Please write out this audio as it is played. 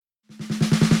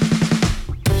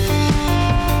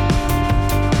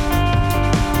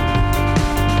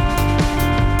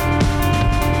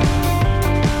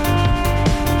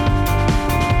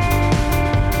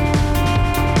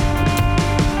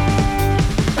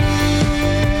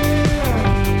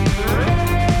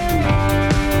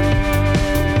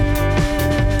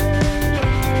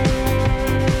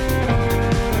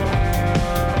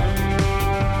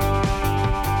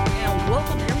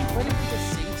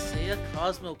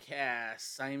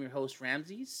Podcast. I am your host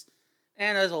Ramses,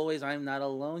 and as always, I'm not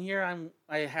alone here.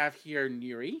 I have here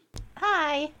Neri,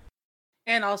 Hi.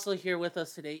 and also here with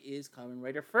us today is Common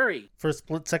Writer Furry. For a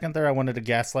split second there, I wanted to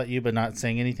gaslight you, but not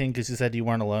saying anything because you said you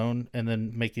weren't alone, and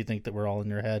then make you think that we're all in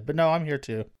your head. But no, I'm here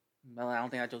too. Well, I don't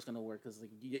think that joke's gonna work because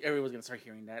everyone's gonna start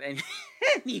hearing that. And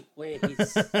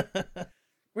anyways,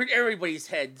 we're in everybody's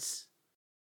heads.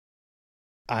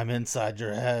 I'm inside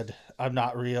your head. I'm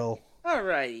not real.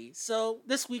 Alrighty, so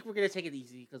this week we're gonna take it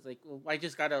easy because I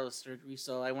just got out of surgery,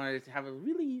 so I wanted to have a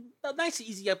nice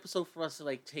easy episode for us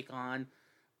to take on.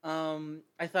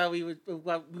 I thought we would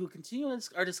continue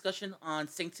our discussion on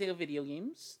Saint Seiya video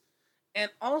games,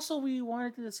 and also we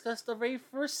wanted to discuss the very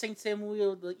first Saint Seiya movie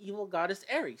of the evil goddess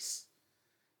Ares.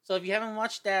 So if you haven't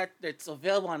watched that, it's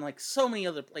available on so many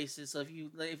other places. So if you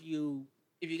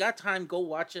got time, go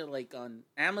watch it on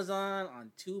Amazon,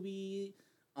 on Tubi,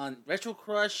 on Retro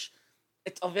Crush.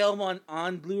 It's available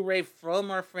on Blu-ray from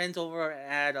our friends over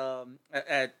at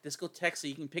Discotek, so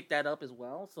you can pick that up as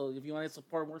well. So if you want to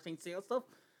support more Saint Seiya stuff,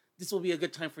 this will be a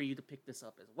good time for you to pick this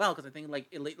up as well. Because I think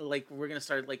we're gonna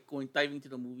start diving into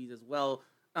the movies as well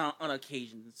on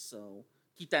occasions. So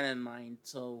keep that in mind.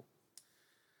 So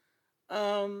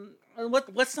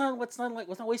let's not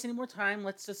waste any more time.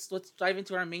 Let's dive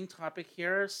into our main topic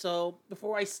here. So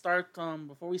before we start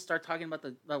talking about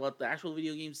the actual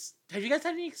video games, have you guys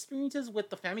had any experiences with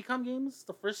the Famicom games?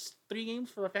 The first 3 games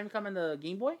for the Famicom and the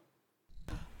Game Boy?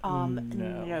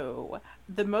 No.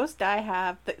 The most I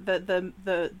have,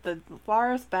 the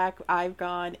farthest back I've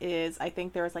gone is, I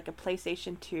think there was a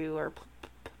PlayStation 2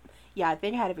 I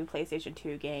think it had to be PlayStation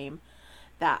 2 game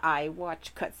that I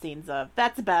watched cutscenes of.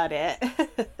 That's about it.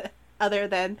 Other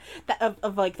than that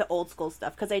of the old school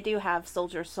stuff, because I do have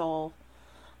Soldier Soul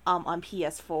on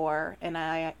PS4, and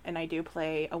I do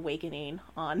play Awakening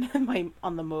on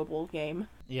the mobile game.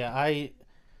 Yeah, I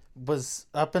was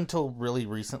up until really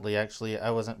recently. Actually,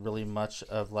 I wasn't really much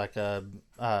of a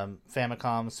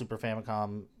Famicom, Super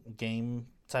Famicom game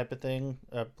type of thing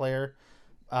player.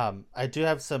 I do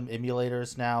have some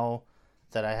emulators now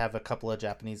that I have a couple of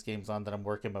Japanese games on that I'm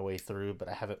working my way through, but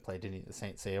I haven't played any of the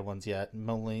Saint Seiya ones yet.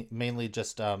 Mainly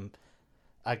just I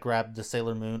grabbed the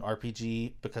Sailor Moon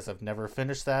RPG because I've never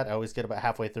finished that. I always get about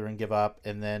halfway through and give up,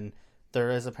 and then there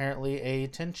is apparently a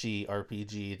Tenchi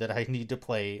RPG that I need to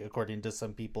play, according to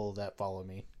some people that follow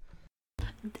me.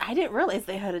 I didn't realize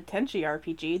they had a Tenchi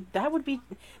RPG.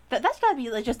 That's gotta be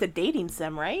just a dating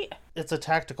sim, right? It's a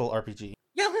tactical RPG.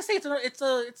 Yeah, I was gonna say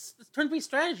it's turn-based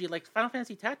strategy like Final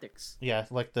Fantasy Tactics. Yeah,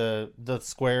 like the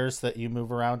squares that you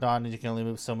move around on, and you can only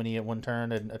move so many at one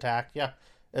turn and attack. Yeah,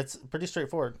 it's pretty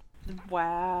straightforward.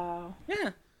 Wow. Yeah.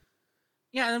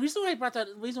 Yeah, and the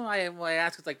reason why I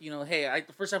asked is hey,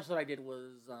 the first episode I did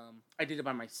was I did it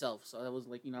by myself, so I was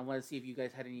I wanted to see if you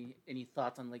guys had any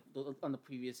thoughts on on the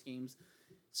previous games.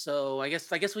 So I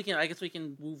guess we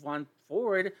can move on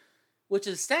forward, which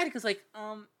is sad because the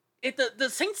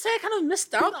Saint Seiya kind of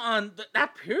missed out on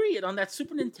that period, on that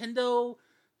Super Nintendo,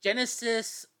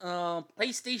 Genesis,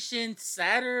 PlayStation,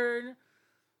 Saturn,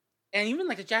 and even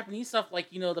the Japanese stuff the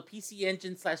PC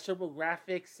Engine /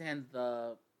 TurboGrafx and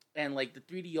the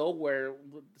 3DO, where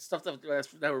the stuff that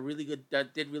were really good,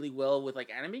 that did really well with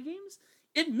anime games.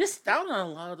 It missed out on a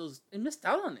lot of those. It missed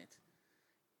out on it,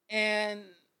 and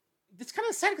it's kind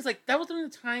of sad because that was during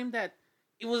the time that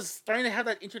it was starting to have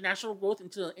that international growth in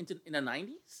the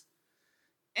 90s.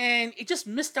 And it just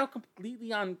missed out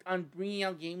completely on bringing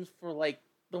out games for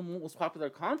the most popular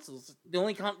consoles. The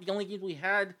only games we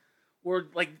had were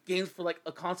games for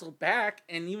a console back,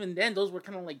 and even then those were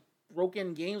kind of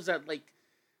broken games that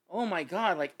oh my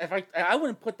god, if I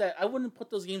wouldn't put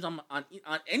those games on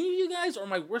any of you guys or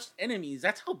my worst enemies.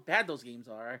 That's how bad those games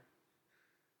are.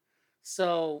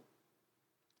 So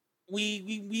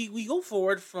we go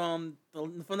forward from the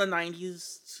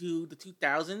 90s to the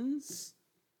 2000s,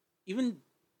 even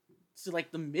to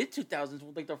the mid 2000s.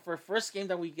 The first game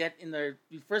that we get into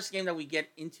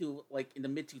in the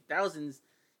mid 2000s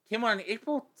came out on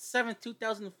April 7th,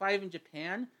 2005 in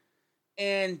Japan,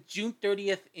 and June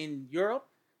 30th in Europe,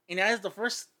 and that is the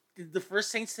first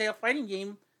Saint Seiya fighting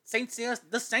game, Saint Seiya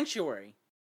The Sanctuary.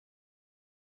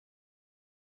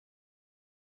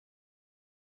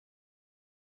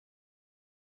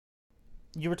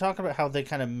 You were talking about how they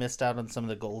kind of missed out on some of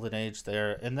the golden age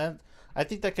there, and then I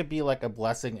think that could be a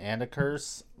blessing and a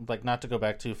curse. Not to go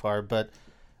back too far, but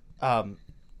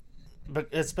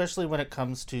especially when it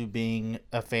comes to being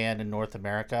a fan in North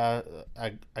America,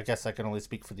 I guess I can only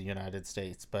speak for the United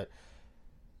States, but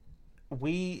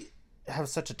we have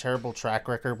such a terrible track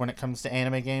record when it comes to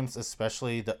anime games,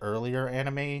 especially the earlier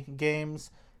anime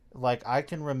games. I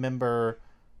can remember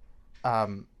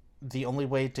the only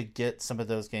way to get some of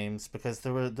those games, because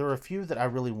there were a few that I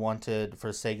really wanted for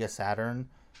Sega Saturn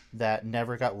that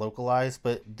never got localized,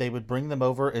 but they would bring them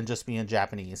over and just be in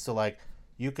Japanese. So like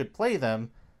you could play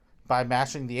them by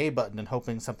mashing the A button and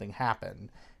hoping something happened.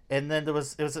 And then it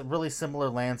was a really similar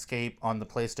landscape on the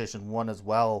PlayStation 1 as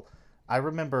well. I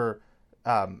remember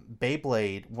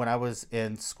Beyblade when I was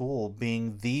in school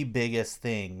being the biggest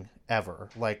thing ever.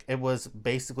 Like it was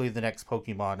basically the next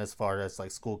Pokemon as far as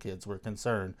like school kids were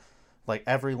concerned. Like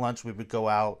every lunch we would go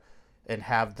out and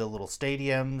have the little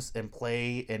stadiums and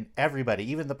play, and everybody,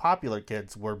 even the popular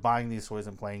kids, were buying these toys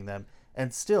and playing them.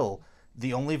 And still,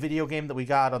 the only video game that we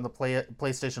got on the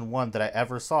PlayStation 1 that I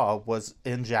ever saw was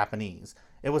in Japanese.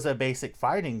 It was a basic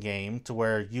fighting game to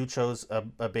where you chose a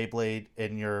Beyblade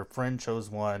and your friend chose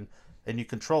one and you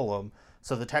control them,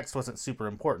 so the text wasn't super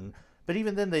important. But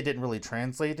even then, they didn't really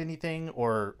translate anything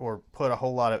or put a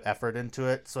whole lot of effort into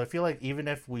it. So I feel like even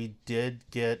if we did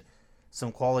get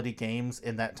some quality games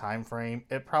in that time frame,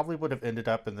 it probably would have ended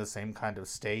up in the same kind of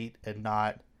state and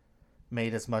not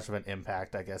made as much of an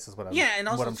impact, I guess, is what I'm and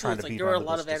also what I'm too, trying it's to like beat there were a on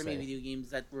lot this of to anime say. video games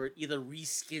that were either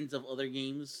reskins of other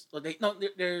games. Or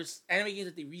there's anime games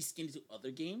that they reskinned to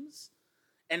other games,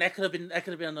 and that could have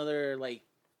been another like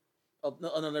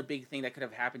another big thing that could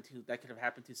have happened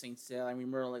to Saint Seiya. I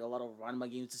remember like a lot of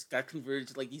Ranma games just got converted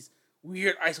to like these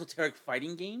weird esoteric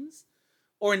fighting games,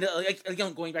 or in the like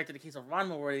again going back to the case of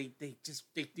Ranma where they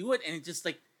do it and it's just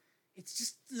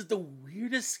the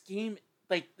weirdest game.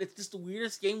 Like it's just the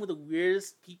weirdest game with the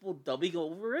weirdest people dubbing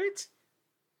over it.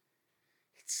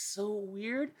 It's so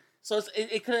weird. So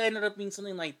it could have ended up being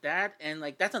something like that, and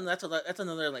like that's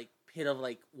another like pit of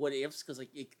like what ifs, because like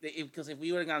because if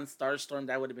we would have gotten Starstorm,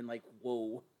 that would have been like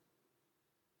whoa.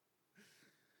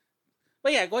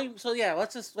 But yeah,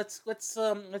 let's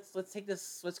take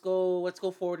this, let's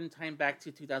go forward in time back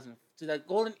to 2000, to the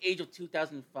golden age of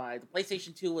 2005. The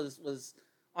PlayStation 2 was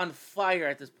on fire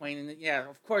at this point, and yeah,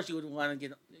 of course you want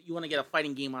to get a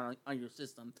fighting game on your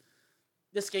system.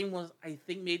 This game was, I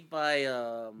think, made by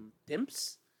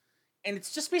Dimps, and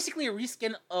it's just basically a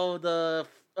reskin of the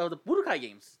Budokai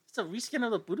games. It's a reskin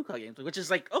of the Budokai games, which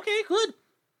is like, okay, good.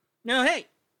 No, hey,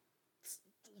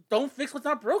 don't fix what's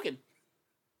not broken.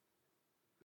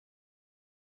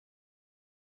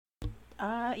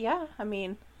 Yeah, I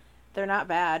mean, they're not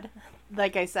bad.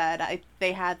 Like I said,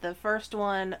 they had the first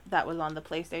one that was on the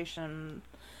PlayStation,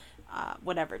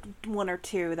 whatever, 1 or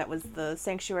 2, that was the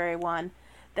Sanctuary one.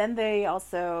 Then they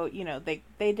also, they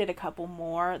did a couple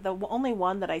more. The only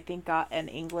one that I think got an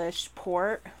English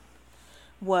port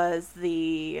was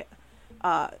the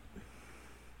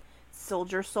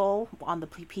Soldier Soul on the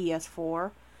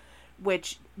PS4,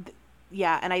 which,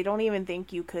 yeah, and I don't even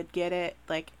think you could get it,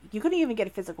 like, you couldn't even get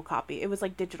a physical copy. It was,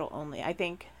 like, digital only. I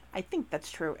think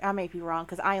that's true. I may be wrong,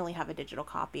 because I only have a digital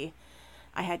copy.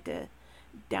 I had to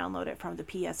download it from the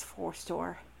PS4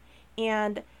 store.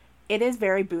 And it is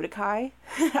very Budokai.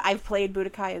 I've played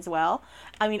Budokai as well.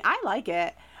 I mean, I like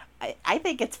it. I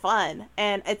think it's fun.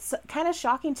 And it's kind of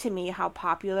shocking to me how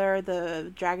popular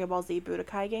the Dragon Ball Z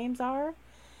Budokai games are.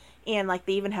 And, like,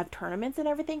 they even have tournaments and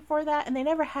everything for that. And they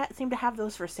never seem to have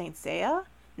those for Saint Seiya.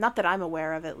 Not that I'm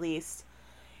aware of, at least.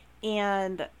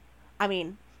 And, I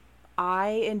mean, I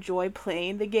enjoy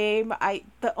playing the game.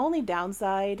 The only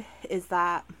downside is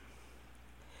that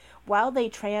while they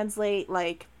translate,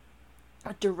 like,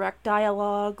 a direct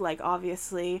dialogue, like,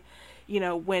 obviously,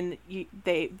 when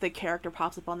the character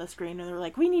pops up on the screen and they're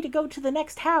like, we need to go to the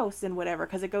next house and whatever,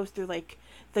 because it goes through, like,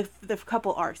 the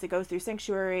couple arcs. It goes through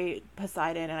Sanctuary,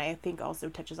 Poseidon, and I think also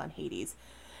touches on Hades.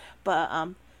 But,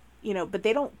 but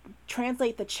they don't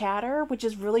translate the chatter, which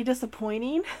is really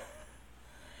disappointing.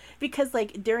 Because,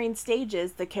 like, during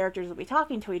stages, the characters will be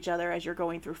talking to each other as you're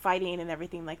going through fighting and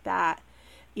everything like that,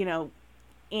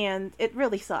 and it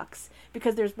really sucks.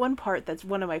 Because there's one part that's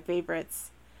one of my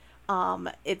favorites.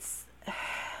 It's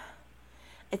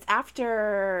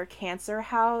after Cancer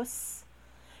House,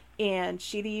 and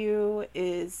Shiryu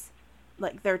is,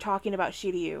 like, they're talking about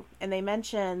Shiryu, and they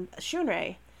mention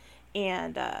Shunrei,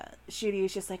 and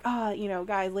Shiryu's just like,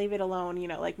 guys, leave it alone,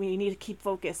 like, we need to keep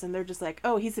focus, and they're just like,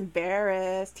 oh, he's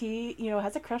embarrassed, he,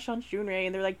 has a crush on Shunrei,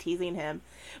 and they're, like, teasing him,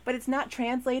 but it's not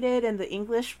translated in the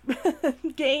English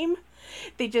game.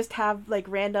 They just have, like,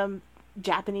 random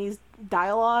Japanese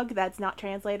dialogue that's not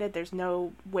translated. There's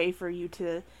no way for you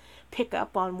to pick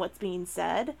up on what's being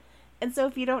said. And so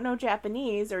if you don't know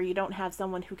Japanese, or you don't have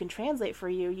someone who can translate for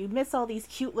you, you miss all these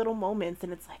cute little moments,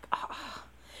 and it's like,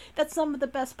 that's some of the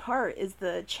best part, is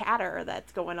the chatter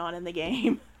that's going on in the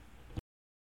game.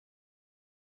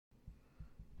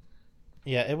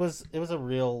 Yeah, it was a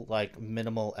real, like,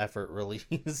 minimal effort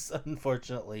release,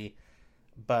 unfortunately.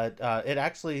 but it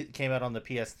actually came out on the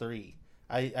PS3.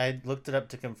 I looked it up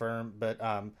to confirm, but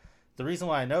the reason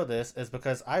why I know this is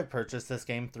because I've purchased this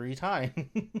game 3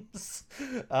 times.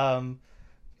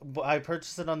 I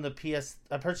purchased it on the PS.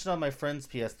 I purchased it on my friend's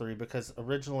PS3 because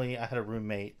originally I had a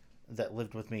roommate that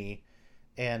lived with me,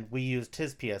 and we used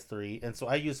his PS3, and so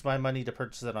I used my money to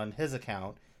purchase it on his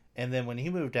account. And then when he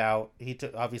moved out, he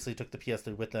obviously took the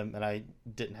PS3 with him, and I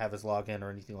didn't have his login or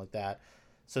anything like that.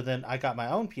 So then I got my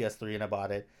own PS3 and I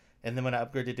bought it. And then when I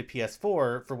upgraded to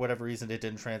PS4, for whatever reason, it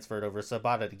didn't transfer it over, so I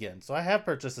bought it again. So I have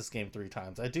purchased this game 3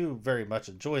 times. I do very much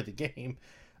enjoy the game.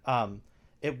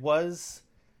 It was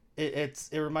it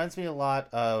reminds me a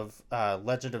lot of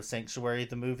Legend of Sanctuary,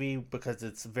 the movie, because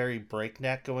it's very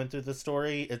breakneck going through the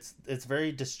story. It's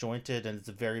very disjointed and it's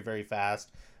very, very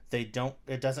fast. It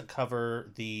doesn't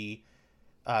cover the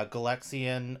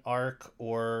Galexian arc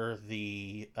or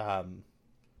the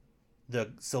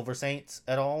Silver Saints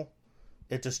at all.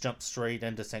 It just jumps straight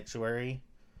into Sanctuary,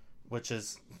 which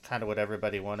is kind of what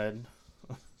everybody wanted.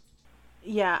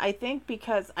 Yeah, I think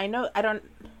because I'm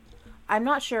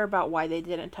not sure about why they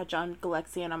didn't touch on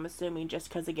Galexian. I'm assuming just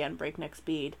because, again, breakneck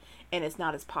speed, and it's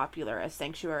not as popular as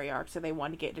Sanctuary arc, so they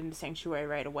wanted to get into Sanctuary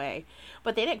right away.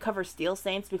 But they didn't cover Steel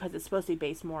Saints because it's supposed to be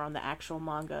based more on the actual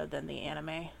manga than the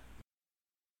anime.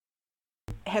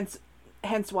 Hence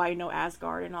why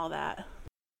Asgard and all that.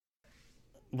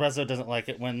 Rezo doesn't like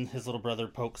it when his little brother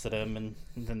pokes at him, and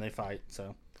then they fight.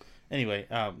 So, anyway,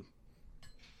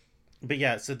 but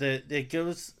yeah, so it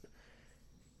goes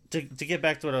to get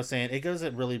back to what I was saying. It goes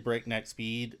at really breakneck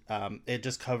speed. It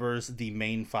just covers the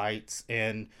main fights,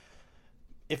 and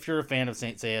if you're a fan of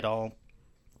Saint Seiya at all,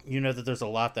 you know that there's a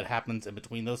lot that happens in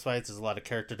between those fights. There's a lot of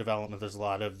character development. There's a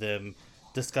lot of them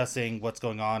discussing what's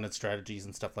going on and strategies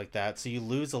and stuff like that. So you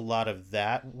lose a lot of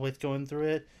that with going through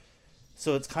it.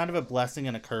 So it's kind of a blessing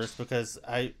and a curse, because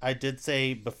I did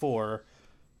say before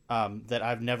that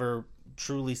I've never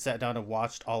truly sat down and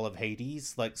watched all of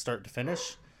Hades, like start to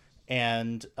finish.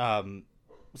 And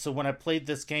so when I played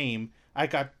this game, I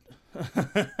got...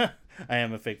 I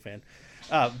am a fake fan.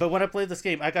 But when I played this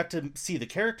game, I got to see the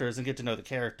characters and get to know the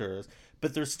characters.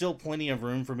 But there's still plenty of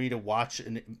room for me to watch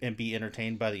and be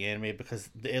entertained by the anime, because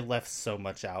it left so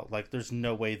much out. Like, there's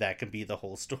no way that can be the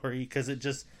whole story, because it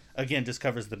just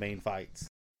covers the main fights.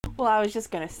 Well, I was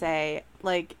just going to say,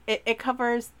 like, it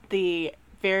covers the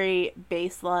very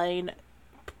baseline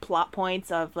plot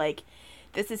points of, like,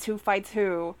 this is who fights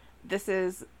who, this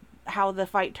is how the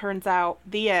fight turns out,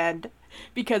 the end.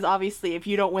 Because obviously, if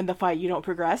you don't win the fight, you don't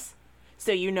progress.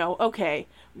 So you know, okay,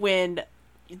 when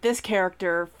this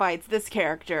character fights this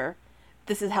character,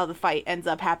 this is how the fight ends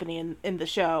up happening in the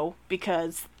show,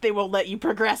 because they won't let you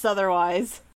progress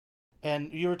otherwise.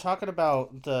 And you were talking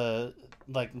about there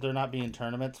not being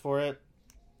tournaments for it.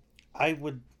 I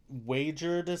would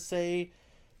wager to say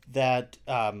that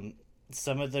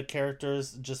some of the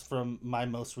characters, just from my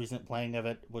most recent playing of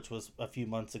it, which was a few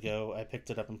months ago, I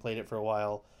picked it up and played it for a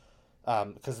while,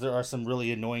 because there are some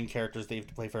really annoying characters that you have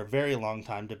to play for a very long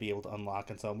time to be able to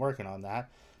unlock, and so I'm working on that.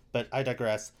 But I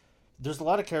digress. There's a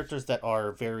lot of characters that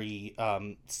are very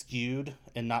skewed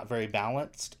and not very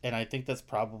balanced, and I think that's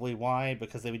probably why,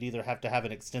 because they would either have to have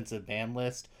an extensive ban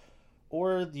list,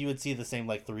 or you would see the same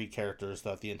 3 characters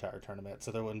throughout the entire tournament,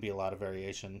 so there wouldn't be a lot of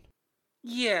variation.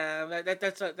 Yeah,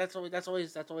 that's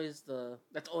always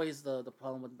the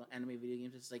problem with anime video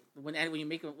games. It's like when you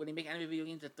make anime video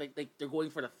games, it's like they're going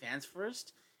for the fans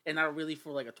first, and not really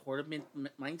for a tournament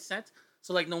mindset.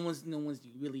 So no one's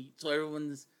really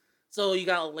so you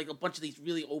got a bunch of these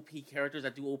really OP characters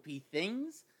that do OP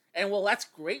things, and that's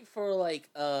great for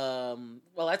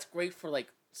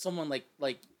someone that's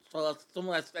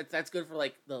good for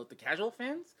the casual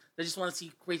fans that just want to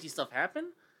see crazy stuff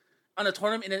happen. On the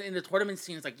tournament, in the tournament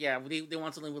scene, it's they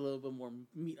want something with a little bit more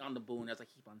meat on the bone, as I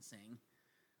keep on saying.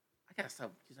 I gotta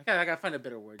stop. I gotta find a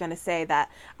better word. Gonna say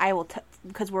that I will,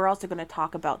 because we're also gonna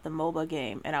talk about the MOBA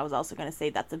game, and I was also gonna say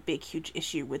that's a big, huge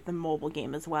issue with the mobile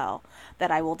game as well, that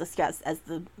I will discuss as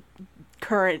the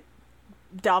current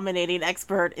dominating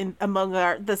expert among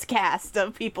this cast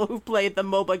of people who've played the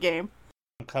MOBA game.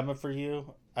 I'm coming for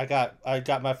you. I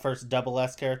got my first double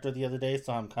S character the other day,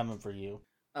 so I'm coming for you.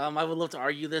 I would love to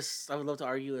argue this. I would love to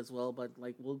argue as well, but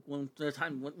when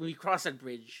we cross that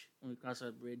bridge,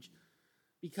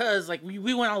 because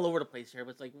we went all over the place here,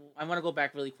 but I want to go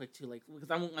back really quick too,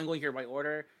 because I'm going here by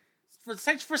order. For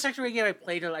Sanctuary game, I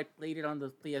played it on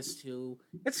the PS2.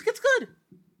 It's good.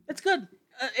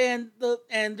 And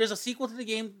there's a sequel to the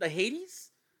game, the Hades.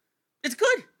 It's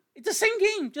good. It's the same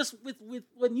game, just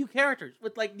with new characters,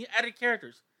 with new added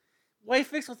characters. Why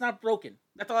fix what's not broken?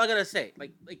 That's all I gotta say.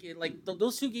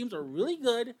 Those 2 games are really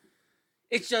good,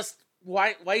 It's just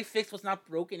why fix what's not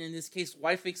broken in this case?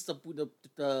 Why fix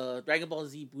the Dragon Ball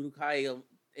Z Budokai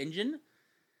engine?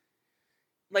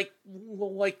 Like,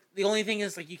 well, like the only thing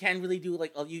is like you can't really do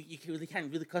like you really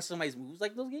can't really customize moves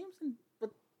like those games, but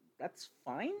that's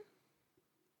fine.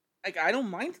 Like I don't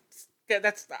mind.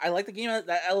 I like the game.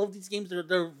 I love these games.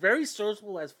 They're very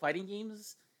serviceable as fighting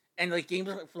games and like games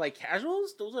for like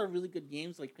casuals. Those are really good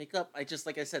games. Like pick up.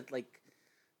 Like I said, like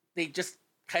they just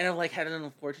kind of like had an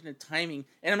unfortunate timing.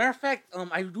 And a matter of fact,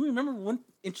 I do remember one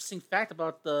interesting fact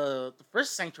about the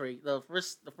first Sanctuary, the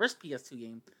first PS2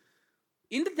 game.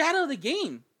 In the data of the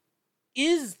game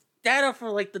is data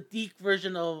for like the Deke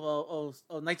version of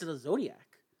Knights of the Zodiac.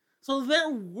 So there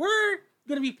were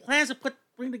going to be plans to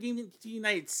bring the game into the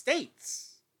United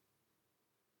States.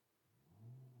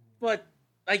 But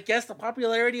I guess the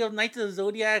popularity of Knights of the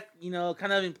Zodiac, kind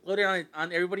of imploded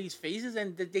on everybody's faces,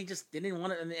 and they just didn't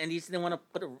want to, and they didn't want to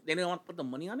put the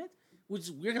money on it, which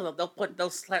is weird. They'll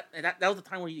slap. That was the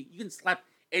time where you can slap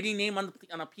any name on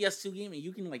a PS2 game, and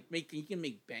you can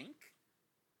make bank.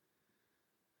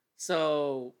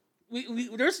 So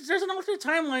there's an alternate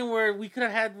timeline where we could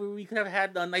have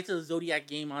had the Knights of the Zodiac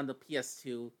game on the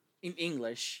PS2 in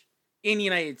English in the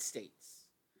United States.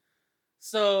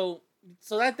 So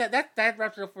that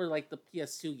wraps it up for like the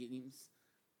PS2 games.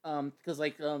 Because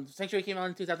Sanctuary came out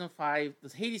in 2005,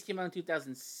 the Hades came out in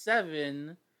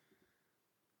 2007.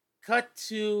 Cut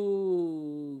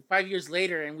to 5 years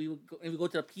later, and we go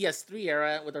to the PS3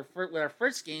 era with our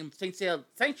first game, Saint Seiya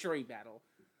Sanctuary Battle.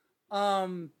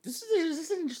 This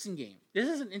is an interesting game. This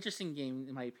is an interesting game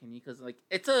in my opinion because like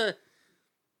it's a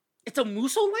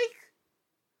Musou like,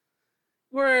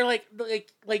 where like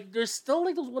there's still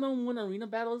like those one-on-one arena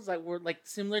battles that were like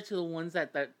similar to the ones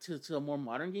that to the more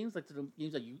modern games, like to the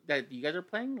games that you guys are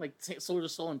playing, like Soldier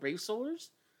Soul and Brave Soldiers.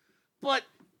 But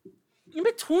in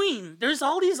between, there's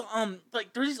all these on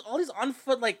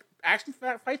foot like action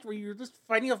fights where you're just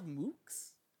fighting off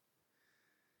mooks,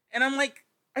 and I'm like,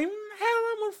 I had a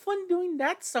lot more fun doing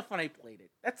that stuff when I played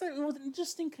it. It was an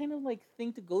interesting kind of like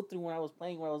thing to go through when I was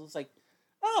playing, where I was just like,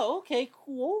 oh, okay,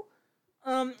 cool.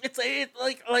 It's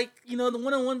like the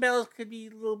one-on-one battles could be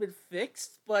a little bit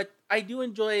fixed, but I do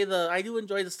enjoy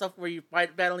the stuff where you're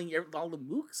battling all the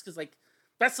mooks, because like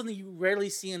that's something you rarely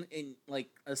see in like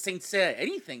a Saint Seiya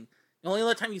anything. The only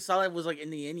other time you saw it was like in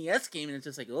the NES game, and it's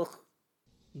just like, ugh.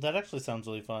 That actually sounds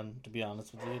really fun, to be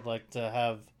honest with you. Like to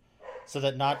have, so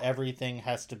that not everything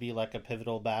has to be like a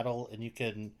pivotal battle, and you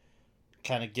can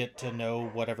kind of get to know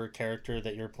whatever character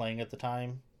that you're playing at the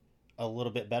time a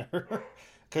little bit better.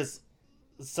 Because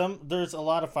there's a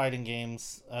lot of fighting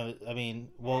games. I mean,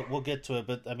 we'll get to it,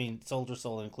 but I mean, Soldier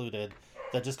Soul included,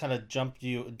 that just kind of dump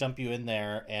you in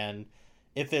there, and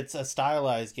if it's a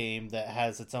stylized game that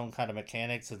has its own kind of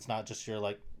mechanics, it's not just your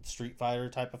like Street Fighter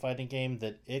type of fighting game,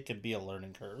 that it could be a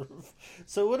learning curve.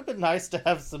 So it would have been nice to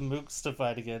have some mooks to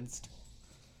fight against.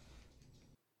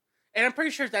 And I'm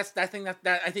pretty sure that's its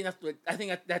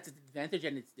advantage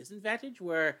and its disadvantage,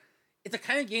 where it's a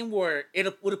kind of game where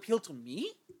it would appeal to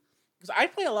me, because I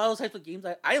play a lot of those types of games.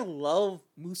 I love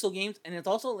Musou games, and it's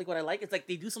also like what I like. It's like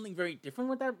they do something very different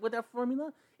with that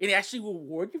formula, and they actually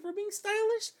reward you for being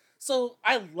stylish. So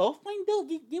I love playing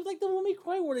games like Devil May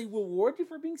Cry, where they reward you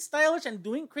for being stylish and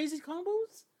doing crazy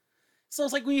combos. So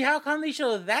it's like when you have a combination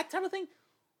of that type of thing,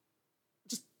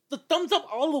 just the thumbs up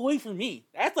all the way for me.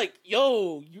 That's like,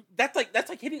 that's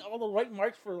like hitting all the right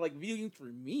marks for like video games for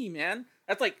me, man.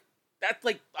 That's like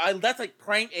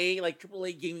prime A, like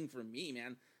AAA gaming for me,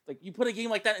 man. Like you put a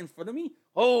game like that in front of me,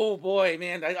 oh boy,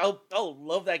 man, I'll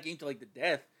love that game to like the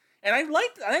death. And I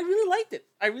really liked it.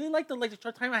 I really liked the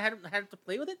short time I had to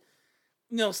play with it.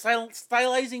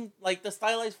 Stylizing, like the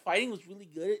stylized fighting was really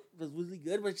good. It was really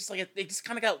good, but it's just like it just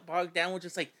kind of got bogged down with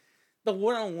just like the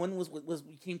one-on-one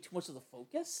became too much of the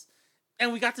focus.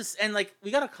 And we got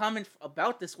a comment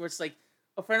about this where it's like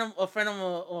a friend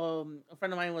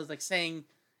of mine was like saying,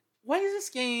 why is this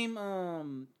game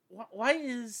why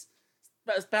is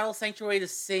Battle Sanctuary the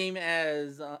same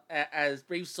as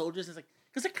Brave Soldiers? It's like,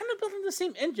 because they're kind of built on the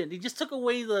same engine. They just took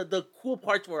away the cool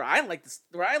parts where I like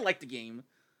the game.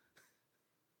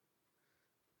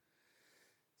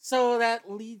 So that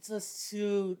leads us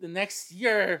to the next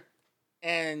year,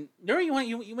 and Nuri,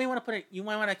 you may want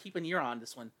to keep an ear on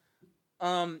this one.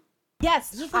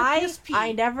 Yes,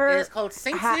 I never. It's called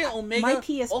Saint Seiya Omega. My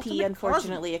PSP Ultimate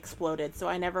unfortunately exploded, so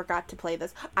I never got to play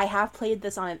this. I have played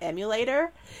this on an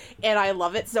emulator, and I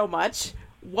love it so much.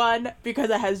 One, because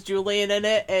it has Julian in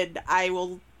it, and I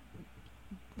will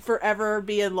forever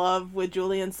be in love with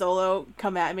Julian Solo.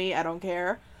 Come at me, I don't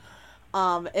care.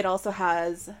 It also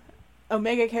has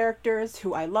Omega characters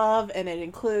who I love, and it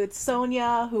includes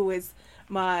Sonya, who is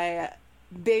my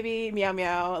baby meow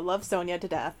meow. I love Sonya to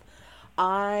death.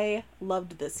 I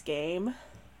loved this game.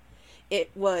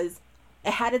 It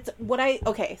had its,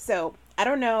 okay, so, I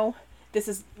don't know, this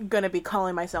is gonna be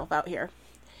calling myself out here.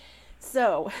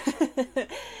 So,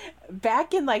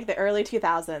 back in, like, the early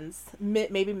 2000s,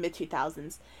 maybe mid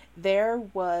 2000s, there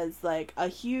was, like, a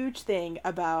huge thing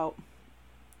about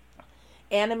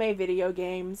anime video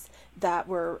games that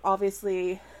were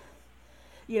obviously,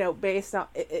 based on,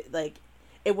 like,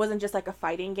 it wasn't just like a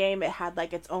fighting game. It had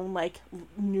like its own like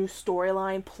new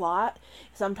storyline plot.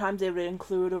 Sometimes it would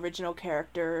include original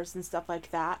characters and stuff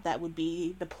like that. That would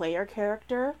be the player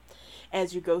character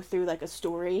as you go through like a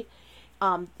story.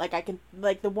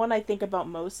 The one I think about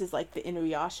most is like the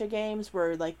Inuyasha games,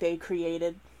 where like they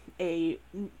created a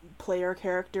player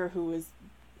character who is,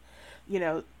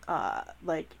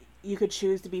 like you could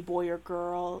choose to be boy or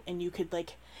girl, and you could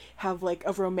like have like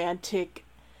a romantic,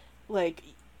 like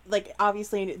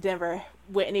obviously it never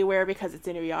went anywhere because it's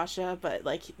Inuyasha, but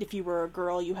like if you were a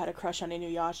girl you had a crush on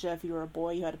Inuyasha, if you were a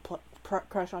boy you had a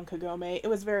crush on Kagome. It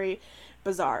was very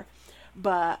bizarre.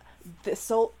 But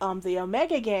the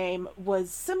Omega game was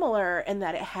similar in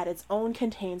that it had its own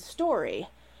contained story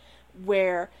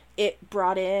where it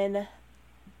brought in,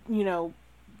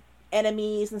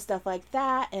 enemies and stuff like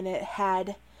that,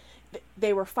 and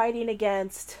they were fighting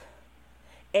against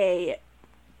a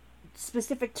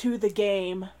specific to the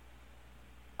game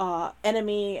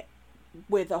enemy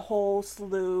with a whole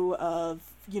slew of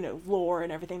lore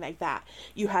and everything like that.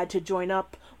 You had to join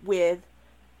up with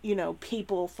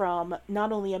people from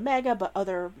not only Omega but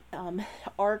other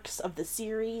arcs of the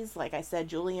series. Like I said,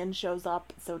 Julian shows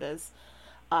up, so does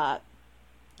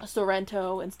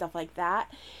Sorrento and stuff like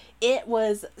that. It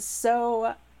was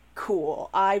so cool.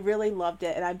 I really loved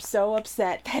it, and I'm so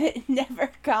upset that it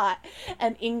never got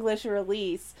an English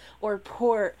release or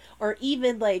port, or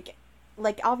even like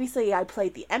obviously I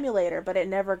played the emulator, but it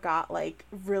never got like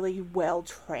really well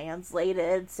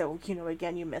translated, so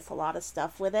again you miss a lot of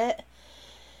stuff with it.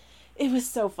 It was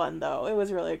so fun though. It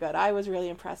was really good. I was really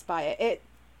impressed by it. It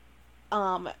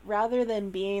rather than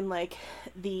being like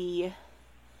the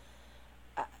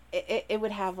it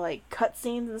would have like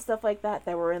cutscenes and stuff like that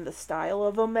were in the style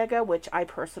of Omega, which I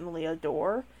personally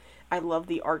adore. I love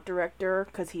the art director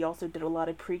because he also did a lot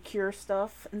of Precure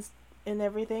stuff and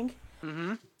everything.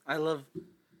 Mm-hmm. I love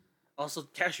also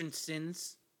Cashin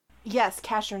Sins. Yes,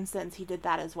 Cashin Sins, he did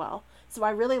that as well. So I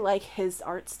really like his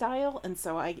art style, and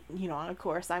so of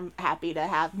course, I'm happy to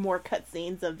have more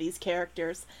cutscenes of these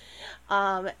characters.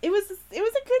 It was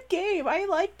a good game. I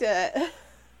liked it.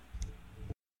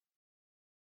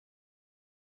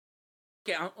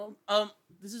 Okay,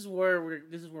 this is where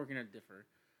we're gonna differ.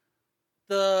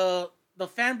 The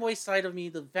fanboy side of me,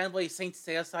 the fanboy Saint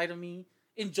Seiya side of me,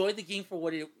 enjoyed the game for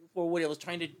what it was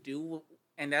trying to do,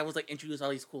 and that was like introduce all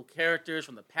these cool characters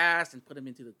from the past and put them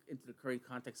into the current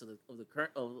context of the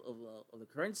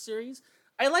current series.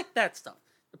 I like that stuff.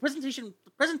 The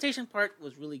presentation part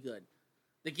was really good.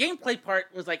 The gameplay part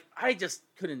was like I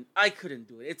couldn't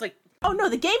do it. It's like, oh no,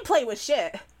 the gameplay was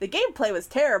shit. The gameplay was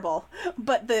terrible,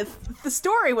 but the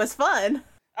story was fun.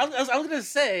 I was gonna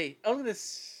say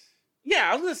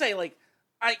like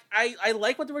I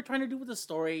like what they were trying to do with the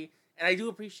story, and I do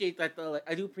appreciate that.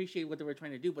 I do appreciate what they were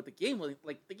trying to do, but the game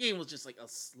was just like a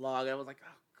slog. I was like,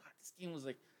 oh god, this game was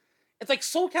like, it's like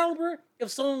Soul Calibur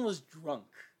if someone was drunk.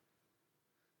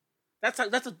 That's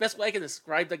the best way I can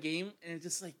describe the game, and it's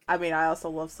just like... I mean, I also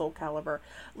love Soul Calibur.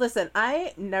 Listen,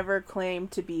 I never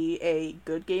claimed to be a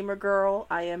good gamer girl.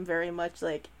 I am very much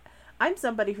like... I'm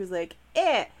somebody who's like,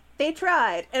 they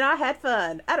tried, and I had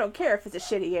fun. I don't care if it's a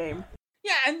shitty game.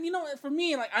 Yeah, and for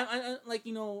me, like, I like,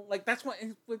 like, that's what...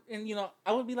 And,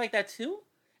 I would be like that, too.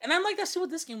 And I'm like that, too, with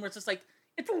this game, where it's just like,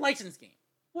 it's a licensed game.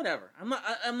 Whatever.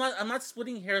 I'm not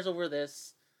splitting hairs over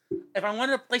this. If I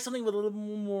wanted to play something with a little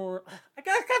more, I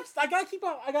gotta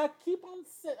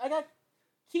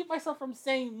keep myself from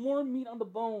saying more meat on the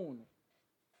bone.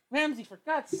 Ramsey, for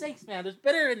God's sakes, man, there's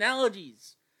better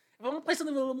analogies. If I want to play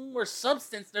something with a little more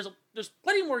substance, there's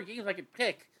plenty more games I could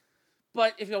pick.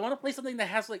 But if I want to play something that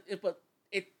has like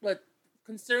but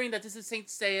considering that this is Saint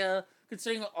Seiya,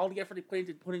 considering all the effort they put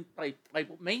into by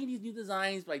making these new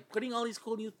designs, by putting all these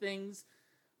cool new things,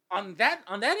 on that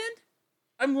end,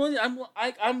 I'm willing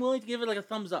to give it like a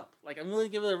thumbs up. Like I'm willing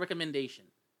to give it a recommendation.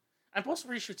 I'm also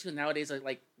pretty sure too nowadays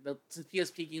like the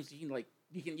PSP games you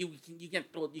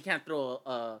can't throw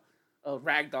a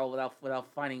ragdoll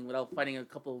without finding a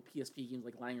couple of PSP games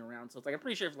like lying around. So it's like I'm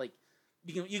pretty sure if like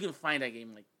you can find that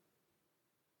game, like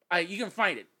you can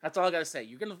find it. That's all I gotta say.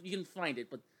 You can find it,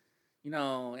 but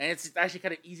And it's actually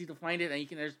kind of easy to find it,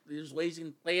 and there's ways you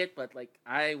can play it, but like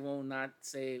I will not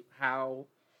say how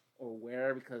or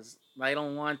where because I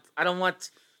don't want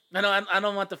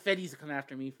the Feddies to come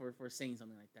after me for saying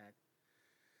something like that.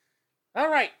 All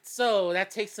right, so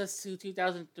that takes us to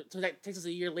 2000. So that takes us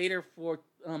a year later for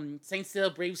Saints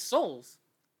Seiya Brave Souls.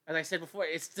 As I said before,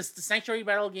 it's just the Sanctuary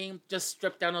Battle game, just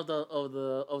stripped down of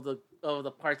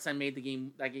the parts that made the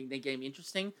game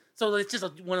interesting. So it's just a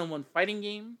one-on-one fighting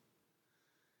game,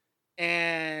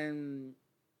 and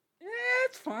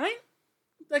it's fine.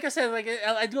 Like I said,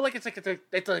 I do like it's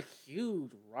a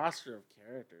huge roster of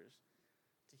characters.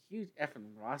 It's a huge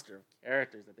effing roster of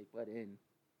characters that they put in.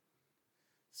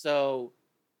 So,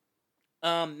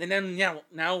 and then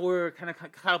now we're kind of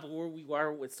caught up where we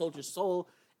are with Soldier Soul,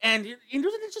 and there's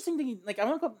an interesting thing. Like I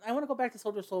want to go back to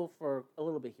Soldier Soul for a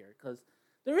little bit here because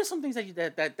there are some things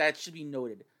that should be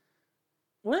noted.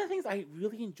 One of the things I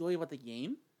really enjoy about the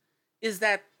game is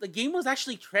that the game was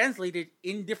actually translated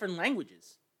in different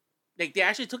languages. Like they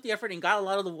actually took the effort and got a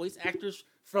lot of the voice actors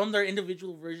from their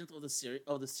individual versions of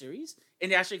the series, and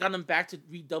they actually got them back to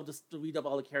redub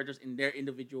all the characters in their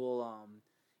individual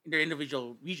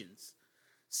regions.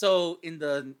 So in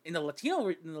the Latino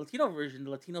version, the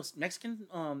Latino Mexican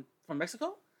from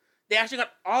Mexico, they actually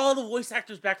got all the voice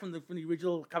actors back from the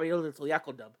original Caballero del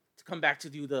Zodiaco dub to come back to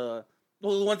do the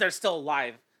ones that are still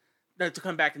alive, to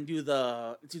come back and do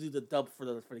the dub for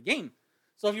the game.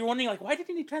 So if you're wondering like why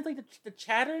didn't they translate the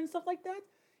chatter and stuff like that,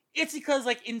 it's because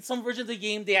like in some versions of the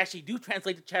game they actually do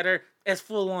translate the chatter as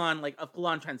full on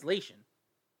translation.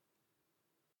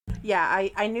 Yeah,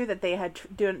 I knew that they had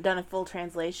done a full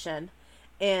translation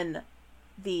in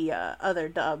the other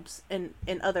dubs in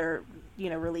other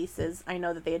releases. I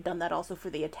know that they had done that also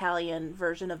for the Italian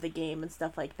version of the game and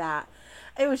stuff like that.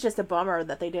 It was just a bummer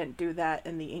that they didn't do that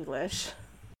in the English.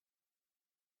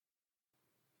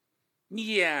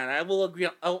 Yeah, I will agree.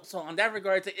 So on that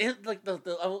regards, it like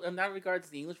in that regards,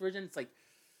 the English version, it's like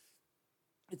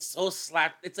it's so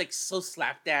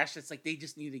slapdash. It's like they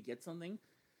just need to get something.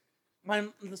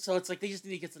 So it's like they just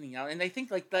need to get something out, and I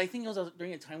think it was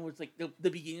during a time where it's like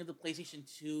the beginning of the PlayStation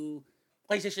 2,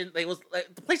 the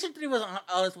PlayStation 3 was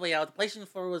on its way out. The PlayStation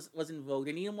 4 was in vogue.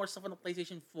 They needed more stuff on the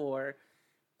PlayStation 4,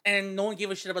 and no one gave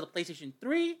a shit about the PlayStation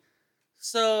 3.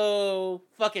 So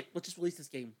fuck it, let's just release this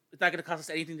game. It's not gonna cost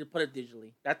us anything to put it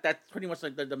digitally. That's pretty much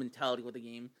like the mentality with the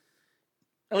game,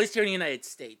 at least here in the United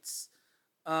States.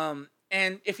 And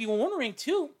if you were wondering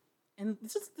too, and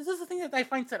this is the thing that I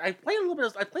find that I played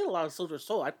a lot of Soldier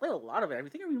Soul. I played a lot of it. I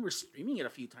think I remember streaming it a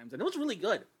few times, and it was really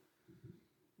good.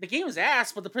 The game is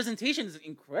ass, but the presentation is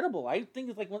incredible. I think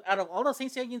it's like out of all the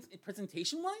Saint Seiya games,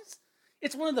 presentation wise,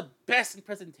 it's one of the best in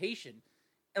presentation.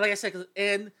 And like I said,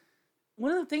 and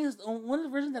one of the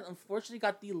versions that unfortunately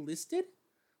got delisted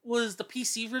was the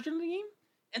PC version of the game.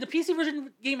 And the PC version of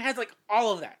the game has like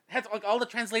all of that. Has like all the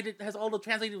translated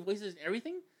voices and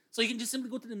everything. So you can just simply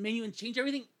go to the menu and change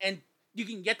everything, and you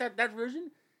can get that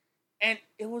version. And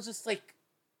it was just like,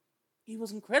 it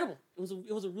was incredible. It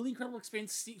was a really incredible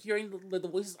experience hearing the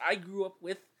voices I grew up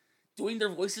with, doing their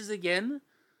voices again,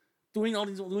 doing all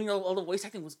the voice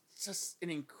acting was just an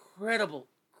incredible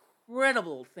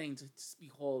thing to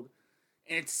behold.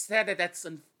 And it's sad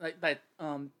that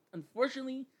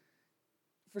unfortunately,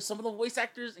 for some of the voice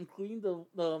actors, including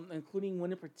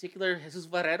one in particular, Jesus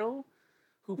Barrero,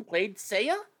 who played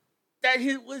Seiya, that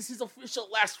was his official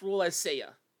last role as Seiya,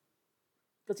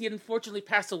 because he had unfortunately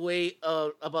passed away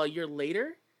about a year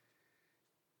later,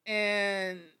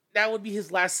 and that would be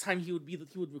his last time he would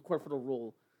record for the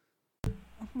role.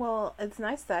 Well, it's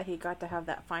nice that he got to have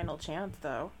that final chance,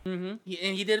 though. Mm-hmm.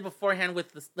 He did it beforehand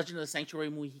with the Legend of the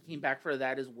Sanctuary movie. He came back for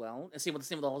that as well, and same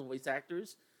with all the voice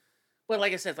actors. But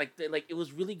like I said, it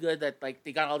was really good that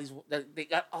they got all these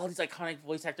iconic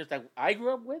voice actors that I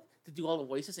grew up with to do all the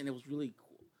voices, and it was really cool.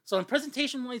 So in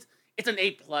presentation wise, it's an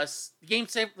A+. The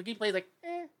gameplay is like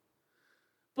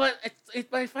but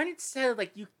I find it sad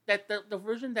that the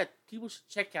version that people should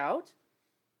check out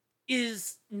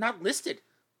is not listed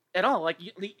at all. Like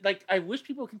I wish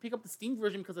people can pick up the Steam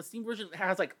version, because the Steam version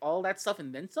has like all that stuff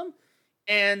and then some,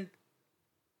 and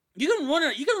you can run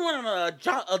on a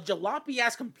jalopy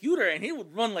ass computer and it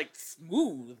would run like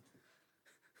smooth.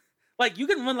 Like you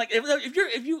can run like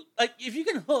if you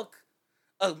can hook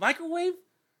a microwave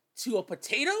to a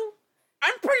potato,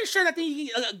 I'm pretty sure that thing you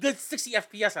can get a good 60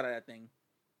 FPS out of that thing.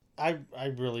 I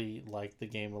really like the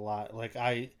game a lot. Like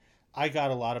I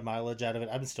got a lot of mileage out of it.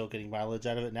 I'm still getting mileage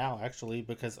out of it now, actually,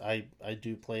 because I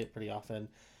do play it pretty often.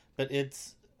 But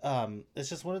it's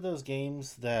just one of those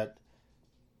games that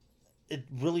it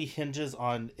really hinges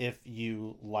on if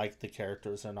you like the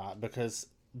characters or not. Because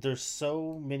there's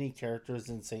so many characters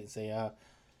in Saint Seiya,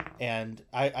 and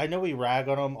I know we rag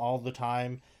on them all the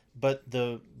time, but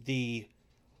the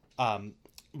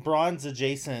bronze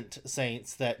adjacent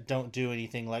saints that don't do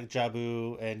anything, like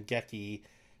Jabu and Geki,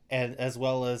 and as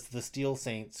well as the steel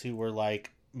saints who were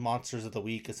like monsters of the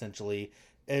week essentially.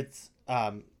 It's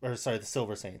or sorry, the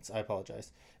silver saints, I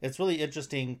apologize. It's really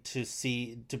interesting to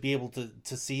be able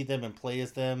to see them and play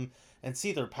as them and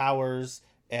see their powers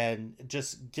and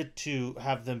just get to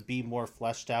have them be more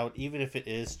fleshed out, even if it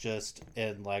is just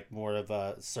in like more of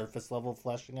a surface level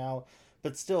fleshing out.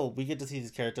 But still, we get to see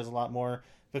these characters a lot more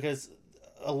because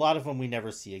a lot of them we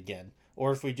never see again,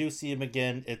 or if we do see them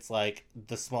again, it's like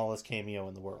the smallest cameo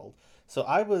in the world. So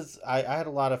I had a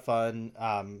lot of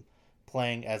fun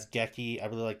playing as Geki. I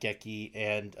really like Geki,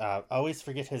 and I always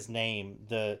forget his name.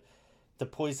 The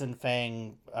Poison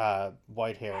Fang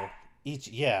white hair.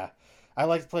 Yeah. I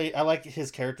like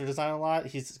his character design a lot.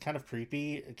 He's kind of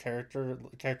creepy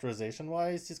characterization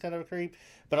wise. He's kind of a creep,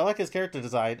 but I like his character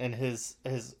design, and his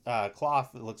cloth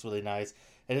looks really nice.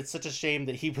 And it's such a shame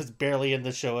that he was barely in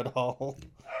the show at all.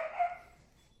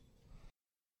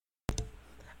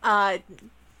 I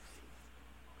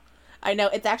know,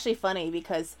 it's actually funny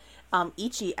because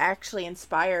Ichi actually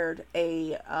inspired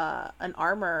an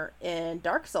armor in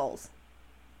Dark Souls.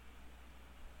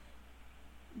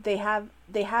 They have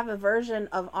a version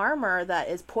of armor that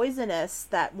is poisonous,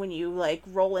 that when you like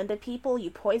roll into people, you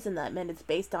poison them, and it's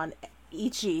based on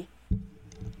Ichi.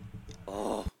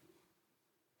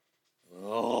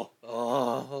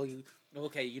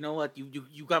 Okay, you know what?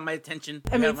 You got my attention.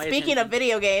 I mean, speaking of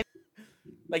video games,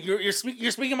 like you're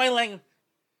speaking my language.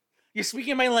 You're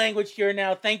speaking my language here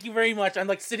now. Thank you very much. I'm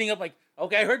like sitting up, like,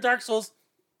 okay, I heard Dark Souls,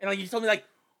 and like you told me, like,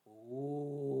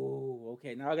 oh,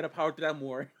 okay, now I gotta power through that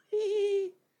more.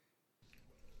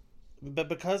 But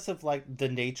because of like the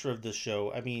nature of the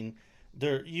show, I mean,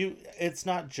 it's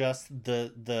not just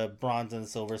the bronze and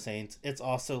silver saints. It's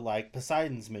also like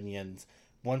Poseidon's minions.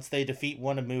 Once they defeat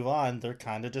one and move on, they're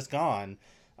kind of just gone.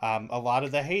 A lot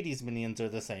of the Hades minions are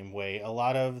the same way. A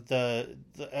lot of the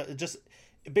just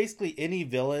basically any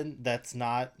villain that's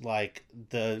not like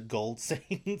the gold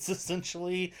saints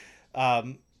essentially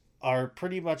are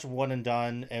pretty much one and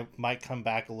done. It might come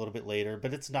back a little bit later,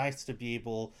 but it's nice to be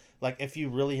able, like, if you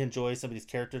really enjoy somebody's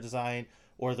character design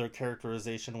or their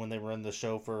characterization when they were in the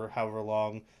show for however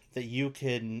long, that you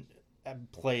can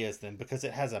play as them, because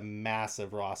it has a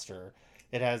massive roster.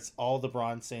 It has all the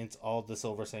bronze saints, all the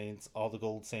silver saints, all the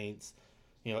gold saints,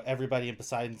 everybody in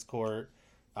Poseidon's court.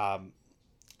 I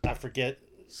forget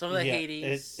some of the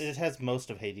Hades. It has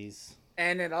most of Hades.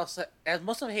 And it also has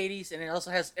most of Hades, and it also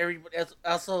has everybody.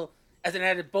 Also, as an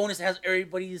added bonus, it has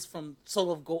everybody's from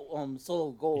Soul of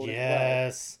Gold.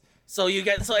 Yes. So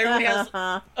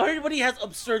everybody has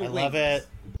absurd wings. I love it.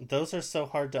 Those are so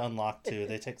hard to unlock too.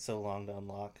 They take so long to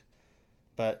unlock.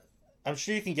 But I'm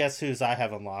sure you can guess whose I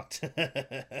have unlocked.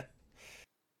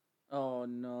 Oh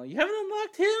no, you haven't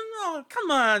unlocked him? Oh,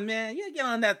 come on, man. You gotta get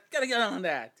on that. Gotta get on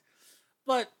that.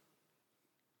 But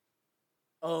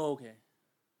okay.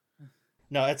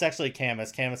 No, it's actually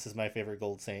Camus. Camus is my favorite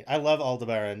gold saint. I love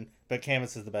Aldebaran, but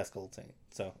Camus is the best gold saint.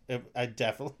 So I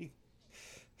definitely.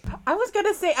 I was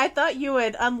gonna say, I thought you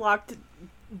had unlocked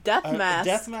Death Mask.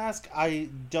 Death Mask I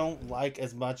don't like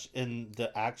as much in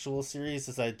the actual series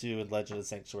as I do in Legend of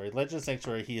Sanctuary. Legend of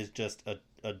Sanctuary, he is just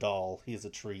a doll. He is a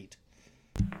treat.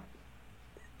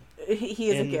 He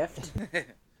is a gift.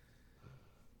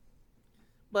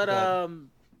 But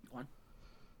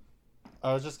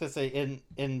I was just gonna say,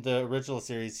 in the original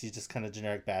series, he's just kind of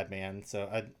generic bad man, so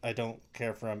I don't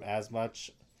care for him as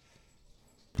much.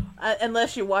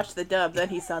 Unless you watch the dub, then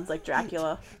he sounds like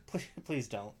Dracula. Please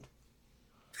don't.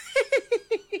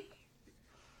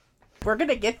 We're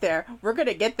gonna get there. We're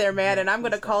gonna get there, man, and I'm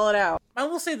gonna call it out. I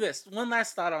will say this: one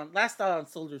last thought on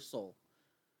Soldier Soul.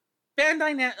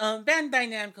 Bandai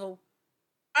Namco.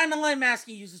 I'm not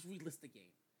asking you just relist the game.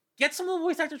 Get some of the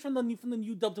voice actors from the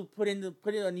new dub to put in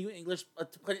a new English,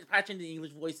 patch in the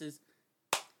English voices.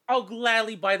 I'll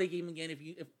gladly buy the game again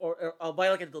or I'll buy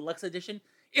like a deluxe edition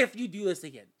if you do this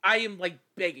again. I am like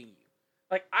begging you.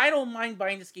 Like, I don't mind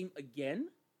buying this game again,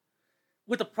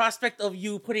 with the prospect of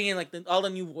you putting in like all the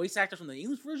new voice actors from the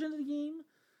English version of the game,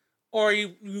 or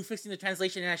you fixing the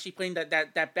translation and actually playing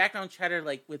that background chatter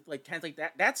like with like translate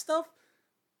that stuff.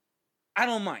 I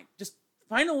don't mind. Just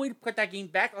find a way to put that game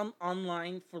back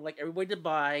online for like everybody to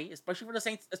buy, especially for the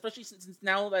Saints. Especially since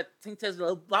now that Saints is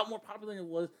a lot more popular than it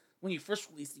was when you first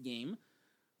released the game.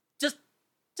 Just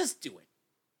do it.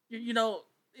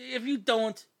 If you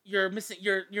don't, you're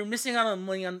missing out on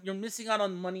money on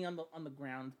the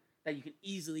ground that you can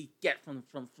easily get from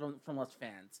us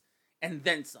fans. and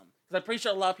then some. Because I'm pretty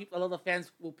sure a lot of the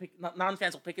fans will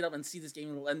non-fans will pick it up and see this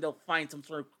game, and they'll find some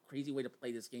sort of crazy way to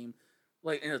play this game,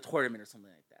 like in a tournament or something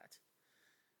like that.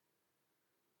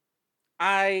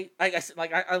 Like I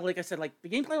said, like the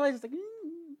gameplay wise, is like,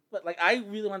 but like I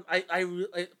really want,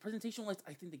 presentation wise,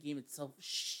 I think the game itself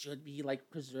should be like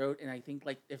preserved, and I think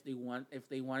like if they want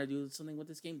to do something with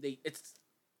this game,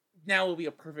 now will be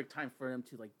a perfect time for them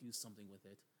to like do something with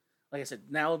it. Like I said,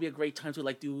 now would be a great time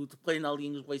to put in all the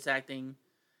English voice acting,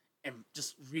 and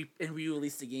just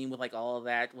re-release the game with like all of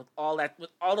that, with all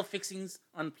the fixings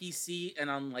on PC and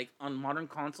on modern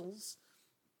consoles,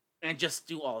 and just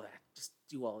do all that. Just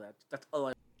do all that. That's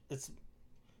all. It's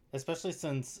especially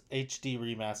since HD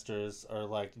remasters are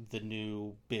like the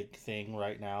new big thing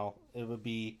right now. It would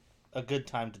be a good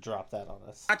time to drop that on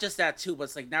us. Not just that too, but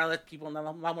it's like now that a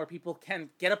lot more people can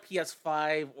get a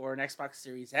PS5 or an Xbox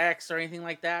Series X or anything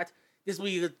like that. This will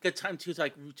be a good time to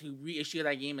reissue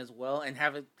that game as well and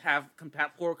have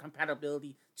forward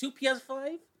compatibility to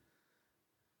PS5,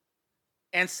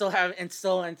 and still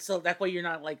that way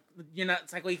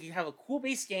it's like, well, you can have a cool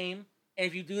base game, and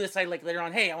if you do decide like later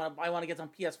on, hey, I want to get on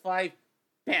PS5,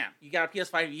 bam, you got a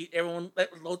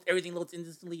PS5. Everything loads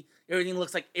instantly. Everything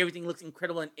looks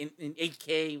incredible in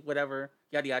 8K, whatever,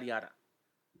 yada yada yada.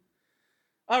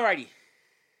 Alrighty.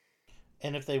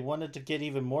 And if they wanted to get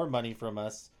even more money from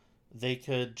us, they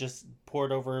could just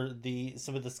port over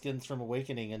some of the skins from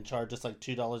Awakening and charge us like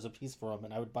 $2 a piece for them,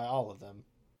 and I would buy all of them.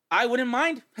 I wouldn't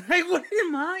mind.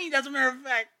 As a matter of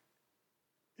fact.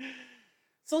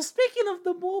 So speaking of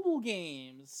the mobile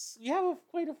games, we have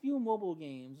quite a few mobile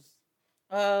games.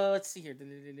 Let's see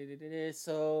here.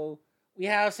 So we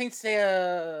have Saint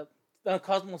Seiya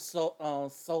Cosmos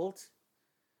Salt,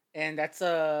 and that's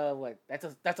a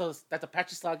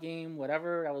patchy slot game,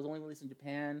 whatever. That was only released in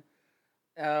Japan.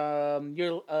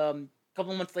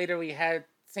 Couple of months later, we had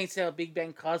Saint Seiya Big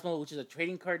Bang Cosmo, which is a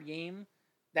trading card game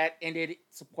that ended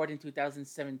support in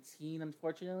 2017,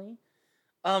 unfortunately.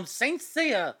 Saint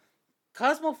Seiya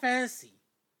Cosmo Fantasy.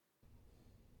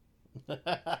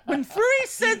 When Furry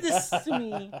said this to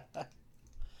me,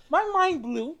 my mind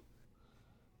blew.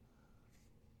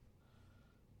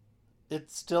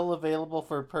 It's still available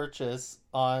for purchase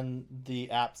on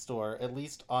the App Store, at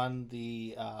least on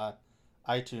the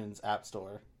iTunes App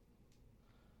Store.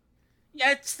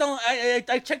 Yeah, it's still.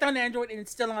 I checked on Android, and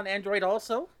it's still on Android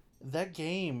also. That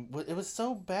game, it was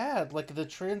so bad. Like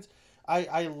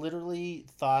I literally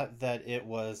thought that it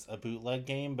was a bootleg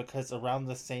game because around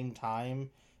the same time,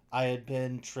 I had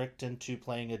been tricked into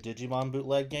playing a Digimon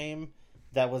bootleg game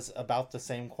that was about the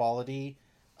same quality.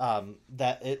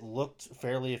 That it looked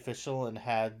fairly official and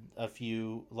had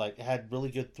had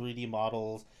really good 3D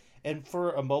models, and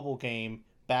for a mobile game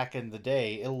back in the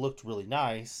day, it looked really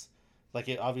nice. Like,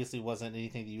 it obviously wasn't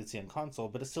anything that you would see on console,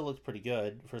 but it still looked pretty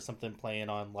good for something playing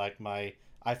on like my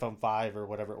iPhone 5 or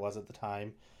whatever it was at the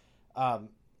time.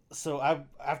 So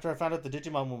after I found out the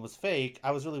Digimon one was fake,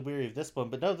 I was really weary of this one.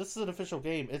 But no, this is an official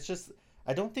game. It's just,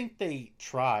 I don't think they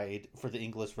tried for the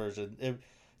English version.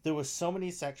 There was so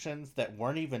many sections that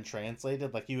weren't even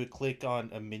translated. Like, you would click on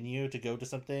a menu to go to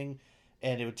something,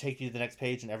 and it would take you to the next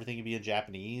page, and everything would be in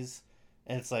Japanese.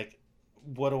 And it's like,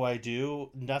 what do I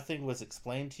do? Nothing was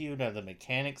explained to you. None of the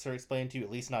mechanics are explained to you, at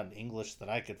least not in English that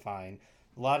I could find.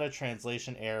 A lot of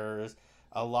translation errors,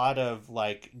 a lot of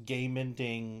like game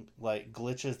ending like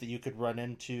glitches that you could run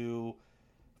into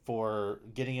for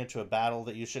getting into a battle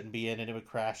that you shouldn't be in, and it would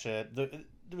crash it. There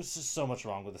was just so much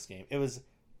wrong with this game. It was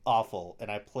awful, and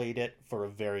I played it for a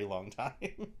very long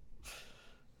time.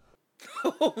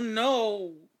 Oh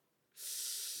no!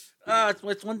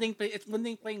 It's one thing. It's one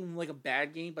thing playing like a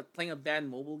bad game, but playing a bad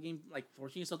mobile game, like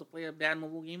forcing yourself to play a bad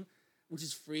mobile game, which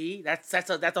is free. That's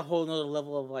a whole nother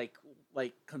level of like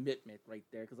commitment right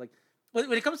there. Because like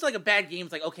when it comes to like a bad game,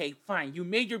 it's like, okay, fine, you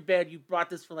made your bed, you brought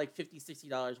this for like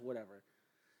 $50-$60, whatever.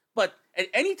 But at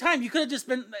any time, you could have just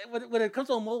been when it comes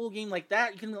to a mobile game like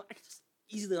that, I can just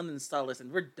easily uninstall this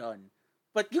and we're done.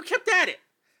 But you kept at it,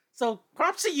 so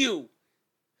props to you.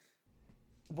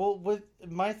 Well, with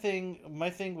my thing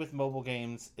with mobile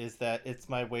games is that it's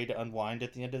my way to unwind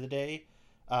at the end of the day.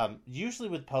 Usually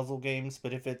with puzzle games,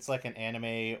 but if it's like an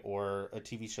anime or a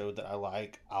TV show that I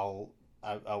like, I'll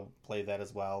play that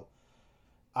as well.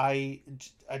 I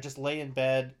just lay in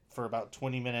bed for about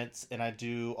 20 minutes and I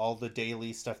do all the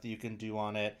daily stuff that you can do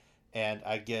on it, and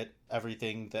I get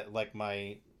everything that like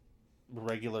my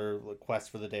regular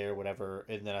quest for the day or whatever,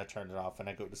 and then I turn it off and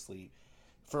I go to sleep.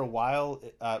 For a while,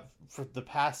 for the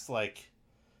past like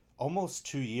almost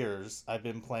 2 years, I've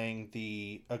been playing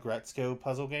the Agretzko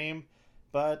puzzle game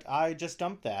but I just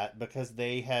dumped that because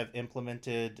they have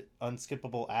implemented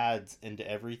unskippable ads into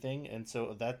everything, and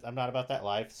so that I'm not about that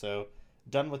life. So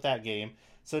done with that game.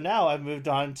 So now I've moved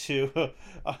on to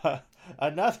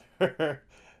another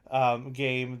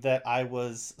game that I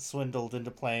was swindled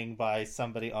into playing by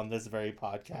somebody on this very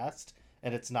podcast,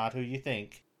 and it's not who you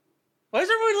think. Why is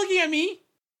everybody looking at me?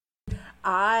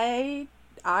 I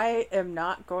am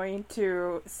not going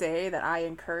to say that I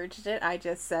encouraged it. I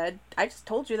just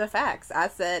told you the facts. I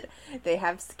said they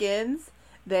have skins.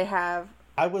 They have.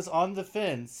 I was on the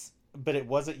fence, but it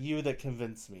wasn't you that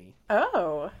convinced me.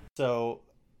 Oh. So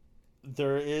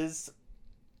there's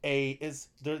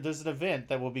an event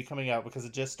that will be coming out because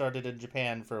it just started in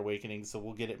Japan for Awakening, so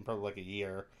we'll get it in probably like a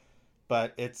year.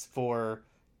 But it's for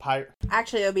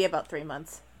Actually, it'll be about 3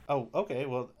 months. Oh, okay.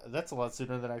 Well, that's a lot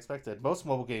sooner than I expected. Most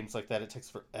mobile games like that, it takes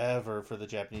forever for the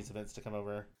Japanese events to come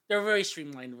over. They're very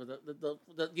streamlined.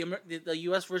 The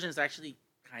US version is actually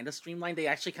kind of streamlined. They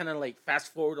actually kind of like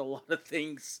fast forward a lot of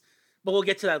things. But we'll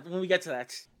get to that when we get to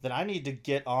that. Then I need to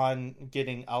get on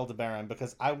getting Aldebaran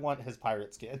because I want his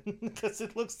pirate skin because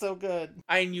it looks so good.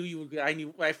 I knew you would. I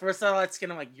knew when I first saw that skin.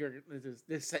 I'm like,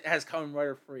 this has Kamen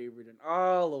Rider Free written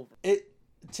all over it.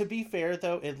 To be fair,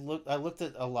 though, I looked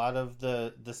at a lot of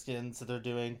the skins that they're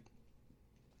doing.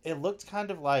 It looked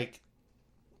kind of like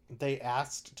they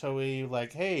asked Toei,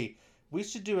 like, hey, we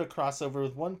should do a crossover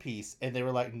with One Piece. And they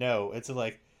were like, no. It's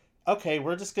like, okay,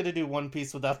 we're just going to do One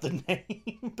Piece without the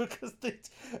name. Because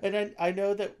I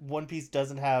know that One Piece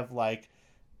doesn't have, like,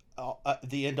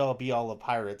 the end-all, be-all of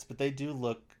pirates. But they do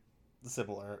look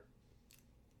similar.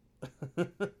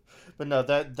 But no,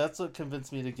 that's what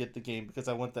convinced me to get the game because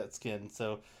I want that skin.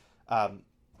 So,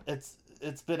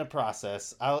 it's been a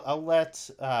process. I'll let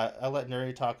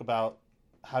Nuri talk about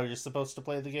how you're supposed to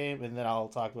play the game, and then I'll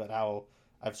talk about how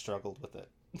I've struggled with it.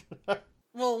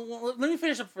 Well, let me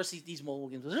finish up first these mobile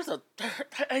games.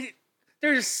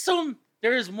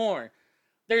 There's more.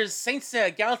 There's Saint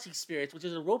Seiya Galaxy Spirits, which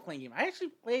is a role playing game. I actually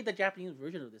played the Japanese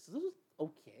version of this. This was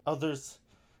okay. Oh, there's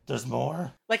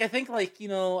more. Like I think I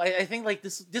think like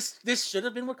this should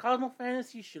have been what Cosmo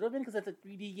Fantasy should have been because it's a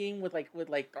 3D game with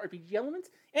RPG elements,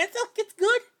 and it's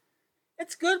good.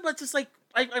 It's good, but just like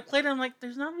I played it, I'm like,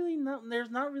 there's not really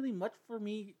much for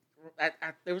me.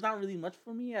 There was not really much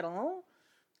for me at all,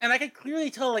 and I could clearly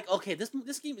tell like, okay, this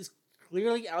game is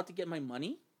clearly out to get my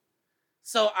money.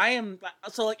 So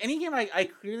like any game I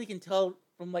clearly can tell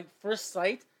from like first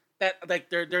sight that like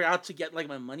they're out to get like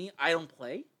my money. I don't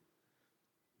play.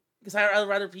 Because I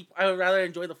would rather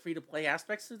enjoy the free to play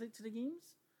aspects to the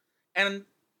games, and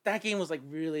that game was like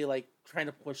really like trying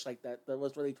to push like that. That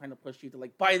was really trying to push you to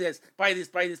like buy this. I'm like,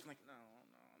 no, I'm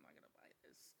not gonna buy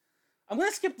this. I'm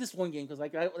gonna skip this one game because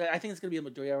like I think it's gonna be a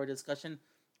majority of our discussion,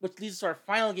 which leads to our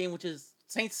final game, which is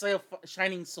Saint Seiya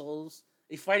Shining Souls,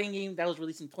 a fighting game that was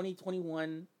released in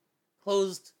 2021,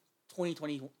 closed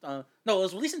 2020. No, it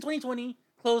was released in 2020,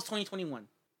 closed 2021.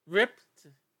 Ripped.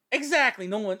 Exactly.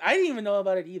 No one. I didn't even know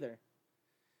about it either.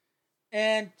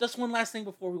 And just one last thing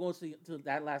before we go to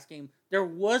that last game, there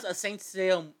was a Saint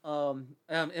Seiya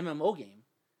MMO game.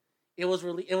 It was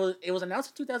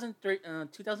announced in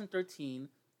 2013,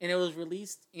 and it was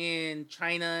released in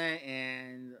China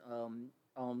and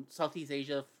Southeast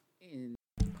Asia.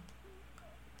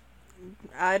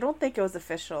 I don't think it was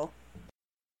official.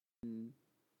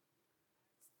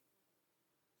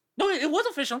 No, it was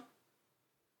official.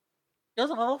 It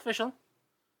was all official.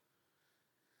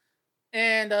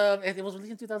 And it was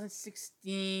released in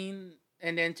 2016,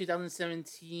 and then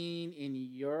 2017 in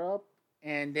Europe,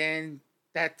 and then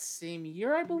that same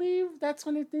year, I believe, that's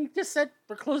when they just said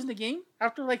we're closing the game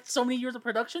after like so many years of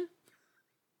production.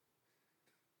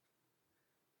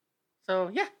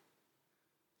 So yeah,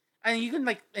 and you can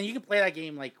play that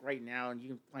game like right now, and you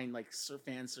can find like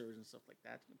fan servers and stuff like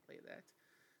that. You can play that.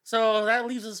 So that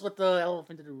leaves us with the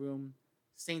elephant in the room.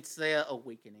 Saint Seiya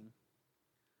Awakening,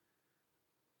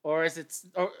 or is it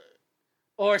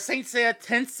or Saint Seiya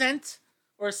Tencent,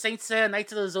 or Saint Seiya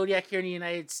Knights of the Zodiac here in the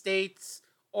United States,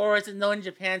 or is it known in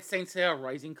Japan Saint Seiya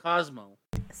Rising Cosmo?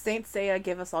 Saint Seiya,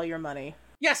 give us all your money.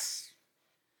 Yes.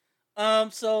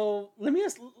 So let me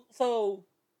let's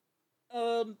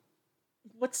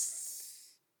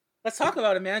talk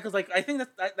about it, man, because like I think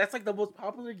that's like the most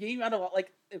popular game out of all.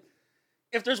 Like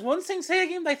if there's one Saint Seiya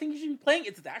game that I think you should be playing,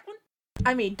 it's that one.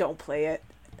 I mean, don't play it.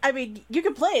 I mean, you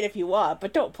can play it if you want,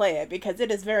 but don't play it because it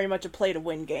is very much a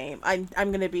play-to-win game. I'm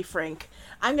gonna be frank.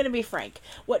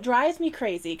 What drives me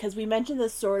crazy, because we mentioned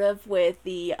this sort of with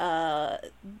the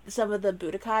some of the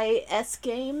Budokai-esque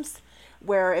games,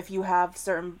 where if you have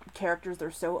certain characters,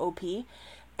 they're so OP.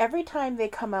 every time they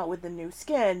come out with a new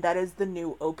skin, that is the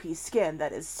new OP skin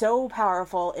that is so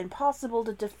powerful, impossible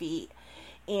to defeat.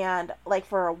 And like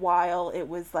for a while it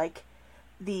was like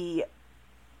the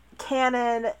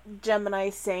canon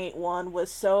Gemini Saint one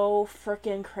was so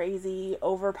freaking crazy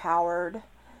overpowered.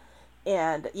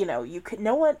 And you know, you could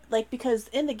no one like, because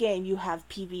in the game you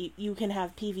can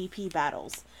have PvP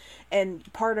battles,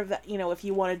 and part of that, you know, if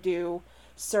you want to do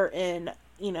certain,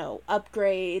 you know,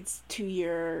 upgrades to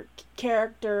your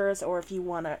characters, or if you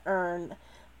want to earn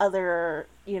other,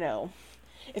 you know,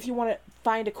 if you want to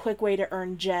find a quick way to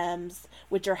earn gems,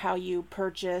 which are how you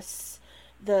purchase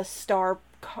the stars,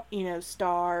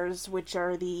 which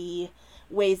are the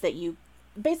ways that you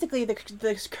basically the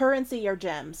currency are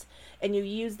gems, and you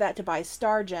use that to buy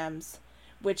star gems,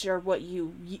 which are what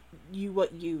you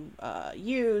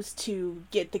use to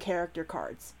get the character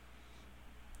cards.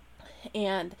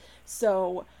 And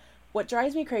so what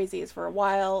drives me crazy is, for a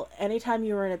while, anytime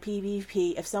you were in a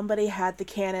PvP, if somebody had the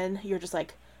cannon, you're just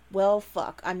like, well,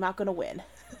 fuck, I'm not gonna win.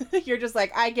 You're just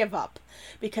like, I give up,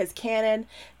 because cannon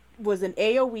was an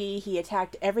AoE. He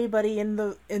attacked everybody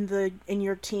in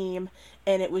your team,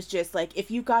 and it was just like,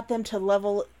 if you got them to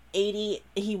level 80,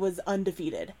 he was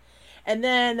undefeated. And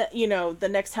then, you know, the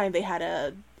next time they had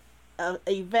a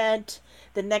event,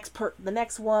 the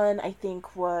next one I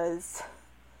think was,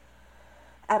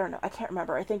 I don't know, I can't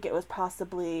remember. I think it was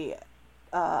possibly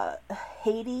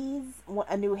Hades,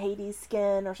 a new Hades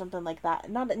skin or something like that.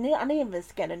 Not even a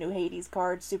skin, a new Hades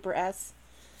card, Super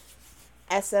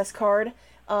SS card.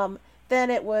 Then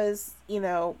it was, you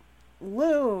know,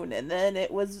 Loon, and then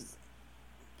it was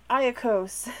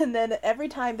Iacos, and then every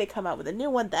time they come out with a new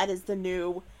one, that is the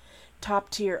new top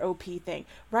tier OP thing.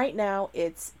 Right now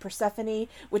it's Persephone,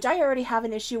 which I already have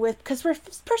an issue with, because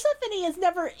Persephone is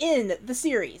never in the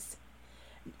series.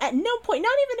 At no point,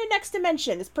 not even in Next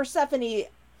Dimension, is Persephone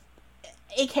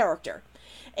a character.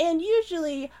 And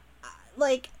usually,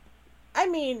 like, I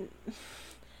mean,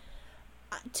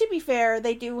 to be fair,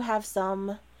 they do have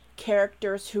some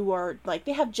characters who are, like,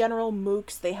 they have General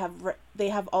Mooks, they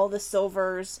have all the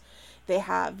silvers, they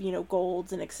have, you know,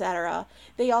 golds and etc.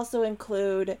 They also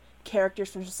include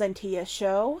characters from Sentia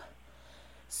Show.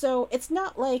 So it's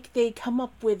not like they come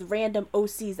up with random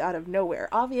OCs out of nowhere.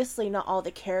 Obviously, not all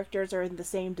the characters are in the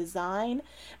same design,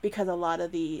 because a lot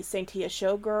of the Sentia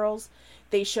Show girls,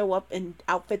 they show up in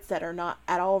outfits that are not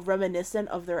at all reminiscent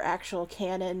of their actual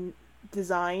canon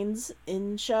designs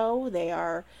in show. They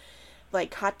are, like,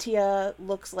 Katya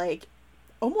looks like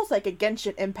almost like a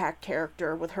Genshin Impact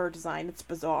character with her design. It's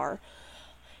bizarre.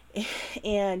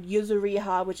 And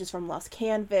Yuzuriha, which is from Lost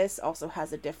Canvas, also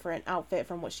has a different outfit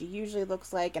from what she usually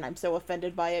looks like, and I'm so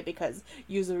offended by it, because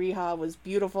Yuzuriha was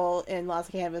beautiful in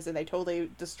Lost Canvas and they totally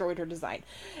destroyed her design.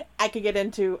 I could get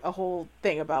into a whole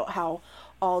thing about how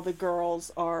all the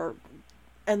girls are,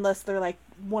 unless they're like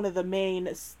one of the main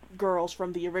girls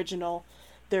from the original,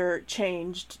 they're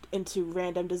changed into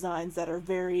random designs that are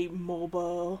very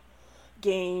MOBA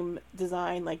game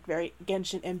design, like very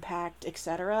Genshin Impact,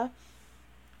 etc.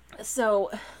 So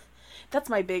that's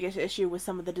my biggest issue with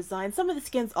some of the designs. Some of the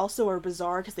skins also are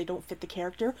bizarre because they don't fit the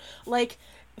character. Like,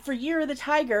 for Year of the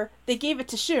Tiger, they gave it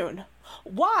to Shun.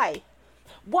 Why?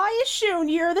 Why is Shun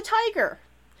Year of the Tiger?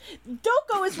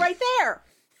 Doko is right there.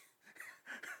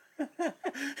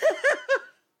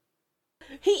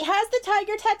 He has the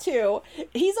tiger tattoo.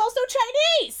 He's also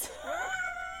Chinese.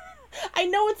 I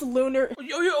know it's lunar.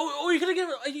 You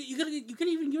could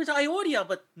even give it to Ionia,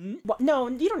 but no,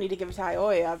 you don't need to give it to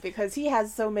Ionia, because he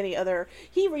has so many other.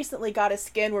 He recently got a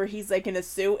skin where he's like in a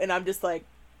suit, and I'm just like,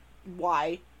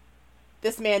 why?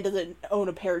 This man doesn't own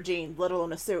a pair of jeans, let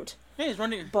alone a suit. Yeah, he's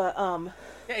running. But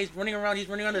yeah, he's running around. He's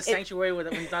running around the sanctuary with.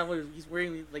 He's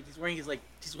wearing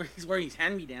his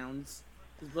hand-me-downs.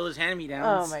 His brother's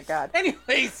hand-me-downs. Oh my god.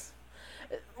 Anyways.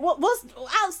 Well,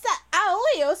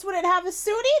 Aurelius wouldn't have a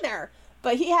suit either,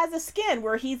 but he has a skin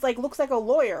where he's like looks like a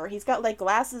lawyer. He's got like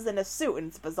glasses and a suit, and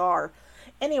it's bizarre.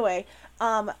 Anyway,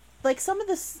 like some of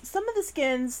the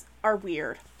skins are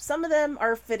weird. Some of them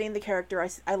are fitting the character.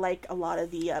 I like a lot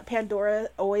of the Pandora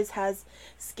always has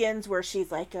skins where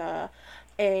she's like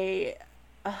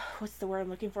what's the word I'm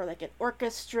looking for? Like an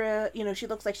orchestra. You know, she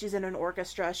looks like she's in an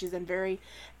orchestra. She's in very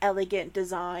elegant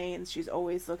designs. She's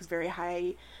always looks very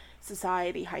high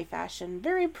society, high fashion,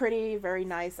 very pretty, very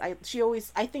nice. I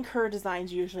think her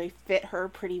designs usually fit her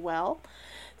pretty well.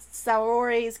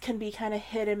 Saori's can be kind of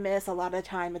hit and miss. A lot of the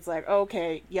time it's like,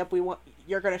 okay, yep,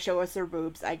 you're gonna show us her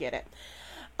boobs, I get it.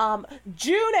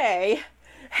 June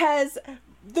has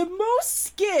the most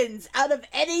skins out of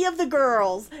any of the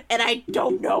girls, and I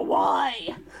don't know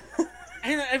why.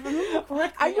 And I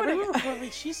remember correctly,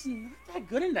 she's not that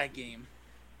good in that game.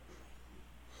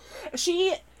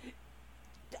 The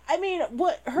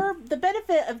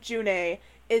benefit of June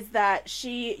is that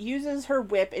she uses her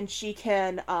whip and she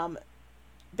can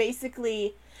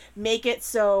basically make it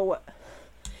so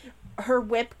her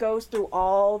whip goes through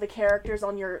all the characters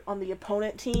on the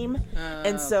opponent team,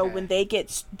 and so when they get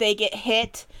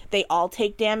hit, they all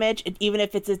take damage, even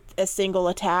if it's a single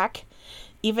attack,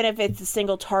 even if it's a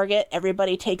single target,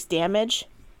 everybody takes damage.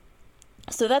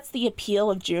 So that's the appeal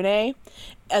of June,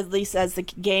 at least as the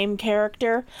game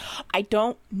character. I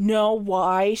don't know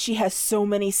why she has so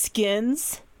many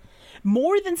skins,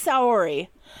 more than Saori,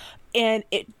 and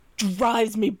it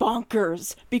drives me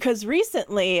bonkers, because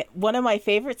recently one of my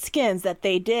favorite skins that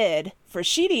they did for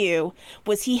Shiryu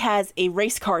was he has a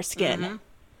race car skin,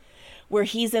 where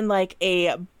he's in like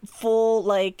a full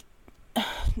like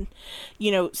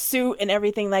suit and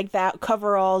everything like that,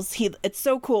 coveralls. It's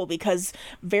so cool because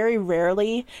very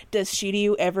rarely does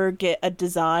Shiryu ever get a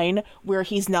design where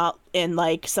he's not in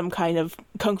like some kind of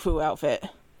kung fu outfit.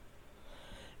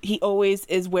 He always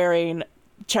is wearing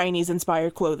Chinese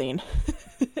inspired clothing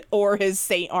or his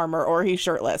saint armor, or he's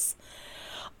shirtless.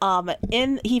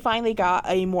 He finally got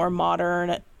a more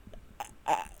modern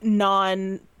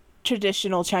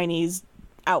non-traditional Chinese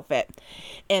outfit,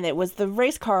 and it was the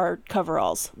race car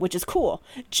coveralls, which is cool.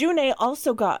 June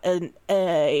also got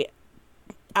a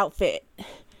outfit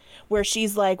where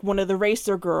she's like one of the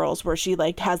racer girls, where she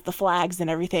like has the flags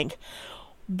and everything.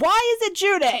 Why is it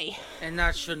June and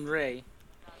not Shunrei?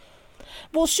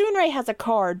 Well, Shunrei has a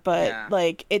card, but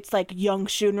like it's like young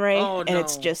Shunrei, and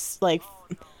it's just like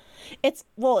it's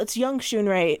young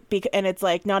Shunrei, and it's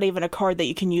like not even a card that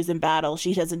you can use in battle.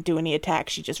 She doesn't do any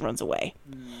attacks; she just runs away.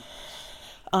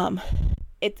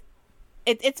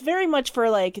 It's very much for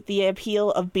like the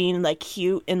appeal of being like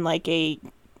cute in like a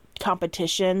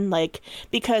competition, like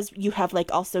because you have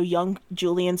like also young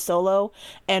Julian Solo,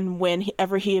 and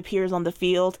whenever he appears on the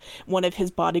field, one of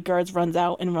his bodyguards runs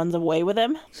out and runs away with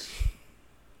him.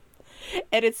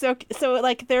 And it's so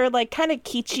like they're like kind of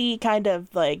kitschy, kind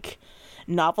of like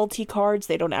novelty cards.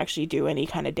 They don't actually do any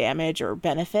kind of damage or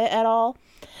benefit at all.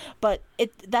 But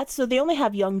so they only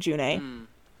have young June.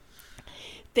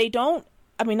 They don't.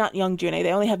 I mean, not young June.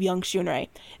 They only have young Shunrei.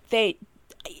 It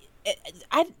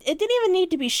didn't even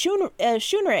need to be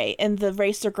Shunrei in the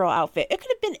racer girl outfit. It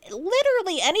could have been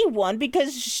literally anyone,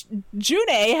 because June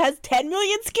has 10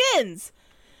 million skins.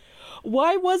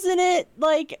 Why wasn't it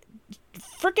like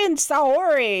freaking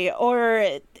Saori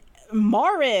or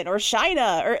Marin or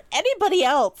Shaina or anybody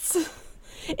else?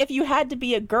 If you had to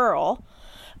be a girl,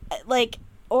 like,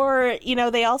 or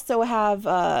they also have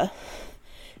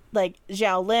like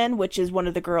Xiao Lin, which is one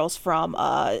of the girls from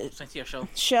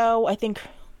Show, I think.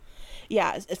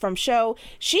 Yeah, from Show.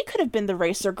 She could have been the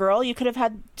racer girl. You could have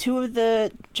had two of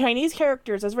the Chinese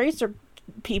characters as racer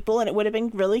people, and it would have been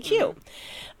really cute.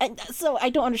 And so I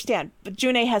don't understand. But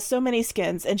June has so many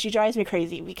skins, and she drives me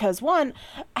crazy because, one,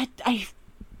 I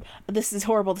this is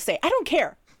horrible to say, I don't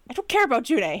care. I don't care about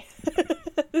June.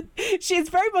 She is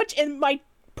very much in my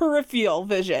peripheral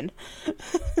vision.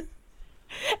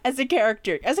 As a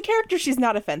character, she's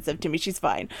not offensive to me. She's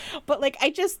fine. But, like, I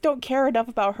just don't care enough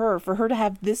about her for her to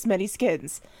have this many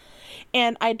skins.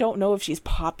 And I don't know if she's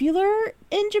popular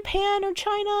in Japan or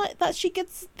China, that she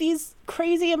gets these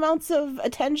crazy amounts of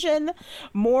attention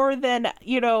more than,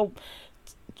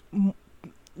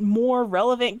 more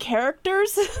relevant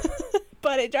characters.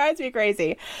 But it drives me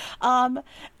crazy.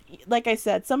 Like I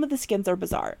said, some of the skins are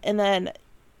bizarre. And then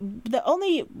the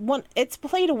only one, it's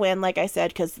play to win, like I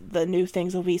said, because the new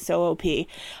things will be so OP.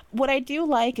 What I do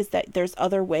like is that there's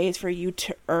other ways for you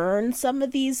to earn some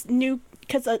of these new,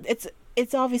 because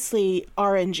it's obviously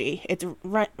RNG. It's a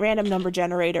random number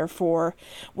generator for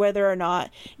whether or not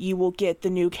you will get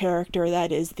the new character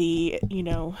that is the,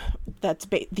 that's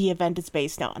the event is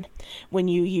based on when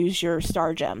you use your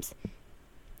star gems.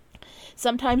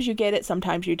 Sometimes you get it,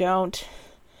 sometimes you don't.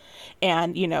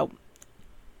 And,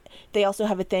 they also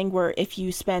have a thing where if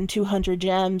you spend 200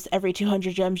 gems, every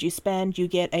 200 gems you spend,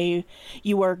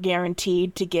 you are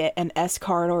guaranteed to get an S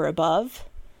card or above.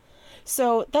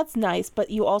 So that's nice, but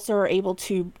you also are able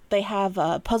to, they have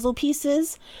puzzle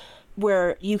pieces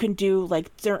where you can do like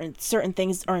certain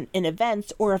things in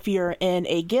events, or if you're in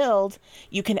a guild,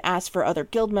 you can ask for other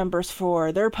guild members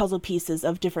for their puzzle pieces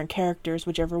of different characters,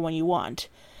 whichever one you want.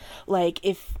 Like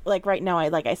right now,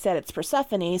 like I said, it's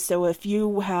Persephone. So if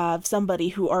you have somebody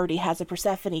who already has the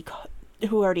Persephone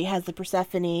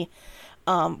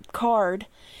card,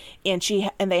 and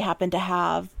they happen to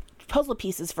have puzzle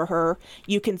pieces for her,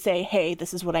 you can say, "Hey,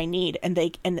 this is what I need,"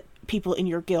 and people in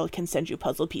your guild can send you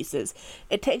puzzle pieces.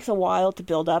 It takes a while to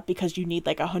build up because you need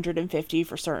like 150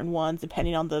 for certain ones,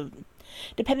 depending on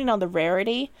depending on the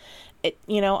rarity, it,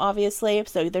 obviously.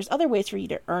 So there's other ways for you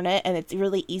to earn it, and it's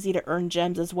really easy to earn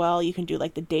gems as well. You can do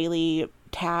like the daily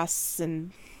tasks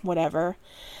and whatever.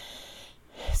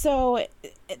 So,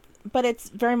 but it's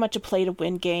very much a play to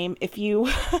win game. If you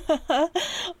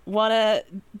want to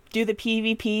do the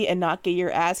PvP and not get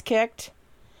your ass kicked,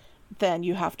 then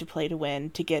you have to play to win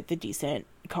to get the decent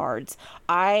cards.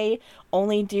 I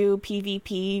only do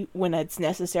PvP when it's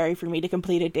necessary for me to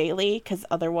complete a daily, because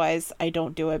otherwise I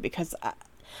don't do it, because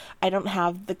I don't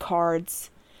have the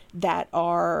cards that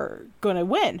are gonna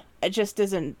win. It just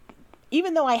isn't,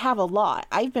 even though I have a lot.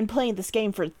 I've been playing this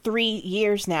game for 3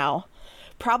 years now.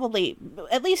 Probably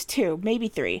at least 2, maybe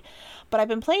 3. But I've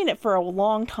been playing it for a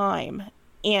long time.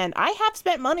 And I have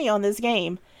spent money on this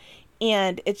game.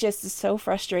 And it just is so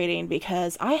frustrating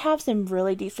because I have some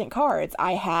really decent cards.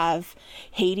 I have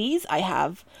Hades. I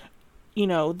have,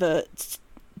 the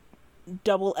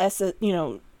double S,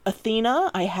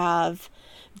 Athena. I have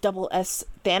double S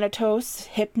Thanatos,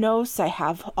 Hypnos. I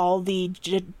have all the,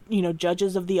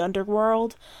 judges of the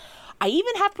underworld. I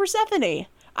even have Persephone.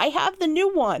 I have the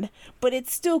new one, but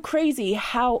it's still crazy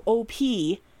how OP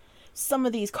some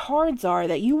of these cards are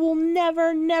that you will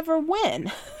never, never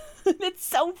win. It's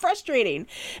so frustrating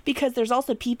because there's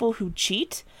also people who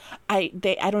cheat. I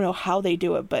don't know how they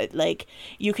do it, but like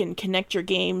you can connect your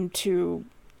game to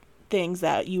things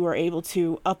that you are able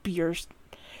to up your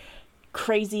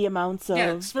crazy amounts of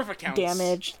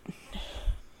damage.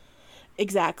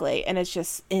 Exactly, and it's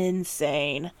just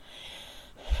insane.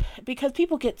 Because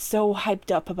people get so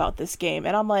hyped up about this game,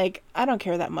 and I'm like, I don't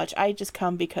care that much. I just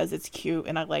come because it's cute,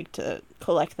 and I like to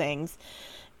collect things,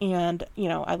 and,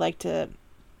 I like to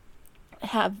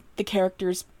have the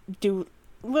characters do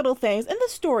little things, and the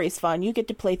story's fun. You get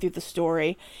to play through the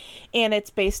story, and it's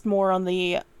based more on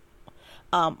the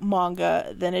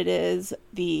manga than it is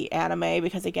the anime,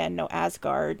 because, again, no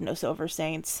Asgard, no Silver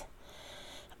Saints.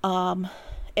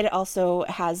 It also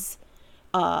has...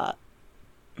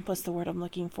 what's the word I'm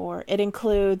looking for? It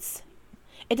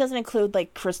doesn't include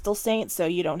like Crystal Saints, so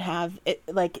you don't have it.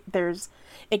 Like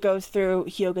it goes through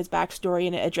Hyuga's backstory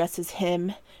and it addresses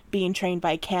him being trained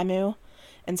by Camus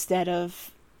instead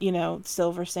of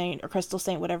Silver Saint or Crystal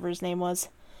Saint, whatever his name was.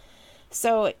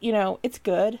 So it's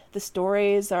good. The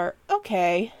stories are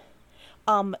okay.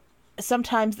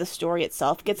 Sometimes the story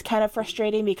itself gets kind of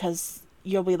frustrating because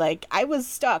you'll be like, I was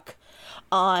stuck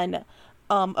on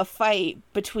a fight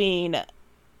between.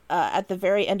 At the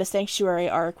very end of Sanctuary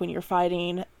arc, when you're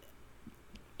fighting,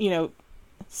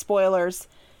 spoilers,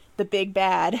 the big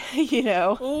bad,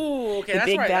 Ooh, okay, the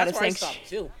big bad that's where I stopped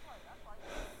too.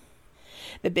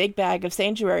 The big bag of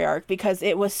Sanctuary arc, because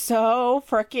it was so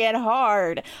freaking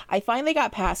hard. I finally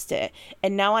got past it,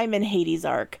 and now I'm in Hades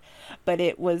arc, but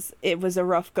it was a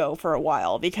rough go for a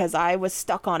while because I was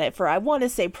stuck on it for, I want to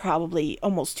say, probably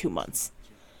almost 2 months.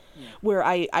 Where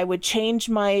I would change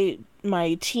my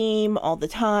team all the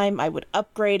time. I would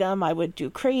upgrade them. I would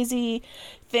do crazy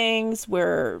things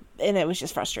and it was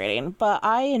just frustrating. But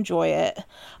I enjoy it.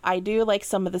 I do like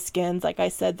some of the skins. Like I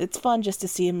said, it's fun just to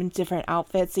see them in different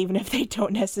outfits, even if they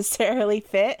don't necessarily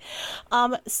fit.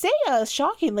 Seiya,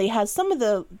 shockingly, has some of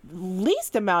the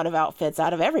least amount of outfits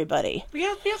out of everybody. But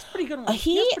he has pretty good ones.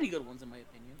 He has pretty good ones, in my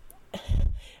opinion.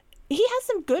 He has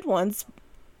some good ones.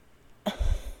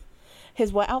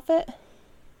 His what outfit?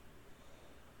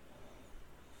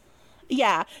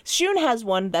 Yeah, Shun has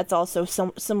one that's also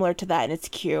similar to that, and it's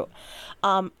cute.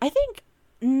 I think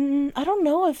I don't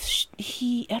know if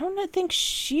I don't think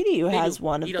Shiryu has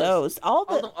one of those. All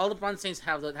the Bronze Saints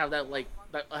have that like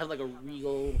a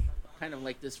regal, kind of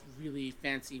like this really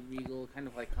fancy regal kind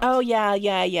of like costume. Oh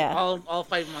yeah. All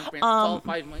five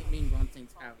main Bronze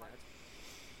Saints have that.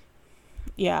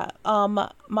 Yeah.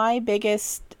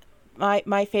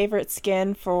 My favorite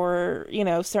skin for,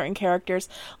 certain characters,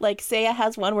 like Seiya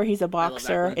has one where he's a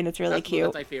boxer and it's really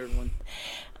cute. That's my favorite one.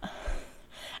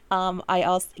 I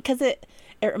also, because it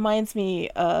reminds me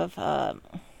of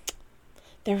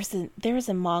there was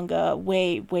a manga,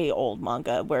 way old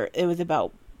manga, where it was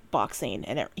about boxing,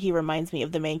 and he reminds me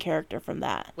of the main character from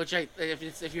that. Which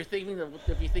if you're thinking of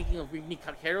Rini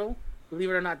Kakero,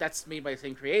 believe it or not, that's made by the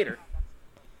same creator.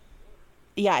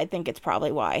 Yeah, I think it's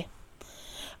probably why.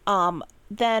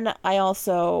 Then I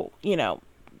also,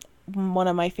 one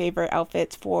of my favorite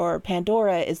outfits for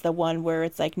Pandora is the one where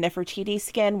it's like Nefertiti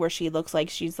skin, where she looks like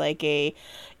she's like a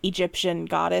Egyptian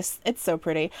goddess. It's so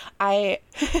pretty. I'll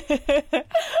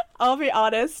be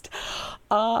honest,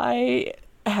 I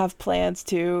have plans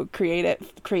to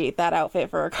create that outfit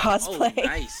for a cosplay. Oh,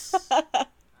 nice.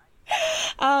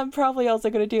 I'm probably also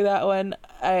going to do that one.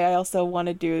 I also want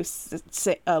to do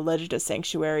Legend of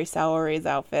Sanctuary, Saori's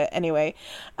outfit. Anyway,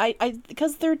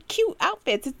 because they're cute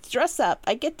outfits. It's dress up.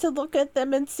 I get to look at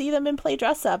them and see them and play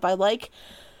dress up. I like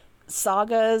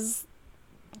Saga's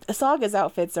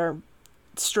outfits are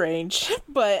strange,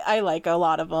 but I like a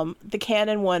lot of them. The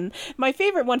canon one, my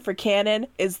favorite one for canon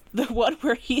is the one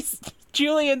where he's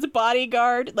Julian's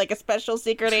bodyguard, like a special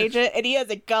secret agent, and he has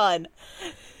a gun.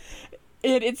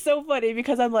 And it's so funny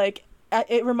because I'm like,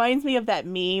 it reminds me of that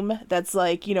meme that's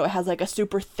like, it has like a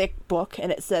super thick book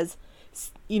and it says,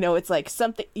 it's like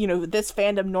something, this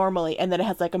fandom normally, and then it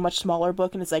has like a much smaller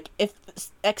book and it's like, if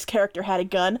X character had a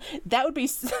gun, that would be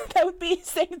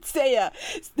Saint Seiya.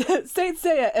 Saint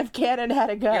Seiya if canon had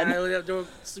a gun. Yeah, there would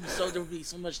be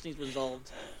so much things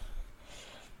resolved.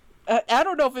 I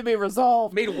don't know if it'd be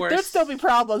resolved. Made worse. There'd still be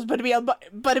problems, but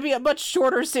it'd be a much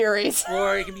shorter series.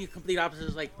 Or it can be complete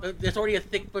opposites. Like there's already a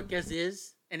thick book as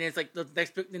is, and it's like the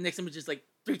next image is like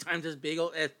 3 times as big.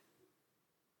 Oh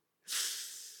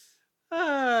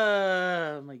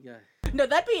my god. No,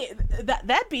 that'd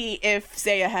be if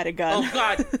Seiya had a gun.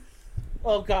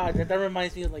 Oh god. That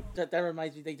reminds me of that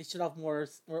reminds me they should have more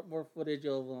footage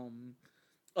of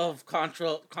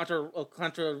Contra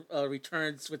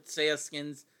returns with Seiya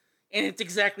skins. And it's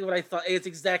exactly what I thought. It's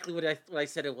exactly what I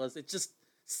said it was. It's just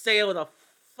Seiya with a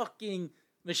fucking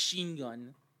machine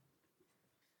gun.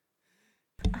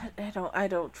 I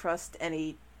don't trust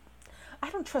any. I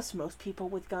don't trust most people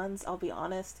with guns. I'll be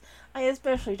honest. I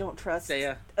especially don't trust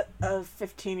Seiya. a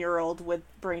 15-year-old with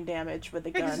brain damage with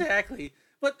a gun. Exactly.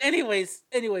 But anyways,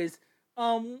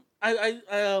 one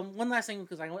last thing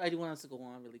because I do want us to go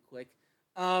on really quick.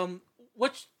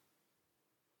 Which.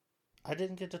 I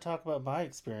didn't get to talk about my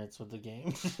experience with the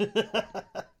game.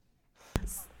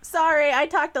 Sorry, I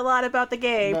talked a lot about the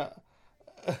game.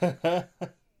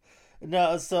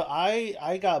 No, so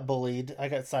I got bullied. I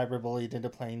got cyberbullied into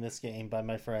playing this game by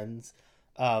my friends.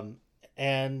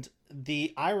 And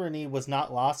the irony was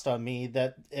not lost on me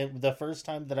that the first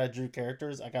time that I drew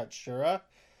characters, I got Shura,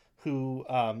 who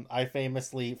I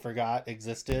famously forgot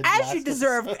existed. As you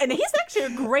deserve. Episode. And he's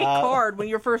actually a great card when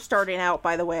you're first starting out,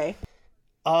 by the way.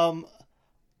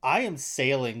 I am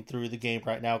sailing through the game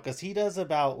right now because he does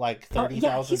about like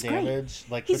 30,000 damage.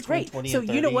 Like he's great. 20 so and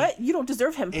 30. You know what? You don't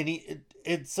deserve him.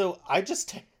 And so I just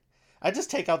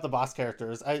take out the boss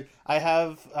characters. I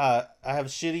have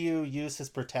Shiryu use his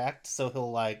protect, so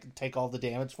he'll like take all the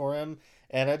damage for him.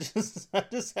 And I just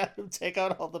have him take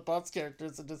out all the boss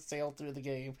characters and just sail through the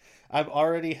game. I'm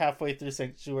already halfway through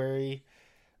Sanctuary.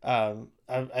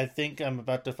 I think I'm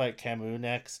about to fight Camus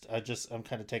next. I'm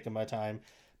kind of taking my time.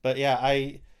 But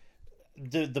yeah,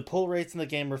 the pull rates in the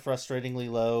game are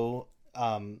frustratingly low.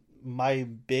 My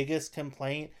biggest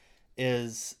complaint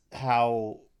is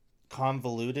how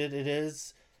convoluted it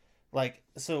is. Like,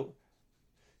 so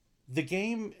the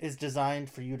game is designed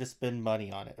for you to spend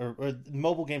money on it, or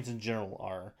mobile games in general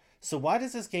are. So why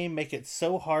does this game make it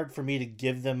so hard for me to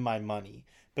give them my money?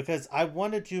 Because I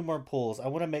want to do more pulls. I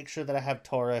want to make sure that I have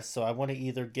Taurus, so I want to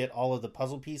either get all of the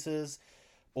puzzle pieces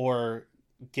or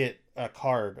get a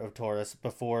card of Taurus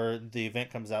before the event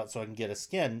comes out so I can get a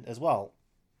skin as well.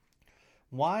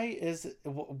 Why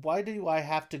do I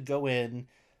have to go in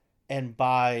and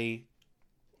buy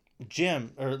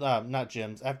not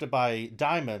gems, I have to buy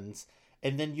diamonds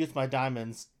and then use my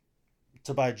diamonds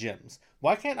to buy gems?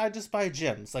 Why can't I just buy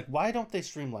gems? Like, why don't they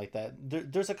stream like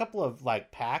that? There's a couple of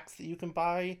like packs that you can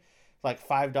buy, like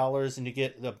 $5, and you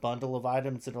get a bundle of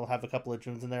items and it'll have a couple of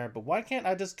gems in there. But why can't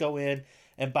I just go in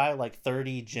and buy like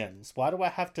 30 gems? Why do I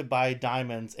have to buy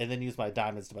diamonds and then use my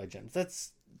diamonds to buy gems?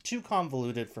 That's too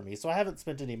convoluted for me. So I haven't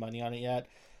spent any money on it yet.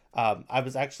 I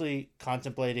was actually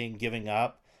contemplating giving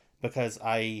up because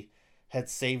I had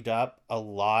saved up a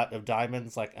lot of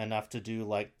diamonds, like enough to do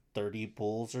like 30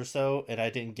 pulls or so, and I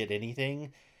didn't get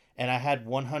anything. And I had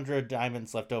 100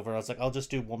 diamonds left over. I was like, I'll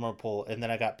just do one more pull. And then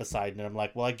I got Poseidon, and I'm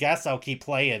like, well, I guess I'll keep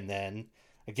playing then.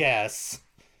 I guess.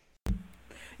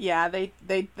 Yeah,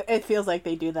 it feels like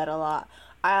they do that a lot.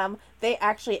 They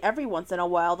actually, every once in a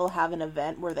while, they'll have an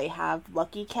event where they have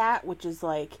Lucky Cat, which is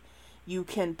like, you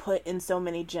can put in so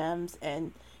many gems,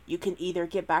 and you can either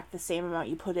get back the same amount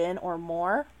you put in or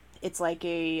more. It's like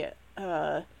a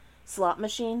slot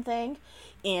machine thing.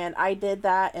 And I did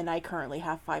that, and I currently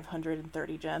have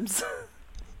 530 gems.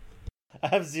 I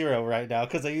have 0 right now,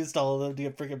 because I used all of them to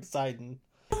get freaking Poseidon.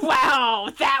 Wow,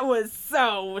 that was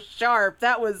so sharp.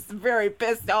 That was very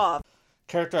pissed off.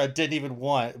 Character I didn't even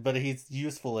want, but he's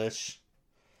useful-ish.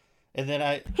 And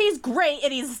then He's great,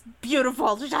 and he's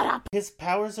beautiful. Shut up. His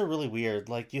powers are really weird.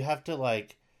 Like, you have to,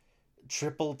 like...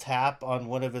 triple tap on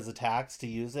one of his attacks to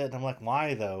use it. And I'm like,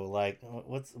 why though? Like,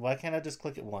 why can't I just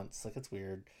click it once? Like, it's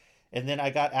weird. And then I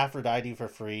got Aphrodite for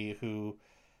free, who,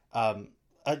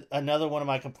 another one of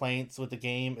my complaints with the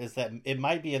game is that it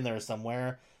might be in there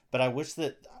somewhere, but I wish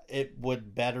that it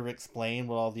would better explain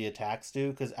what all the attacks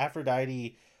do, because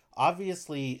Aphrodite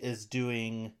obviously is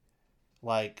doing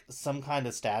like some kind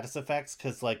of status effects,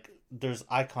 because like there's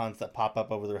icons that pop up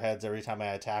over their heads every time I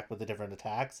attack with the different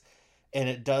attacks, and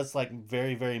it does like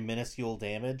very, very minuscule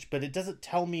damage, but it doesn't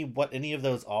tell me what any of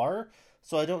those are,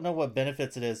 so I don't know what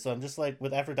benefits it is. So I'm just like,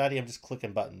 with Aphrodite, I'm just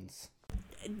clicking buttons.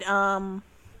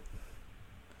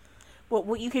 Well,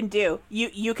 what you can do,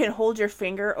 you can hold your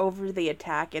finger over the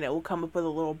attack and it will come up with a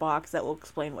little box that will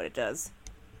explain what it does.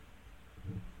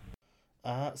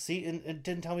 See, and it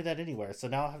didn't tell me that anywhere, so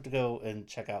now I'll have to go and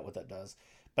check out what that does.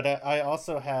 But I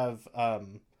also have,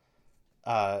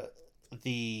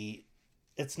 the,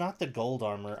 it's not the gold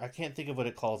armor, I can't think of what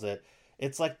it calls it.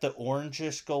 It's like the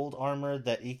orangish gold armor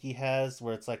that Iki has,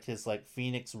 where it's like his, like,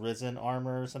 Phoenix Risen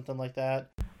armor or something like that.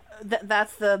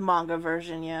 That's the manga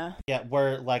version, yeah. Yeah,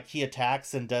 where, like, he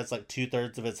attacks and does, like,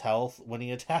 2/3 of his health when he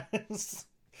attacks.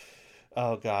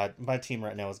 Oh, God. My team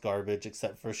right now is garbage,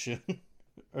 except for Shun.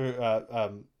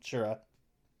 Or, Shura.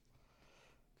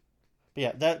 But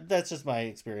yeah, that's just my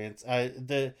experience.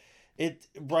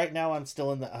 Right now I'm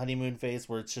still in the honeymoon phase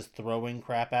where it's just throwing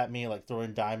crap at me, like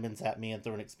throwing diamonds at me and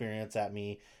throwing experience at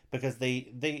me, because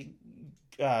they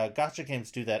gacha games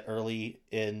do that early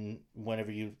in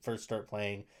whenever you first start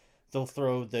playing. They'll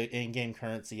throw the in-game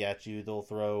currency at you. They'll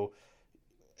throw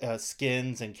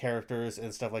skins and characters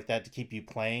and stuff like that to keep you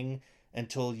playing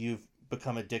until you've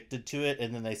become addicted to it,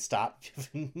 and then they stop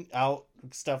giving out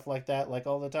stuff like that like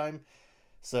all the time.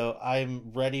 So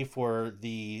I'm ready for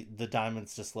the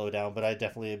diamonds to slow down, but I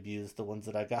definitely abused the ones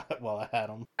that I got while I had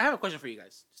them. I have a question for you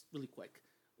guys, just really quick.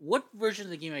 What version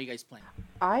of the game are you guys playing?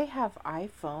 I have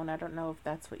iPhone. I don't know if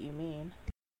that's what you mean.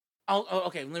 Oh,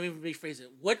 okay. Let me rephrase it.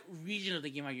 What region of the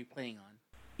game are you playing on?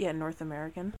 Yeah, North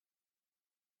American.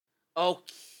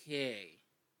 Okay.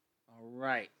 All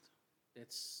right.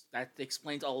 That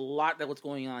explains a lot of what's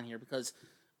going on here, because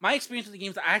my experience with the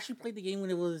games, I actually played the game when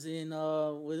it was in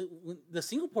when the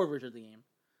Singapore version of the game.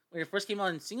 When it first came out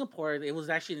in Singapore, it was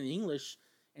actually in English,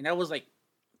 and that was like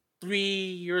 3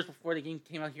 years before the game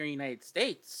came out here in the United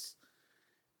States.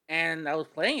 And I was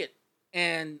playing it,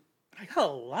 and I got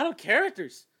a lot of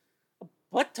characters, a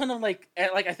butt ton of like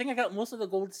I think I got most of the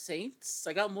gold saints.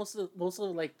 I got most of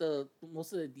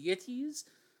the deities.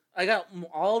 I got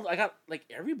like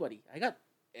everybody. I got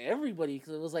everybody,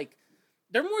 because it was like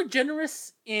they're more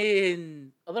generous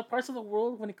in other parts of the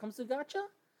world when it comes to gacha.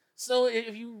 So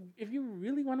if you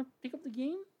really want to pick up the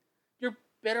game, you're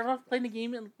better off playing the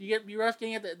game, and you're off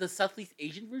getting at the Southeast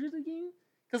Asian version of the game,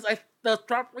 because the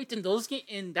drop rates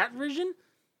in that version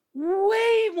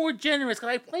way more generous. Because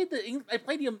I played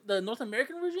the North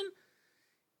American version,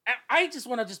 and I just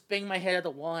want to just bang my head at the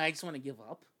wall, and I just want to give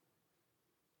up.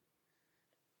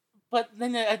 But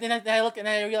then I look and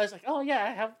I realize, like, oh yeah,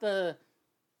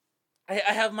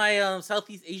 I have my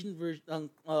Southeast Asian version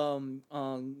one,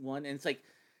 and it's like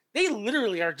they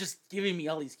literally are just giving me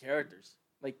all these characters.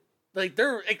 Like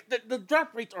they're like, the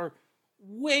drop rates are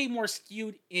way more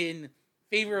skewed in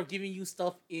favor of giving you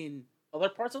stuff in other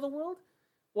parts of the world.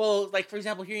 Well, like for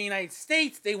example, here in the United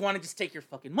States, they want to just take your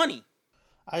fucking money.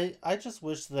 I just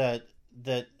wish that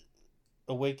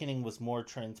Awakening was more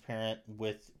transparent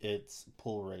with its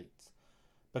pull rates,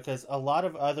 because a lot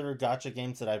of other gacha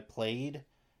games that I've played,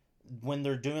 when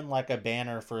they're doing like a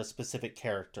banner for a specific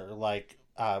character, like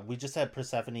we just had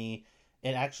Persephone,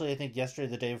 and actually I think yesterday,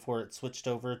 the day before, it switched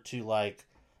over to like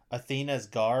Athena's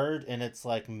Guard, and it's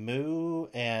like Mu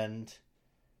and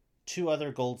 2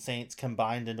 other gold saints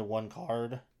combined into one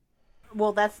card.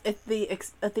 Well, it's the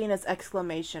Athena's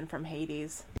exclamation from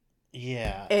Hades.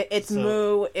 Yeah, it's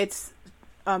Mu, it's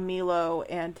Milo,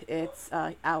 and it's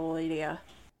Owlidia.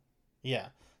 Yeah,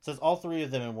 so it's all 3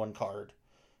 of them in one card,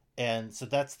 and so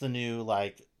that's the new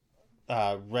like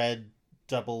red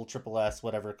double triple S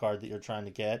whatever card that you're trying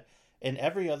to get. In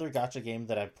every other gacha game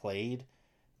that I've played,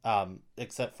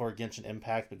 except for Genshin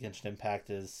Impact, but Genshin Impact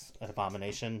is an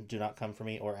abomination. Do not come for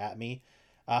me or at me.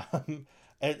 In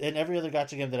every other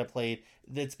gacha game that I've played,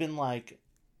 it's been like,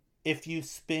 if you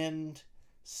spend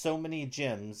so many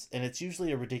gems, and it's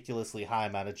usually a ridiculously high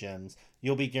amount of gems,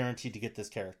 you'll be guaranteed to get this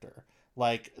character.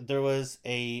 Like, there was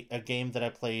a game that I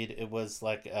played, it was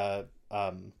like a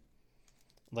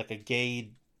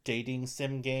gay dating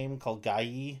sim game called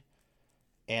Gai,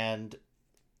 and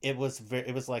it was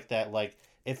like that. Like,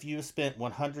 if you spent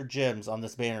 100 gems on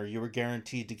this banner, you were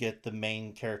guaranteed to get the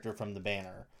main character from the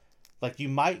banner. Like, you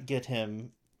might get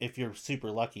him if you're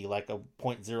super lucky, like a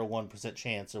 0.01%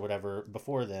 chance or whatever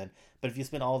before then. But if you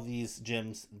spend all these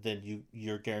gems, then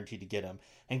you're guaranteed to get him.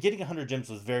 And getting 100 gems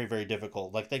was very, very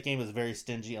difficult. Like, that game was very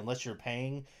stingy. Unless you're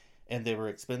paying and they were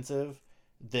expensive,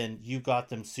 then you got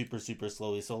them super, super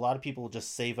slowly. So a lot of people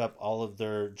just save up all of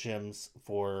their gems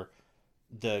for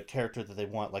the character that they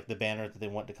want, like the banner that they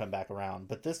want to come back around.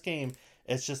 But this game,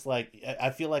 it's just like,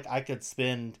 I feel like I could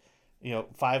spend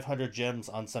 500 gems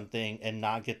on something and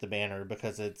not get the banner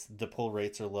because the pull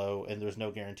rates are low and there's no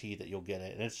guarantee that you'll get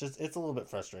it. And it's a little bit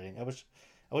frustrating. I wish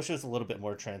it was a little bit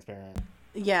more transparent.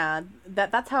 Yeah,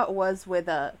 that's how it was with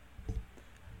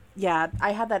yeah,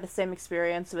 I had that same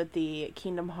experience with the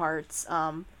Kingdom Hearts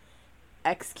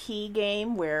X Key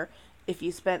game, where if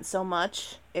you spent so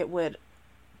much, it would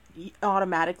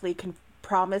automatically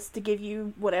promise to give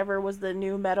you whatever was the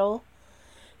new medal.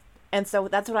 And so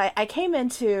that's what I came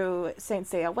into Saint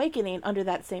Seiya Awakening under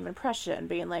that same impression,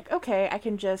 being like, okay, I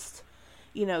can just,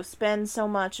 spend so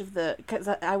much of because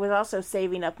I was also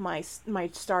saving up my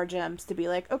star gems to be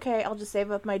like, okay, I'll just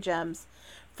save up my gems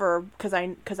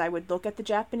because I would look at the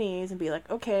Japanese and be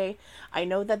like, okay, I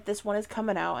know that this one is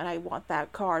coming out and I want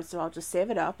that card, so I'll just save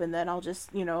it up and then I'll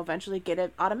just, eventually get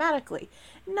it automatically.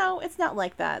 No, it's not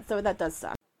like that, so that does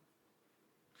suck.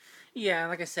 Yeah,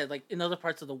 like I said, like in other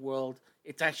parts of the world,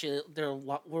 it's actually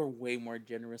we're way more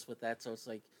generous with that. So it's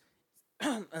like,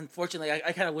 unfortunately,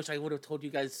 I kind of wish I would have told you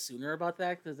guys sooner about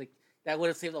that, because like that would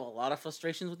have saved a lot of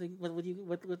frustrations with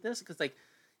this. Because like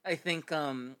I think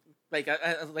like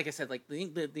I said, like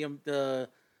the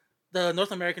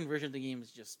North American version of the game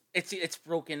is just it's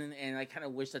broken, and I kind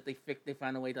of wish that they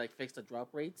found a way to like fix the drop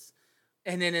rates.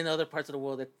 And then in other parts of the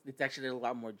world, it's actually a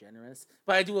lot more generous.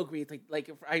 But I do agree. Like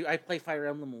if I play Fire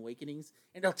Emblem Awakenings,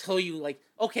 and they'll tell you like,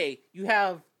 okay, you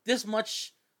have this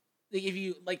much. They give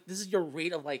you like, this is your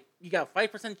rate of like, you got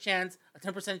 5% chance, a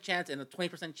 10% chance, and a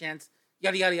 20% chance,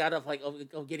 yada yada yada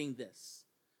of getting this.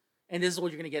 And this is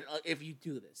what you're gonna get if you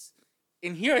do this.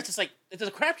 In here, it's just like it's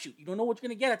a crapshoot. You don't know what you're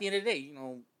gonna get at the end of the day.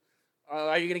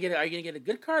 Are you gonna get a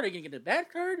good card? Are you gonna get a bad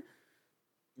card?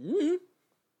 Mm-hmm.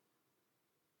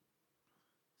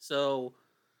 So,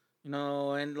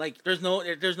 and like there's no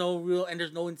real, and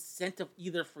there's no incentive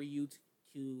either for you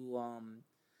to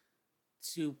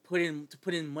put in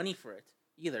money for it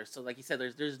either. So like you said,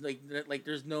 there's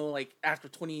no like after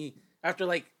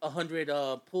 100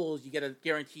 pulls, you get a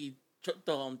guaranteed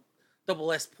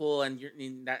double S pull, and you're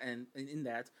in that, and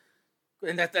that's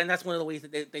one of the ways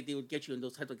that they would get you in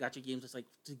those types of gacha games. It's like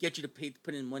to get you to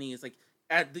put in money is like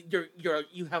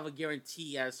you have a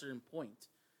guarantee at a certain point.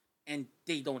 And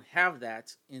they don't have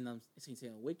that in Saint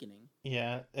Seiya Awakening.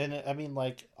 Yeah, and I mean,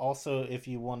 like, also, if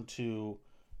you want to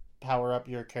power up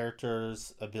your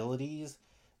character's abilities,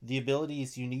 the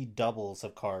abilities, you need doubles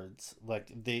of cards.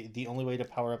 Like, the only way to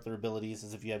power up their abilities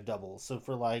is if you have doubles. So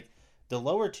for, like, the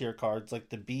lower tier cards, like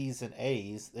the Bs and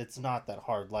As, it's not that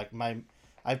hard. Like,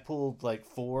 I pulled, like,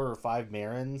 4 or 5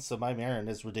 Marins, so my Marin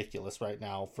is ridiculous right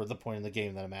now for the point in the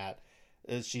game that I'm at.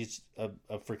 She's a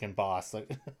freaking boss. Like,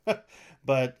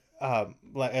 but...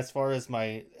 like as far as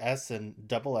my S and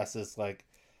double S's, like,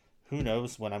 who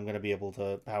knows when I'm gonna be able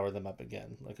to power them up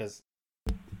again? Because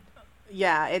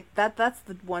yeah, that's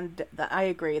the one that I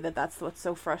agree that's what's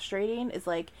so frustrating is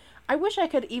like I wish I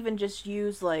could even just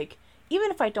use like,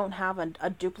 even if I don't have a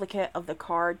duplicate of the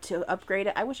card to upgrade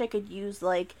it, I wish I could use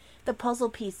like the puzzle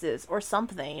pieces or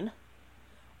something,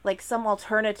 like some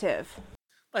alternative.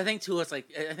 I think too, it's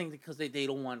like I think because they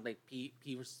don't want like P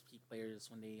versus P players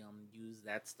when they use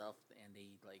that stuff, and they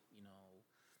like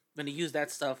when they use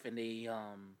that stuff, and they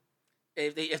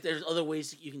if there's other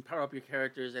ways you can power up your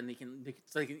characters, and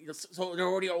so they're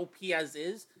already OP as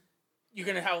is, you're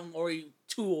gonna have them already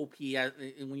too OP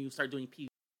when you start doing P.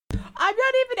 I'm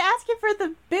not even asking for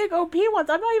the big OP ones.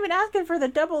 I'm not even asking for the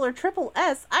double or triple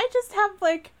S. I just have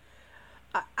like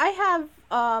I have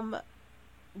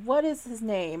what is his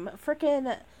name?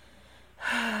 Frickin'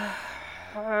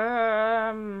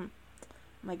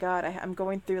 my god, I'm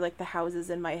going through like the houses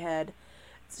in my head.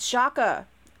 Shaka.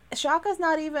 Shaka's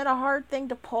not even a hard thing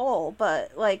to pull,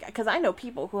 but like, because I know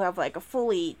people who have like a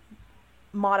fully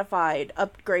modified,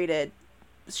 upgraded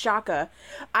Shaka.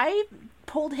 I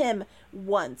pulled him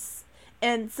once,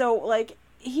 and so like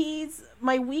he's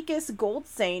my weakest gold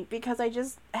saint because I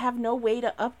just have no way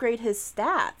to upgrade his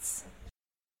stats.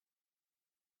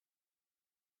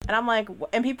 And I'm like,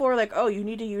 and people are like, oh, you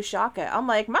need to use Shaka. I'm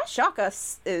like, my Shaka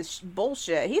is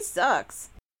bullshit. He sucks.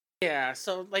 Yeah,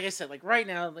 so like I said, like right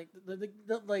now, like the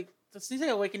Saint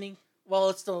Seiya Awakening, well,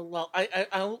 it's still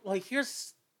I like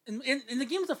here's in the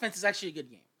game's defense, is actually a good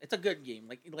game. It's a good game.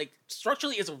 Like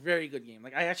structurally, it's a very good game.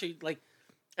 Like I actually like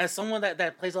as someone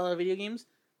that plays a lot of video games,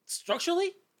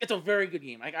 structurally, it's a very good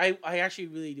game. Like I actually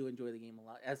really do enjoy the game a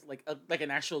lot as like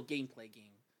an actual gameplay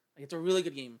game. Like it's a really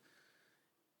good game.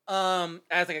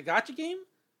 As like a gotcha game,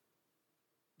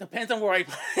 depends on where I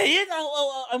play it.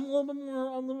 I'm a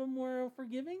little bit more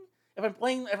forgiving. If I'm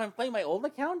playing my old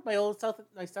account,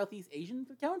 my Southeast Asian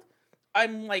account,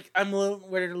 I'm a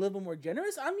little bit more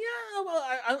generous. I'm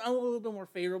a little bit more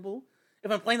favorable. If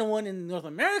I'm playing the one in North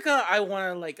America, I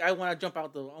want to jump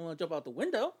out the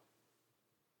window.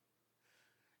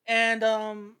 And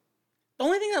the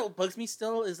only thing that bugs me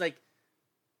still is like,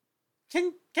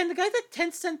 can the guys at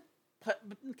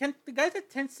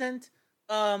Tencent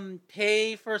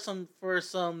pay for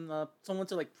someone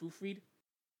to like proofread?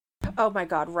 Oh my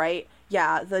god, right?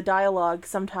 Yeah, the dialogue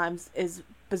sometimes is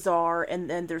bizarre, and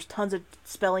then there's tons of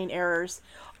spelling errors.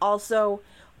 Also,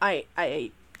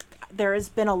 there has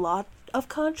been a lot of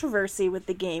controversy with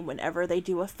the game whenever they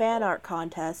do a fan art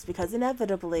contest, because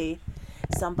inevitably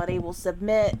somebody will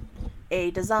submit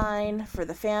a design for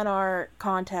the fan art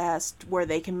contest where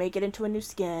they can make it into a new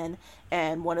skin,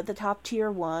 and one of the top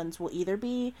tier ones will either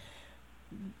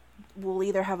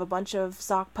have a bunch of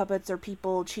sock puppets or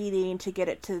people cheating to get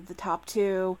it to the top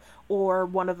two, or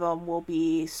one of them will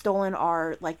be stolen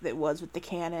art like it was with the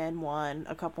Canon one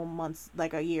a couple months,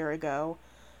 like a year ago.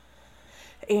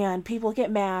 And people get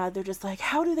mad. They're just like,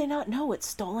 how do they not know it's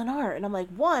stolen art? And I'm like,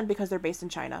 one, because they're based in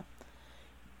China.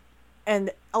 And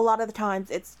a lot of the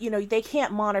times it's, they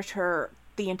can't monitor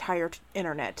the entire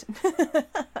internet.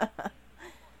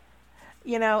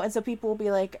 And so people will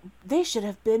be like, they should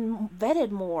have been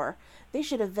vetted more. They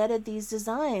should have vetted these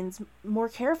designs more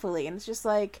carefully. And it's just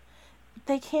like,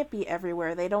 they can't be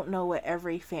everywhere. They don't know what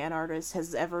every fan artist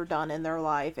has ever done in their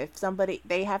life.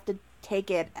 They have to take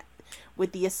it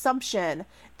with the assumption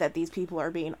that these people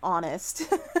are being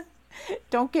honest.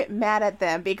 Don't get mad at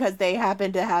them because they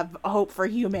happen to have hope for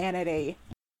humanity.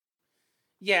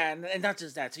 Yeah, and not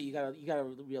just that. So you gotta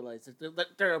realize that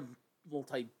they're a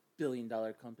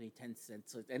multi-billion-dollar company,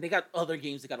 Tencent, and they got other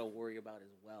games they gotta worry about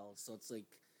as well. So it's like,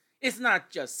 it's not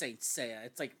just Saint Seiya.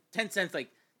 It's like Tencent's like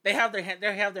they have their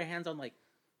hands on like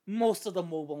most of the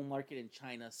mobile market in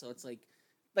China. So it's and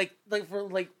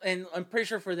I'm pretty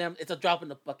sure for them it's a drop in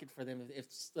the bucket for them if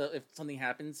something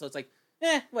happens. So it's like,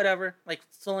 whatever. Like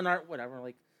stolen art, whatever.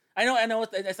 Like I know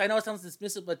it sounds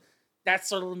dismissive, but that's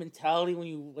sort of the mentality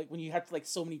when you have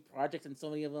so many projects and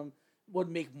so many of them would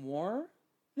make more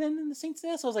than the Saint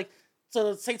Seiya. So I was like,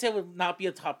 so Saint Seiya would not be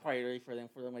a top priority for them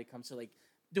when it comes to like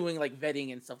doing like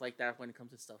vetting and stuff like that. When it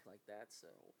comes to stuff like that, so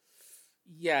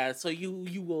yeah, so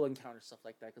you will encounter stuff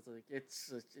like that because like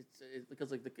it's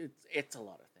a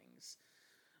lot of things.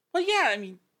 But yeah, I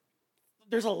mean,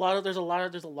 there's a lot of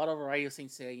variety of Saint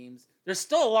Seiya games. There's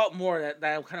still a lot more that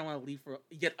I kind of want to leave for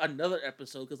yet another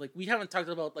episode because like we haven't talked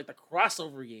about like the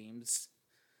crossover games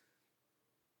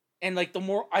and like the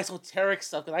more esoteric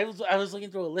stuff. Because I was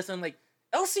looking through a list and like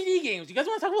LCD games. You guys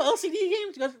want to talk about LCD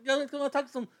games? You guys want to talk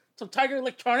some Tiger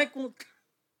Electronic?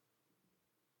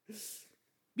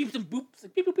 Beeps and boops,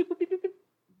 like beep boop beep boop beep beep.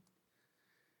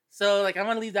 So like I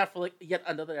want to leave that for like yet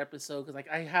another episode because like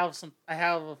I have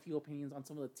a few opinions on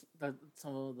some of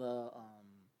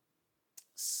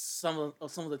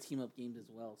the team up games as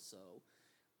well. So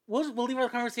we'll leave our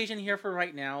conversation here for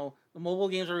right now. The mobile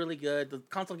games are really good. The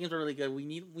console games are really good. We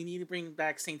need to bring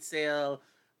back Saint Seiya,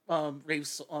 Brave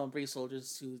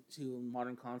Soldiers to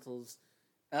modern consoles.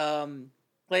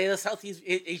 Play the Southeast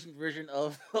Asian version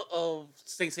of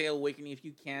Saint Seiya Awakening if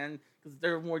you can, because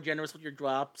they're more generous with your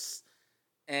drops,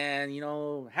 and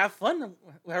have fun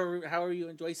however you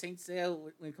enjoy Saint Seiya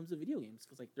when it comes to video games.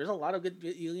 Because like there's a lot of good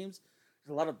video games,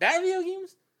 there's a lot of bad video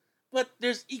games, but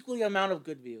there's equally amount of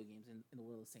good video games in the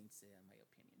world of Saint Seiya, in my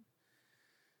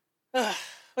opinion.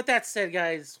 With that said,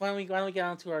 guys, why don't we get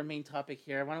on to our main topic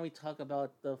here? Why don't we talk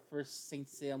about the first Saint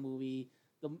Seiya movie?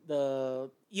 The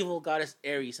evil goddess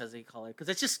Ares, as they call it, because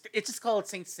it's just called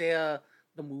Saint Seiya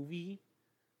the movie,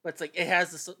 but it's like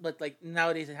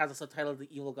nowadays it has a subtitle of the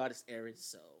evil goddess Ares.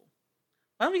 So,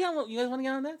 why don't we get on? You guys want to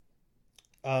get on that?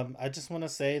 I just want to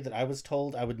say that I was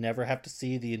told I would never have to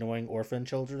see the annoying orphan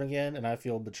children again, and I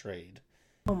feel betrayed.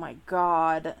 Oh my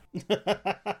god.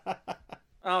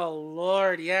 Oh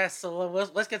Lord, yes. So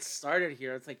let's get started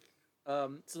here. It's like,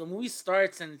 so the movie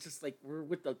starts and it's just like we're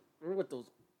with those.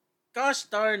 Gosh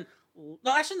darn!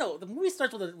 No, actually, no. The movie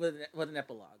starts with an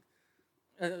epilogue.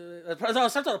 No, it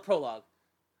starts with a prologue.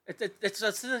 It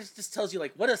just tells you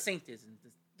like what a saint is and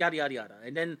yada yada yada,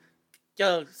 and then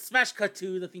smash cut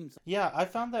to the theme song. Yeah, I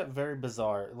found that very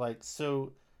bizarre. Like,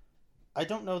 so I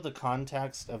don't know the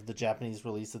context of the Japanese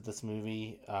release of this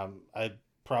movie. I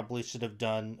probably should have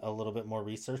done a little bit more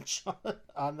research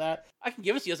on that. I can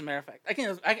give it to you as a matter of fact. I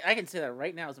can say that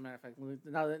right now as a matter of fact.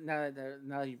 Now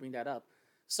that you bring that up,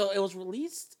 so it was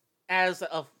released as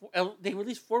they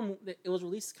released it was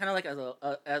released kind of like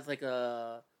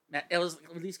it was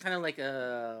released kind of like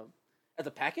as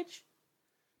a package,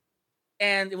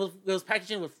 and it was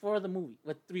packaged in with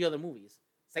three other movies: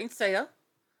 Saint Seiya,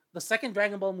 the second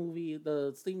Dragon Ball movie,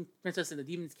 the Sleeping Princess in the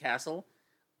Demon's Castle,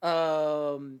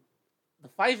 the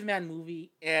Five-Man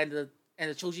movie, and the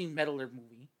Chojin Meddler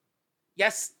movie.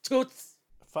 Yes, Toots.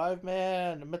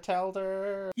 Five-Man,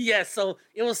 Metalder. Yes, so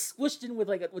it was squished in with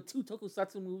with two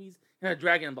tokusatsu movies and a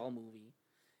Dragon Ball movie.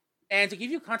 And to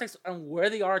give you context on where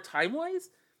they are time-wise,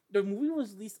 the movie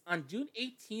was released on June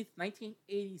 18th,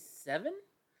 1987.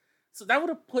 So that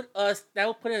would put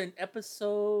it in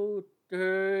episode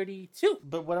 32.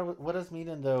 But what I was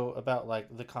meaning though about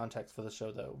like the context for the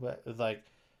show though, like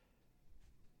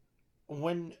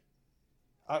when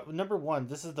number one,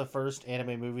 this is the first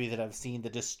anime movie that I've seen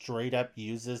that just straight up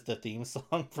uses the theme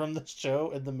song from the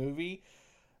show in the movie,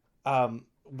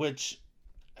 which,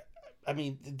 I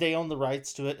mean, they own the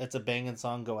rights to it. It's a banging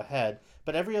song. Go ahead.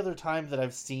 But every other time that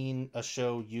I've seen a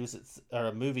show or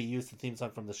a movie use the theme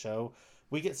song from the show,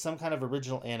 we get some kind of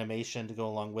original animation to go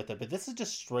along with it. But this is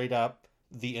just straight up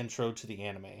the intro to the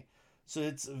anime. So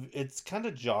it's kind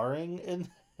of jarring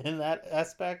in that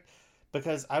aspect,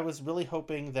 because I was really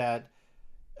hoping that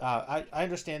I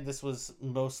understand this was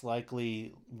most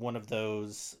likely one of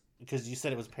those, because you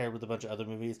said it was paired with a bunch of other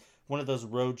movies, one of those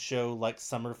roadshow like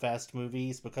Summerfest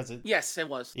movies, because yes, it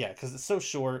was. Yeah, because it's so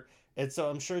short, and so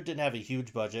I'm sure it didn't have a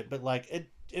huge budget, but like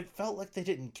it felt like they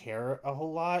didn't care a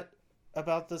whole lot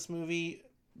about this movie,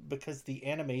 because the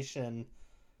animation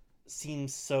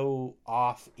seems so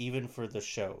off even for the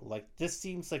show. Like, this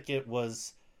seems like it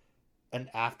was an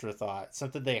afterthought,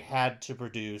 something they had to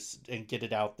produce and get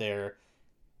it out there,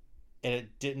 and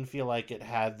it didn't feel like it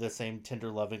had the same tender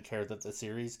love and care that the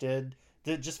series did,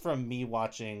 just from me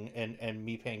watching and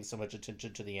me paying so much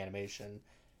attention to the animation.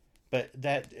 But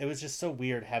that it was just so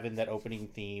weird having that opening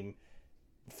theme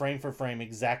frame for frame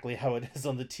exactly how it is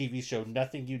on the TV show.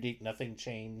 Nothing unique, nothing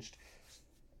changed.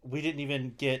 We didn't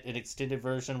even get an extended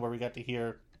version where we got to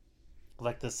hear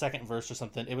like the second verse or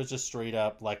something. It was just straight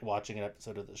up like watching an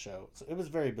episode of the show. So it was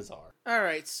very bizarre. All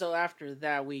right, so after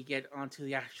that we get onto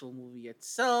the actual movie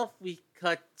itself. We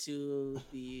cut to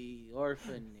the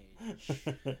orphanage.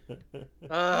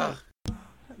 Ugh.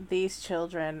 These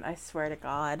children, I swear to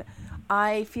God,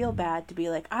 I feel bad to be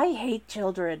like, I hate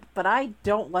children, but I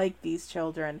don't like these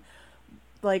children.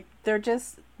 Like, they're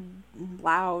just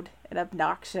loud and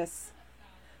obnoxious.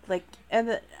 Like,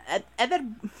 and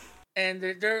then and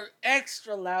they're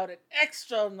extra loud and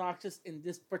extra obnoxious in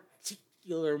this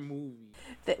particular movie.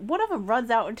 One of them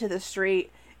runs out into the street,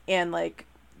 and like,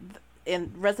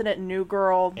 in Resident New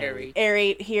Girl,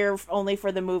 Eri here only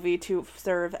for the movie to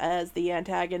serve as the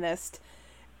antagonist.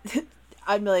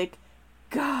 I'm like,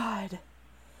 God.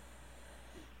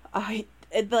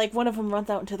 Like, one of them runs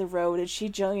out into the road, and she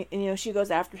goes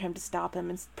after him to stop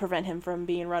him and prevent him from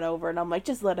being run over. And I'm like,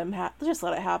 just let it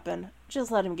happen.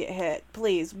 Just let him get hit,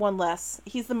 please. One less.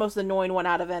 He's the most annoying one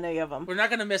out of any of them. We're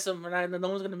not gonna miss him. No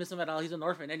one's gonna miss him at all. He's an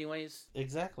orphan, anyways.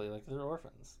 Exactly, like they're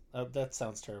orphans. That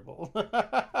sounds terrible.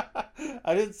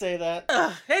 I didn't say that.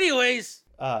 Anyways.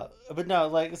 But no,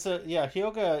 like, so yeah,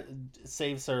 Hyoga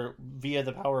saves her via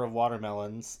the power of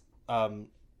watermelons. And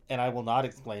I will not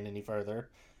explain any further.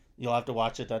 You'll have to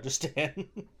watch it to understand.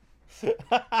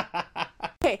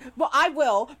 Okay, well, I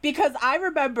will, because I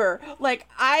remember, like,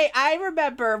 I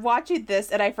remember watching this,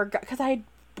 and I forgot, because I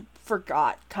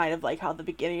forgot kind of, like, how the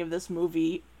beginning of this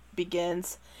movie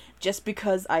begins, just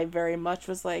because I very much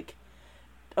was like,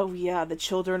 oh yeah, the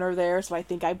children are there, so I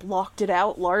think I blocked it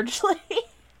out largely.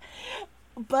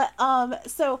 But,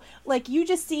 so, like, you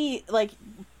just see, like,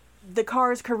 the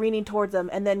cars careening towards them,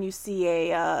 and then you see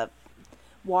a,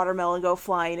 watermelon go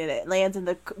flying, and it lands in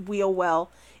the wheel well,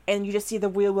 and you just see the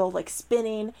wheel well like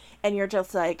spinning, and you're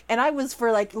just like, and I was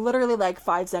for like literally like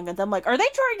 5 seconds, I'm like, are they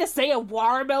trying to say a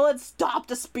watermelon stopped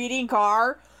a speeding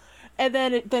car? And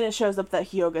then it shows up that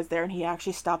Hyoga's there, and he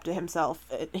actually stopped it himself.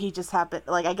 He just happened,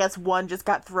 like, I guess one just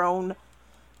got thrown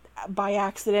by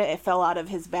accident. It fell out of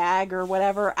his bag or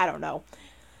whatever. I don't know.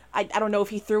 I don't know if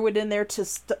he threw it in there to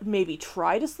maybe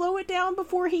try to slow it down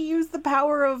before he used the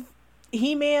power of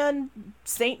He-Man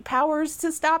Saint powers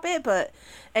to stop it, but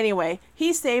anyway,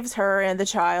 he saves her and the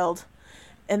child.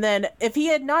 And then if he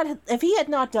had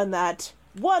not done that,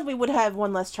 1, we would have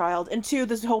one less child, and 2,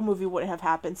 this whole movie wouldn't have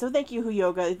happened. So thank you,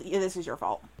 Hyoga. This is your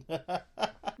fault.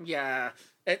 Yeah.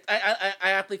 I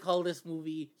aptly call this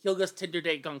movie Hyoga's Tinder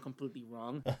date gone completely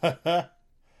wrong.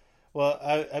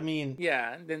 Well, I mean,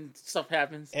 Yeah, and then stuff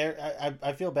happens.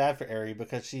 I feel bad for Eri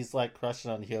because she's like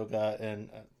crushing on Hyoga, and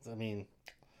I mean,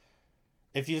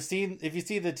 if you see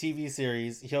the TV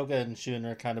series, Hyoga and Shun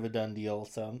are kind of a done deal.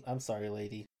 So I'm sorry,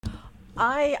 lady.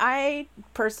 I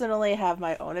personally have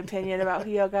my own opinion about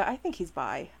Hyoga. I think he's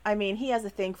bi. I mean, he has a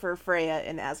thing for Freya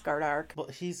in Asgard Arc. Well,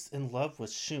 he's in love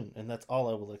with Shun, and that's all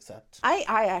I will accept. I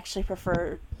actually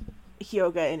prefer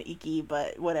Hyoga and Iki,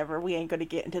 but whatever. We ain't going to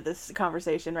get into this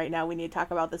conversation right now. We need to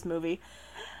talk about this movie.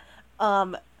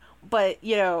 But,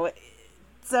 you know,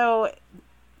 so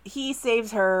he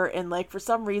saves her, and, like, for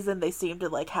some reason they seem to,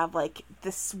 like, have, like,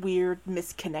 this weird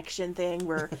misconnection thing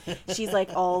where she's,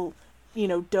 like, all, you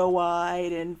know,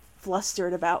 doe-eyed and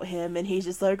flustered about him, and he's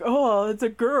just like, oh, it's a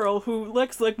girl who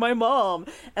looks like my mom.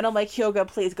 And I'm like, Hyoga,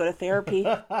 please go to therapy.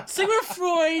 Sigmund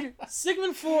Freud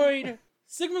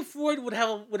would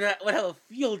have a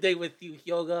field day with you,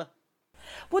 Hyoga.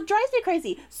 What drives me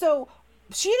crazy, so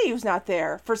Shiryu's not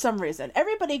there for some reason.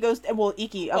 Everybody goes, well,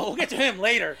 Iki. We'll get to him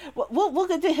later. We'll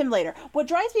get to him later. What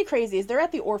drives me crazy is they're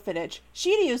at the orphanage.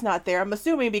 Shiryu's not there, I'm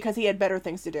assuming because he had better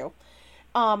things to do.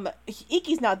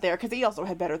 Iki's not there because he also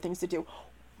had better things to do.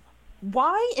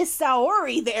 Why is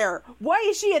Saori there? Why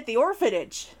is she at the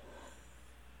orphanage?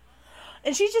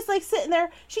 And she's just like sitting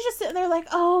there. She's just sitting there like,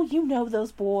 oh, you know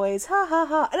those boys. Ha ha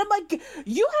ha. And I'm like,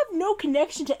 you have no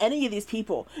connection to any of these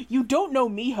people. You don't know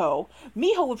Miho.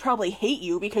 Miho would probably hate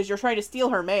you because you're trying to steal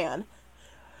her man.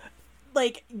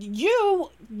 Like, your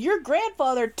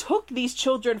grandfather took these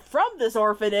children from this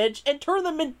orphanage and turned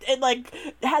them in, and, like,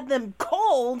 had them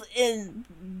cold in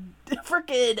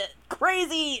freaking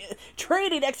crazy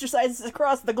training exercises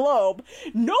across the globe.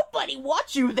 Nobody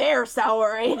wants you there,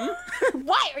 Saori.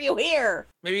 Why are you here?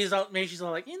 Maybe she's all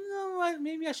like, you know what?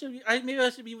 Maybe I should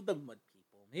be with the mud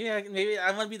people. Maybe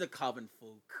I want to be the common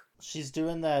folk. She's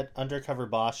doing that undercover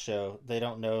boss show. They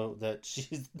don't know that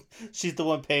she's the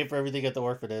one paying for everything at the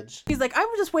orphanage. He's like, I'm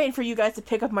just waiting for you guys to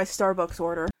pick up my Starbucks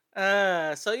order.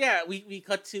 So yeah, we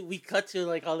cut to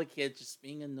like all the kids just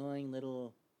being annoying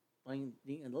little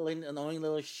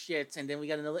shits, and then we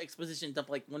got another exposition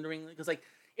dump, like wondering, because like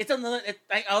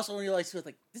I also realized too, it's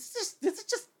like this is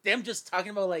just them just talking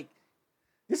about like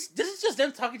this is just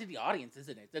them talking to the audience,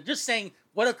 isn't it? They're just saying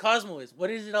what a Cosmo is,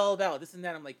 what is it all about, this and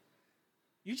that. I'm like,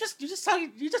 you're just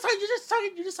talking to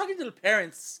the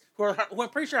parents who I'm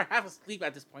pretty sure are half asleep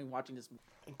at this point watching this movie.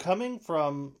 Coming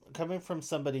from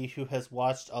somebody who has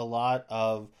watched a lot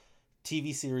of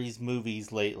TV series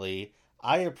movies lately,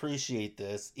 I appreciate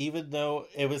this, even though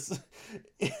it was.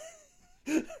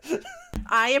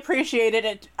 I appreciated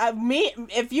it.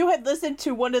 If you had listened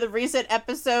to one of the recent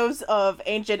episodes of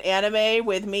Ancient Anime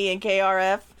with me and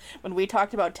KRF, when we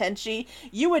talked about Tenchi,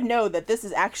 you would know that this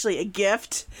is actually a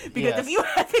gift. Because If you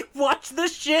haven't watched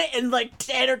this shit in like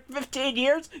 10 or 15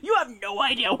 years, you have no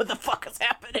idea what the fuck is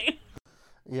happening.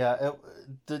 Yeah,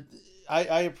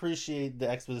 I appreciate the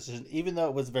exposition, even though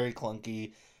it was very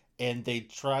clunky, and they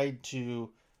tried to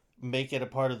make it a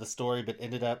part of the story, but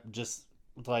ended up just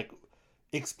like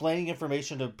explaining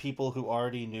information to people who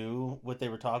already knew what they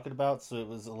were talking about, so it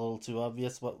was a little too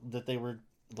obvious that they were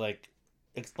like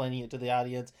explaining it to the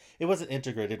audience. It wasn't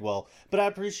integrated well, but I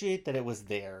appreciate that it was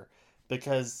there,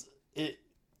 because it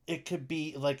could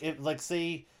be like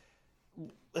say,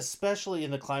 especially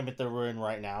in the climate that we're in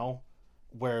right now,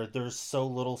 where there's so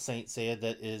little Saint Seiya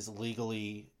that is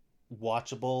legally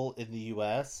watchable in the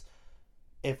US.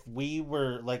 If we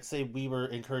were, like, say we were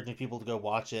encouraging people to go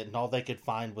watch it and all they could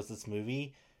find was this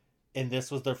movie, and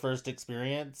this was their first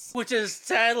experience, which is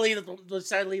sadly the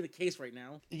case right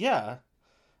now. Yeah,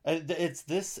 it's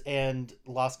this and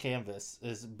Lost Canvas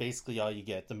is basically all you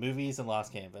get. The movies and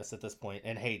Lost Canvas at this point,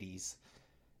 and Hades,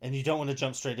 and you don't want to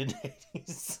jump straight into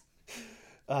Hades.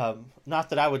 Not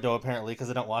that I would know, apparently, because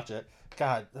I don't watch it.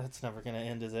 God, that's never gonna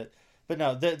end, is it? But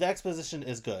no, the exposition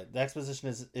is good. The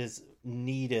exposition is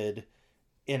needed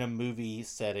in a movie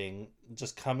setting,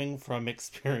 just coming from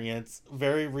experience,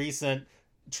 very recent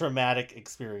traumatic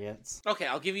experience. Okay,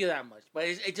 I'll give you that much, but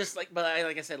it just like,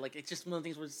 like I said, like it's just one of the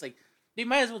things where it's like they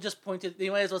might as well just they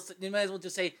might as well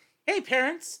just say, hey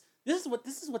parents, this is what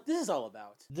this is all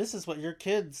about. This is what your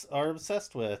kids are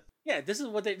obsessed with. Yeah, this is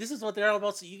what they're all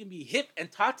about, so you can be hip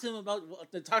and talk to them about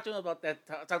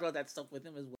that stuff with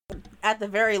them as well. At the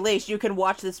very least, you can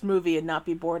watch this movie and not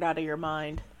be bored out of your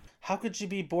mind. How could you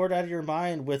be bored out of your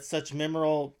mind with such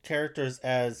memorable characters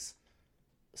as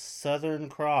Southern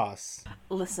Cross?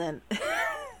 Listen.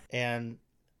 and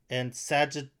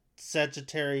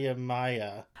Sagittaria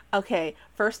Maya. Okay,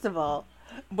 first of all,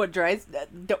 what drives...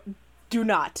 Do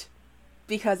not.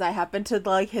 Because I happen to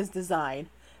like his design.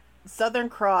 Southern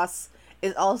Cross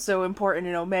is also important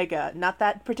in Omega. Not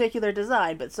that particular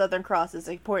design, but Southern Cross is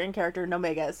an important character in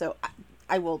Omega, so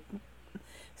I will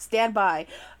stand by.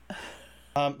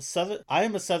 I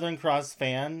am a Southern Cross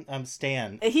fan. I'm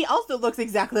Stan. He also looks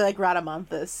exactly like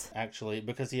Radamanthus. Actually,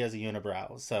 because he has a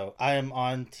unibrow. So I am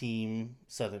on team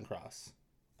Southern Cross,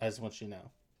 as what you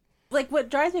know. Like, what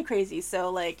drives me crazy, so,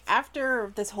 like,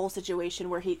 after this whole situation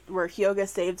where Hyoga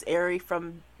saves Eri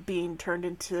from being turned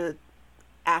into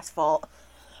asphalt,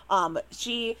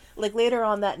 she, like, later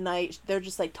on that night, they're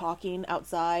just, like, talking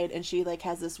outside, and she, like,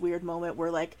 has this weird moment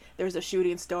where, like, there's a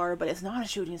shooting star, but it's not a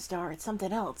shooting star, it's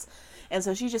something else. And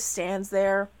so she just stands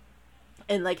there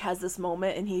and, like, has this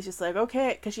moment, and he's just like,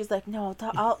 okay, because she's like, no,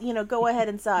 I'll, go ahead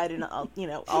inside, and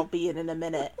I'll be in a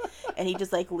minute. And he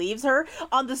just, like, leaves her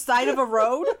on the side of a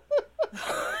road.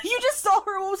 You just saw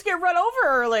her almost get run over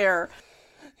earlier.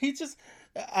 He just,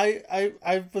 I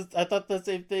thought the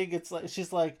same thing. It's like,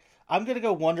 she's like, I'm gonna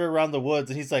go wander around the woods,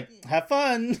 and he's like, have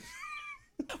fun.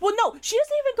 Well, no, she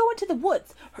doesn't even go into the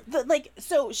woods.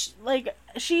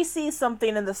 She sees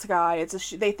something in the sky.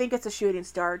 They think it's a shooting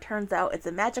star. Turns out it's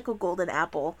a magical golden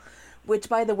apple, which,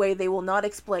 by the way, they will not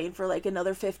explain for like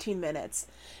another 15 minutes.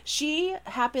 She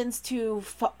happens to,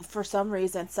 for some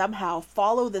reason, somehow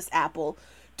follow this apple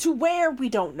to where we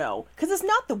don't know, because it's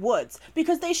not the woods,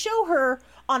 because they show her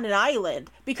on an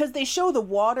island, because they show the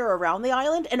water around the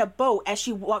island and a boat as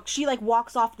she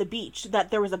walks off the beach, that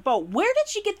there was a boat. Where did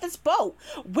she get this boat?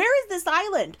 Where is this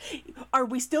island? Are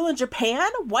we still in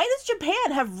Japan? Why does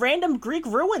Japan have random Greek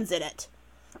ruins in it?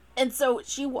 And so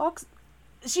she walks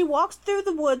through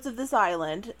the woods of this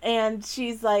island, and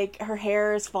she's like, her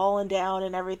hair is falling down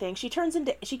and everything. She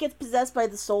gets possessed by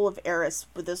the soul of Eris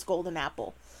with this golden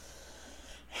apple.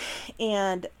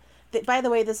 And by the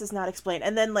way, this is not explained.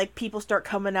 And then, like, people start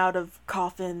coming out of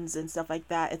coffins and stuff like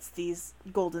that.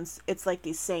 It's like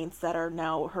these saints that are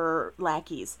now her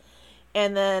lackeys.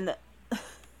 And then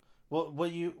Well,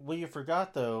 what you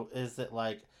forgot though is that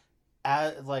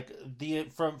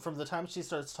from the time she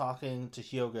starts talking to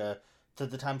Hyoga to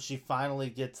the time she finally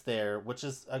gets there, which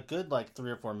is a good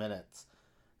 3 or 4 minutes,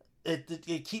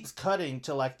 it keeps cutting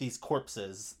to like these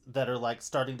corpses that are like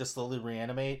starting to slowly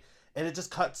reanimate. And it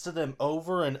just cuts to them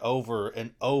over and over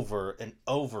and over and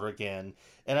over again.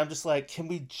 And I'm just like, can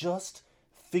we just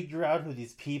figure out who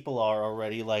these people are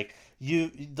already? We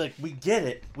get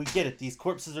it. We get it. These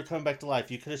corpses are coming back to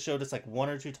life. You could have showed us 1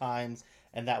 or 2 times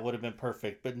and that would have been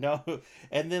perfect. But no.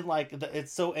 And then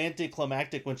it's so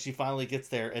anticlimactic when she finally gets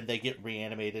there and they get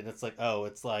reanimated. It's like, oh,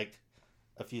 it's like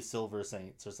a few silver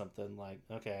saints or something.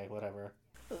 Okay, whatever.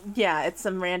 Yeah, it's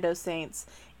some rando saints.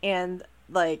 And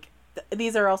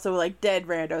these are also dead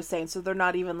rando saints, so they're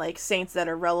not even saints that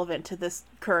are relevant to this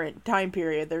current time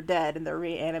period. They're dead and they're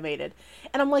reanimated.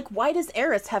 And I'm like, why does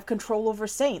Eris have control over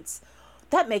saints?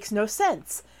 That makes no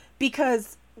sense.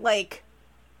 Because,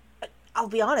 I'll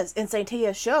be honest, in Saint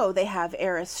Seiya's show, they have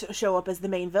Eris show up as the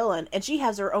main villain, and she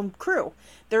has her own crew.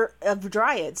 They're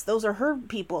dryads. Those are her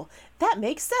people. That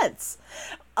makes sense.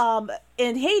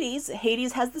 In Hades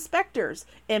has the Spectres.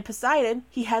 In Poseidon,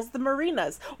 he has the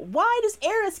Marinas. Why does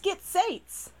Eris get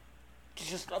saints? She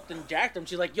just up and jacked them.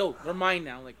 She's like, yo, they're mine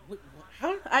now.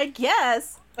 How? I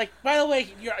guess. By the way,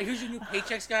 here's your new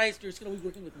paychecks, guys. You're just going to be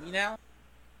working with me now.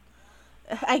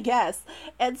 I guess.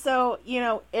 And so,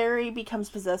 Eri becomes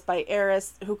possessed by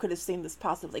Eris, who could have seen this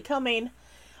possibly coming.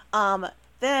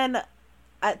 Then,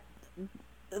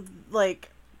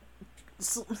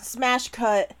 smash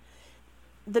cut.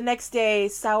 The next day,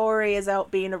 Saori is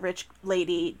out being a rich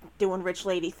lady, doing rich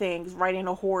lady things, riding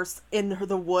a horse in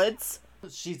the woods.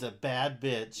 She's a bad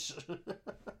bitch.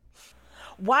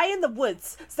 Why in the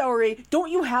woods? Saori,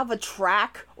 don't you have a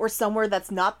track or somewhere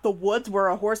that's not the woods where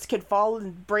a horse can fall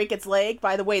and break its leg?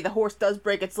 By the way, the horse does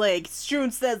break its leg. Shun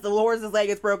says the horse's leg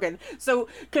is broken. So,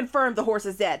 confirm the horse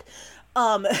is dead.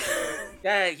 Yeah,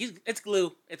 it's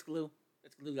glue. It's glue.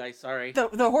 Blue guy, sorry.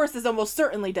 The horse is almost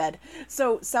certainly dead.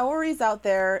 So Saori's out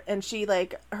there, and she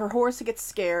her horse gets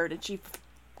scared,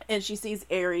 and she sees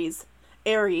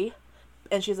Eri,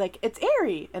 and she's like, "It's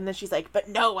Eri," and then she's like, "But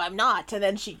no, I'm not," and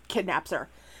then she kidnaps her,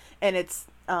 and it's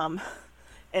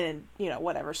and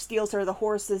whatever, steals her. The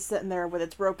horse is sitting there with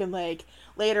its broken leg.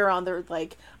 Later on, they're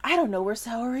like, I don't know where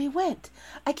Saori went.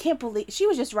 I can't believe she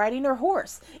was just riding her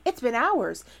horse. It's been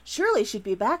hours. Surely she'd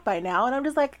be back by now. And I'm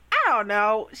just like, I don't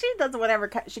know. She does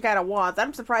whatever she kind of wants.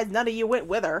 I'm surprised none of you went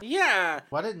with her. Yeah.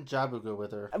 Why didn't Jabu go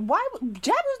with her? Why?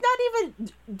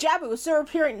 Jabu, Sir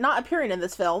not appearing in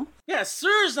this film. Yeah,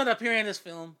 Sir's not appearing in this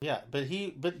film. Yeah,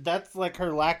 but that's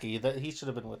her lackey. That he should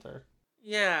have been with her.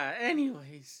 Yeah,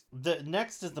 anyways. The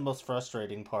next is the most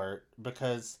frustrating part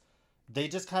because they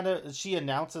just she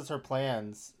announces her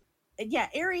plans. yeah,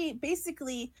 Eri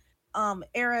basically,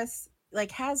 Eris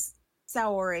like has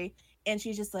Saori, and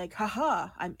she's just like, haha,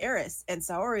 I'm Eris. And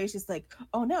Saori is just like,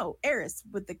 oh no, Eris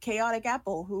with the chaotic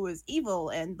apple who is evil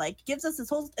and like gives us this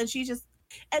whole, and she's just,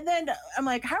 and then I'm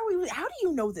like, how do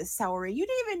you know this, Saori? You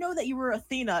didn't even know that you were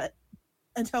Athena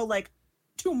until like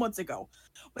 2 months ago.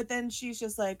 But then she's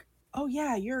just like, oh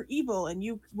yeah, you're evil and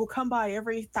you will come by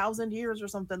every 1,000 years or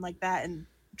something like that and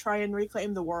try and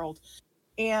reclaim the world.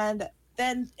 And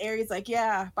then Aries like,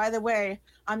 yeah, by the way,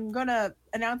 I'm gonna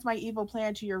announce my evil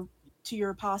plan to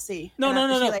your posse. No, And no,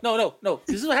 no, she no, like, no, no, no.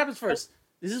 This is what happens first.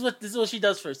 This is what she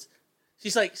does first.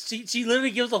 She's like, she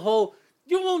literally gives a whole,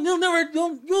 you'll never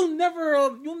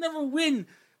win.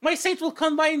 My saints will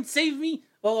come by and save me.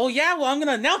 Oh yeah, well I'm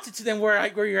gonna announce it to them where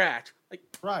you're at. Like,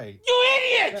 Right. you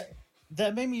idiot!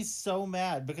 That made me so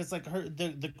mad because like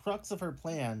the crux of her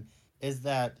plan is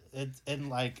that it's in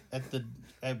like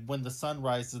when the sun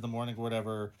rises in the morning or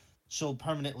whatever, she'll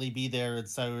permanently be there and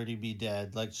Saori be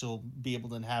dead. Like she'll be able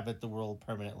to inhabit the world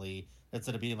permanently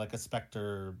instead of being like a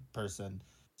specter person.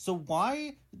 So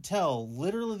why tell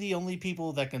literally the only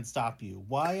people that can stop you?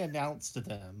 Why announce to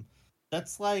them?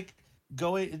 That's like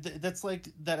that's like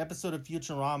that episode of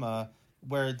Futurama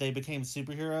where they became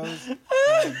superheroes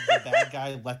and the bad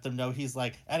guy let them know, he's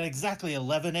like, at exactly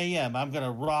 11 a.m. I'm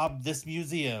gonna rob this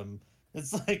museum.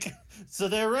 It's like, so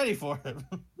they're ready for it.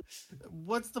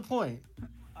 What's the point?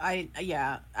 I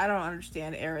don't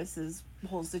understand Eris's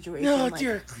whole situation. No, like,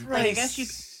 dear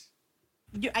Christ.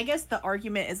 Like, I guess the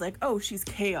argument is like, oh, she's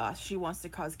chaos. She wants to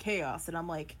cause chaos, and I'm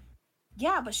like,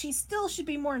 yeah, but she still should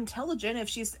be more intelligent. If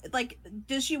she's like,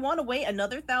 does she want to wait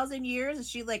another 1,000 years? Is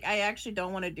she like, I actually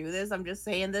don't want to do this. I'm just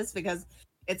saying this because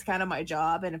it's kind of my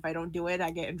job, and if I don't do it,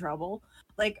 I get in trouble.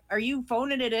 Like, are you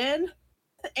phoning it in,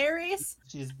 Aries?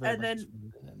 She's very And much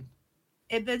then-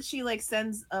 And then she like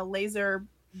sends a laser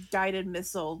guided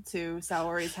missile to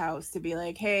Saori's house to be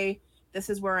like, hey, this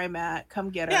is where I'm at. Come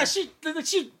get her. Yeah, she Come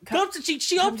opens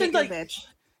get your like, bitch.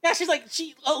 yeah, she's like,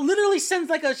 she literally sends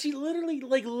like she literally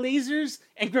like lasers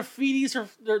and graffitis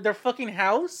their fucking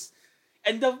house.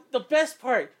 And the best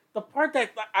part, the part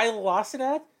that I lost it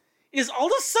at, is all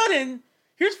of a sudden,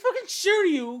 here's fucking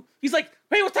Shiryu. He's like,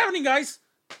 hey, what's happening, guys?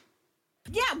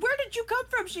 Yeah, where did you come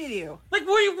from, Shiryu? Like,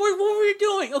 what were you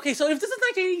doing? Okay, so if this is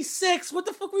 1986, what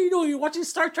the fuck were you doing? You were watching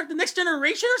Star Trek The Next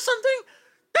Generation or something?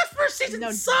 That first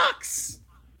season sucks!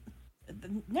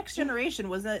 The Next Generation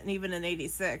wasn't even in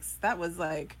 86. That was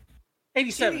like...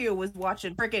 87. Shiryu was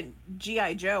watching freaking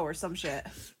G.I. Joe or some shit.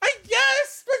 I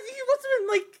guess, but he must have been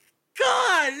like,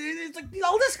 God, it's like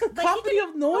all this cacophony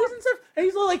of noise and stuff, and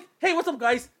he's all like, hey, what's up,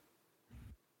 guys?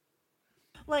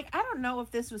 Like, I don't know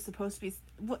if this was supposed to be...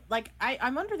 Like,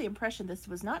 I'm under the impression this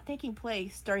was not taking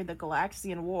place during the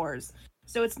Galaxian Wars.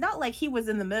 So it's not like he was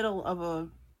in the middle of a,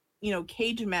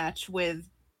 cage match with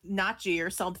Nachi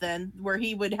or something, where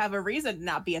he would have a reason to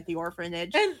not be at the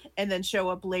orphanage and then show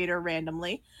up later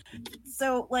randomly.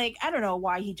 So, like, I don't know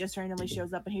why he just randomly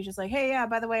shows up and he's just like, hey, yeah,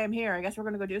 by the way, I'm here. I guess we're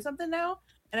going to go do something now?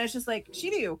 And it's just like,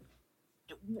 Shiryu,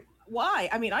 why?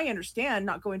 I mean, I understand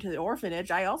not going to the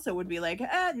orphanage. I also would be like,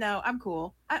 no, I'm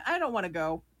cool. I don't want to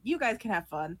go. You guys can have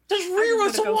fun. There's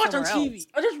reruns to watch on TV.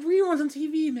 There's reruns on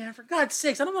TV, man. For God's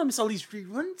sakes, I don't want to miss all these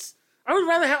reruns. I would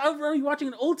rather be watching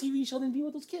an old TV show than be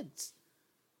with those kids.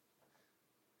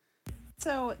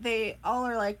 So they all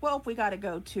are like, well, we got to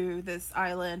go to this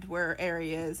island where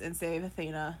Eri is and save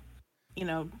Athena.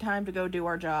 Time to go do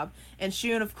our job. And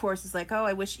Shun, of course, is like, oh,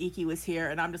 I wish Iki was here.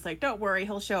 And I'm just like, don't worry,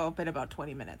 he'll show up in about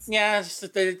 20 minutes. Yeah,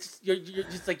 you're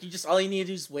just like, all you need to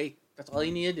do is wait. That's all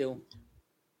you need to do.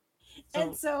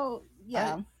 And so,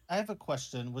 yeah. I have a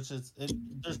question, which is,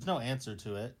 there's no answer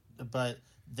to it, but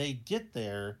they get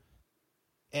there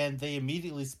and they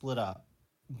immediately split up.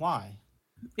 Why?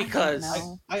 Because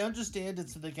I understand it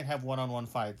so they can have one-on-one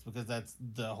fights, because that's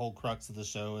the whole crux of the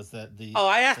show, is that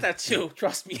I asked that too,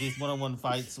 trust me. These one-on-one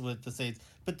fights with the Saints,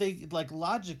 but they, like,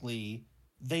 logically,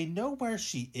 they know where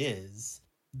she is.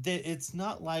 It's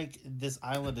not like this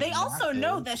island is They also massive.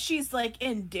 know that she's, like,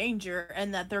 in danger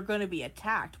and that they're going to be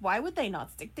attacked. Why would they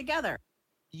not stick together?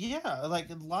 Yeah, like,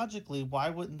 logically, why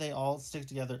wouldn't they all stick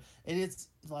together? And it's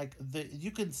like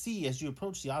you can see as you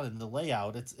approach the island, the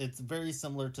layout. It's very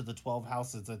similar to the 12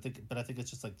 houses, I think, but I think it's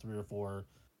just like 3 or 4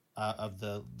 of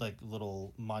the like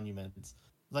little monuments.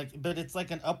 Like, but it's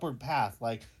like an upward path.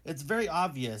 Like, it's very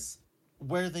obvious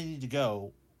where they need to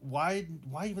go. Why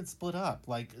even split up?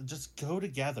 Like, just go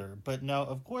together. But no,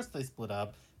 of course they split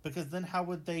up, because then how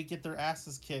would they get their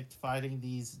asses kicked fighting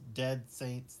these dead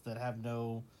saints that have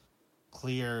no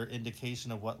clear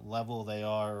indication of what level they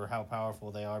are or how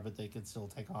powerful they are, but they could still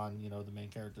take on, the main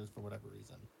characters for whatever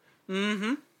reason.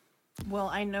 Mm-hmm. Well,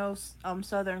 I know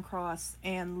Southern Cross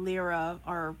and Lyra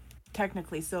are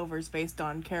technically silvers based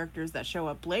on characters that show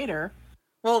up later.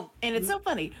 Well, And it's so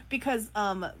funny because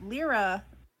Lyra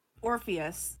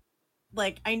Orpheus,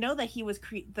 like I know that he was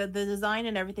the design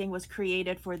and everything was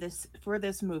created for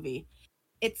this movie.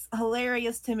 It's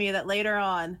hilarious to me that later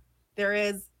on there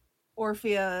is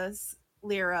Orpheus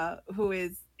Lyra who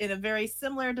is in a very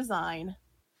similar design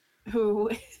who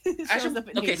shows actually, up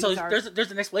in okay, Hades' so arc.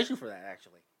 there's an explanation for that.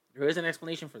 Actually, there is an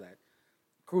explanation for that.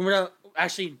 Kurumada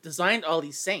actually designed all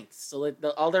these saints, so like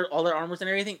all their armors and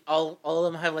everything, all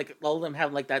of them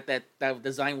have like that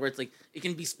design where it's like it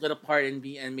can be split apart and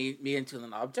made into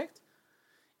an object.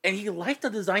 And he liked the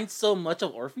design so much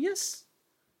of Orpheus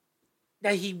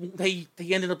that he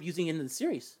ended up using it in the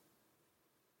series.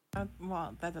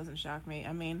 Well, that doesn't shock me.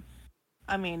 I mean,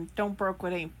 don't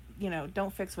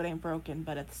don't fix what ain't broken.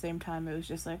 But at the same time, it was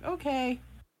just like, okay,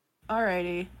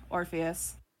 alrighty,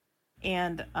 Orpheus,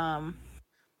 and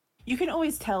you can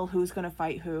always tell who's gonna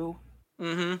fight who.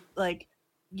 Mm-hmm. Like,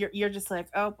 you're just like,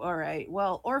 oh, all right.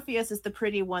 Well, Orpheus is the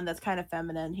pretty one that's kind of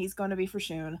feminine. He's going to be for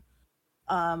Shun.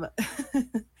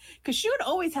 Because Shun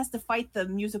always has to fight the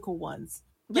musical ones.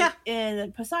 Like, Yeah.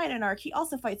 in Poseidon Arc, he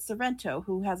also fights Sorrento,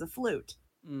 who has a flute.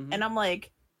 Mm-hmm. And I'm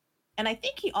like, and I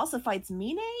think he also fights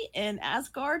Mine in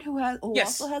Asgard, who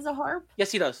Yes. also has a harp.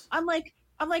 Yes, he does. I'm like,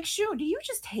 Shun, do you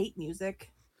just hate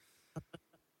music?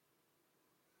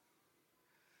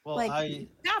 Well, Like,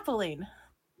 baffling.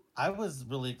 I was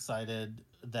really excited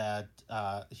that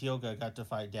Hyoga got to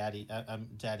fight Daddy.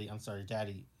 Daddy. I'm sorry,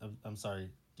 Daddy. I'm sorry,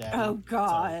 Daddy. Oh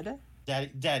God.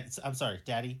 Sorry. Daddy. I'm sorry,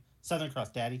 Daddy. Southern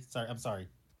Cross, Daddy. Sorry, I'm sorry,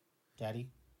 Daddy.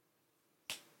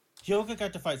 Hyoga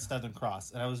got to fight Southern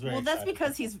Cross, and I was very that's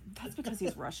excited. because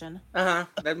he's Russian.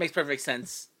 That makes perfect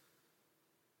sense.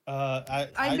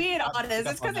 I'm being honest.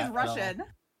 It's because he's Russian.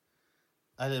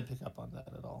 I didn't pick up on that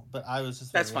at all, but I was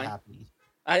just That's very fine. happy.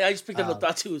 I just picked up the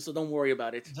thought too, so don't worry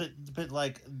about it. But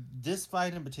like this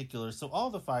fight in particular, so all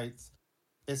the fights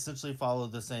essentially follow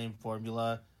the same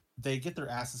formula. They get their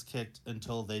asses kicked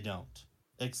until they don't,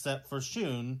 except for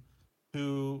Shun,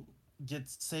 who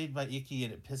gets saved by Ikki,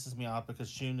 and it pisses me off because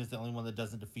Shun is the only one that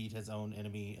doesn't defeat his own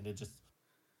enemy, and it just.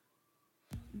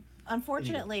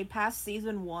 Unfortunately, past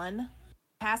season 1,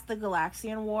 past the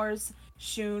Galaxian Wars,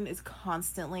 Shun is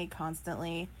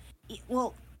constantly,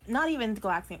 well, not even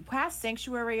Galaxian, past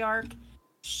Sanctuary Arc,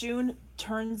 Shun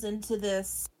turns into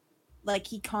this, like,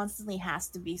 he constantly has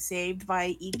to be saved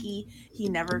by Ikki. He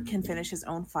never can finish his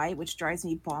own fight, which drives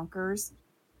me bonkers,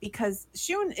 because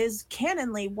Shun is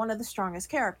canonly one of the strongest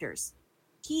characters.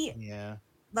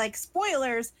 Like,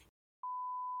 spoilers,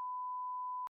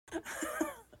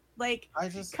 like,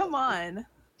 come on.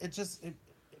 It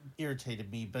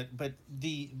irritated me, but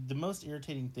the most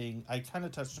irritating thing, I kind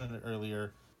of touched on it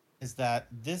earlier, is that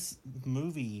this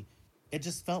movie, it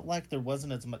just felt like there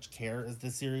wasn't as much care as the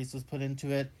series was put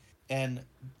into it, and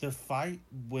the fight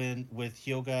with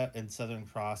Hyoga and Southern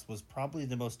Cross was probably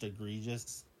the most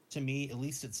egregious to me. At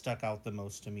least it stuck out the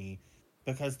most to me,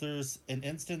 because there's an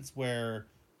instance where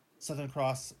Southern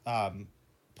Cross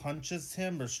punches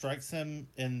him or strikes him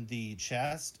in the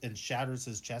chest and shatters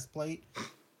his chest plate,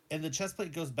 and the chest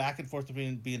plate goes back and forth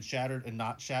between being shattered and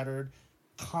not shattered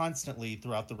constantly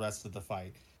throughout the rest of the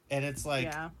fight. And it's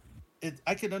like,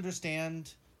 I could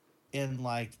understand in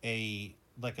like a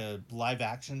live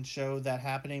action show that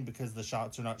happening, because the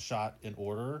shots are not shot in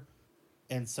order,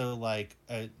 and so like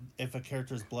if a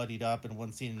character is bloodied up in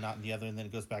one scene and not in the other, and then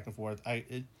it goes back and forth,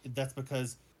 that's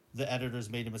because the editors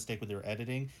made a mistake when they were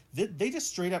editing. They just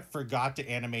straight up forgot to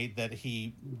animate that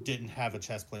he didn't have a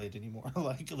chest plate anymore.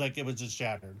 like it was just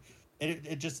shattered. And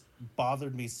it just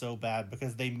bothered me so bad,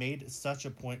 because they made such a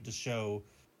point to show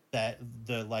that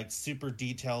the like super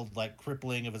detailed like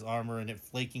crippling of his armor and it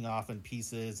flaking off in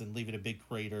pieces and leaving a big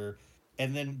crater,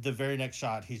 and then the very next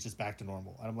shot he's just back to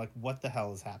normal, and I'm like, what the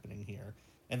hell is happening here?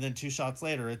 And then 2 shots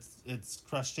later it's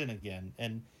crushed in again,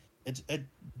 and it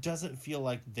doesn't feel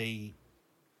like they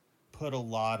put a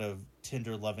lot of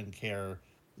tender love and care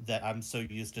that I'm so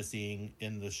used to seeing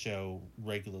in the show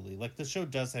regularly. Like, the show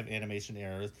does have animation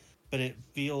errors, but it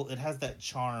has that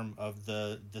charm of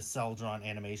the cell drawn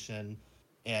animation,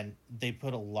 and they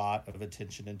put a lot of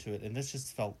attention into it, and this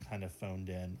just felt kind of phoned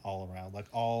in all around. Like,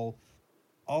 all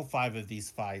 5 of these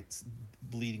fights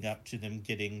leading up to them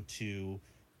getting to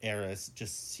Eris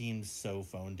just seemed so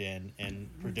phoned in and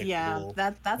predictable.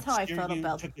 Yeah, that's how I felt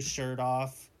about. Took his shirt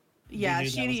off. Yeah,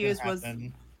 Shiryu's was.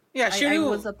 Yeah, Shiryu, I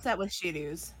was upset with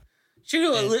Shiryu's.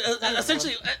 Shiryu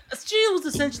was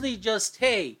essentially just,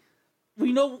 hey,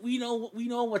 we know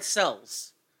what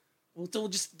sells. We'll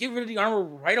just get rid of the armor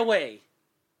right away.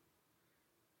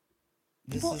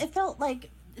 It felt like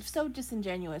so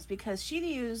disingenuous because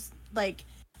Shiryu's like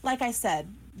I said,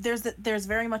 there's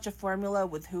very much a formula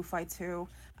with who fights who.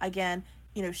 Again,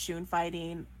 Shun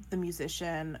fighting the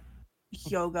musician,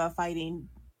 Hyoga fighting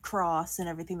Cross and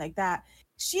everything like that.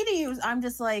 Shiryu's, I'm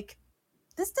just like,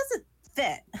 this doesn't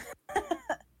fit.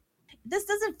 This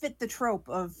doesn't fit the trope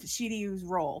of Shiryu's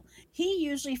role. He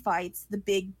usually fights the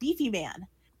big beefy man,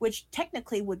 which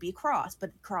technically would be Cross,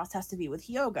 but Cross has to be with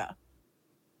Hyoga.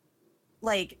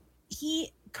 Like,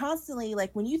 he constantly,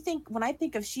 like, when I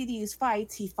think of Shiryu's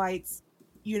fights, he fights,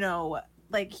 he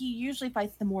usually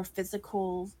fights the more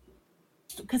physical,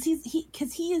 because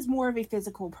he is more of a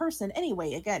physical person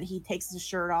anyway. Again, he takes his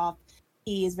shirt off.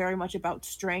 He is very much about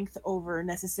strength over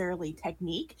necessarily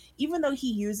technique, even though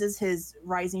he uses his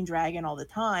Rising Dragon all the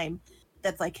time.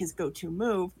 That's like his go-to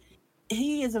move.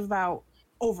 He is about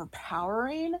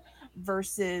overpowering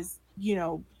versus,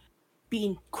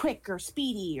 being quick or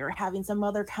speedy or having some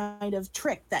other kind of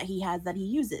trick that he has that he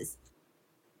uses.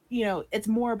 It's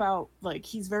more about, like,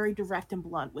 he's very direct and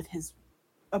blunt with his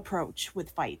approach with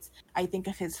fights. I think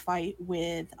of his fight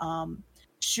with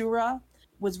Shura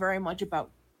was very much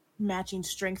about matching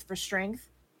strength for strength.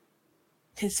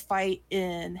 His fight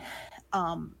in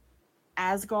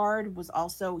Asgard was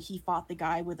also, he fought the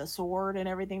guy with a sword and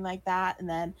everything like that. And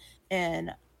then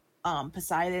in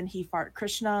Poseidon, he fought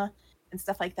Krishna and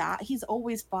stuff like that. He's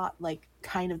always fought like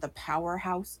kind of the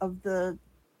powerhouse of the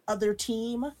other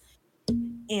team.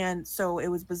 And so it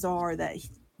was bizarre that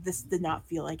this did not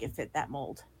feel like it fit that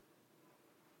mold.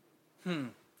 All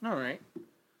right.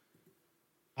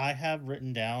 I have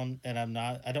written down, and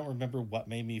I don't remember what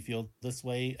made me feel this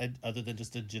way, other than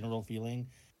just a general feeling.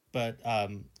 But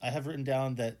I have written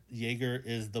down that Jaeger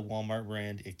is the Walmart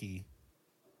brand Icky.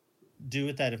 Do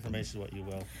with that information what you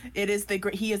will. He is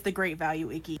the great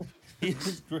value Icky. He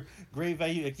is great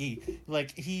value Icky.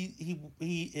 Like,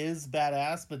 he is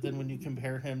badass, but then when you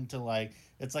compare him to, like,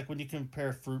 it's like when you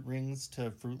compare Fruit Rings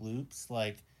to Fruit Loops,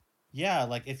 like, yeah,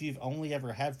 like, if you've only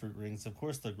ever had Fruit Rings, of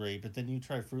course they're great, but then you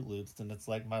try Fruit Loops and it's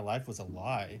like, my life was a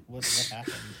lie. What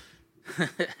happened?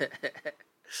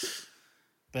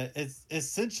 But it's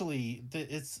essentially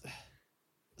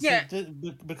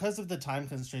because of the time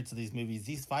constraints of these movies,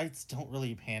 these fights don't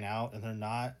really pan out, and they're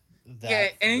not that. Yeah,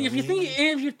 and if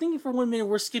you're thinking for 1 minute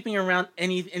we're skipping around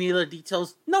any of the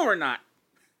details, no, we're not.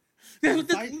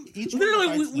 Literally,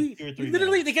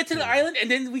 they get to the island, and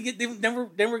then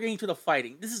we're getting to the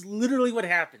fighting. This is literally what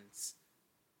happens.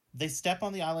 They step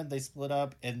on the island, they split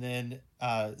up, and then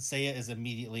Seiya is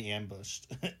immediately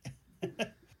ambushed.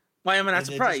 Why am I not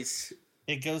surprised?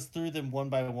 It goes through them one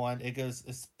by one. It goes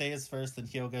Seiya's first, then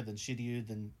Hyoga, then Shiryu,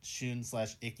 then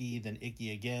Shun/Icky, then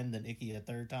Icky again, then Icky a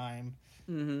third time,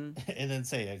 and then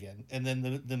Seiya again, and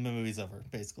then the movie's over.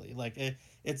 Basically, like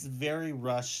it's very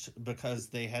rushed because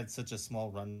they had such a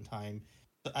small runtime.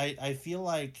 I feel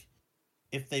like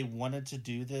if they wanted to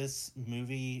do this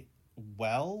movie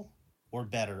well or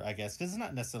better, I guess, because it's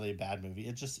not necessarily a bad movie.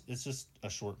 It's just a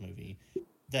short movie.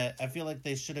 That I feel like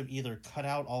they should have either cut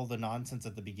out all the nonsense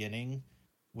at the beginning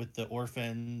with the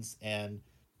orphans and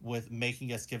with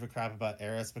making us give a crap about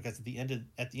Eris, because at the end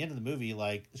of the movie,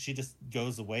 like, she just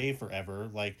goes away forever.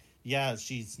 Like, yeah,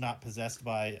 she's not possessed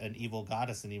by an evil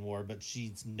goddess anymore, but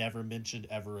she's never mentioned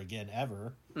ever again,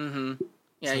 ever. Mm-hmm.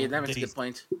 Yeah, yeah, that makes a good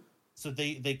point. So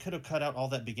they could have cut out all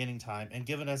that beginning time and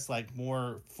given us, like,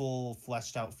 more full,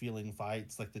 fleshed out feeling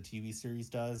fights like the TV series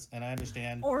does. And I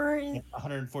understand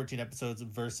 114 episodes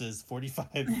versus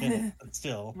 45 minutes, but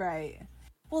still. Right.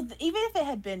 Well, even if it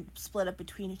had been split up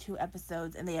between 2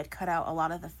 episodes and they had cut out a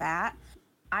lot of the fat,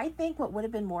 I think what would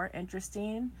have been more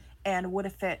interesting and would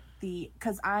have fit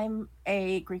because I'm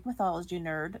a Greek mythology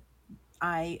nerd.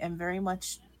 I am very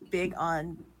much big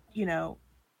on,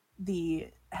 the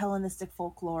Hellenistic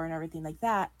folklore and everything like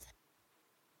that.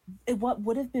 What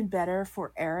would have been better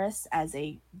for Eris as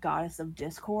a goddess of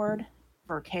discord,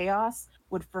 for chaos,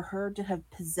 would for her to have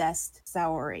possessed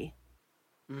Saori.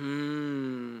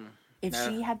 If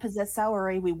she had possessed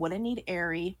Saori, we wouldn't need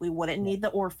Eri, we wouldn't need the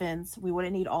orphans, we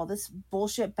wouldn't need all this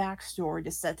bullshit backstory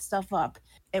to set stuff up.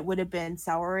 It would have been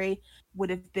Saori would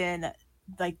have been,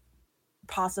 like,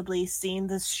 possibly seen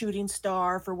the shooting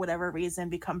star for whatever reason,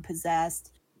 become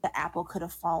possessed. The apple could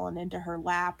have fallen into her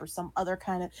lap or some other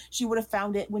kind of... She would have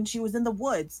found it when she was in the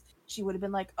woods. She would have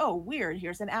been like, oh, weird,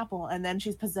 here's an apple. And then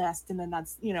she's possessed, and then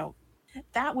that's,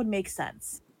 that would make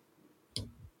sense.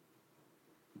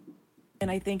 And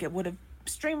I think it would have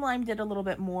streamlined it a little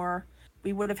bit more.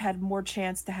 We would have had more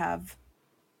chance to have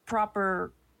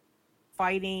proper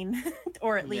fighting,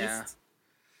 or at least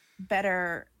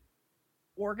better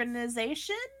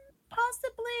organization,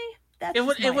 possibly. That's It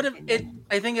would. just It my would have. It. opinion.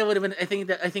 I think it would have been. I think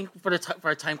that. I think for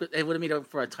a time, it would have made it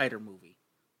for a tighter movie.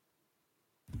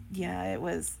 Yeah, it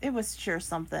was sure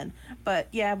something. But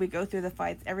yeah, we go through the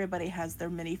fights. Everybody has their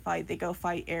mini fight. They go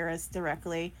fight Eris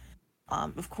directly.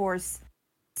 Of course,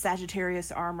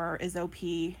 Sagittarius armor is OP,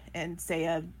 and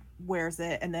Seiya wears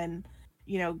it, and then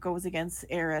goes against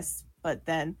Eris. But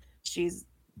then she's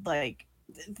like,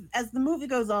 as the movie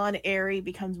goes on, Eri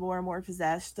becomes more and more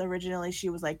possessed. Originally, she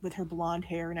was like with her blonde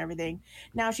hair and everything.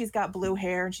 Now she's got blue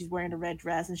hair and she's wearing a red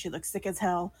dress and she looks sick as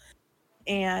hell.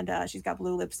 And she's got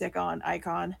blue lipstick on,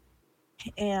 Icon.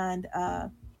 And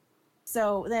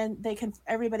so then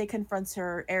everybody confronts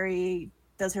her. Eri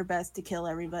does her best to kill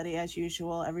everybody as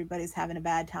usual. Everybody's having a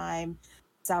bad time.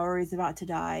 Saori's about to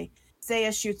die.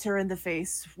 Seiya shoots her in the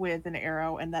face with an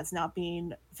arrow, and that's not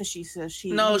being facetious.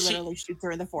 He literally shoots her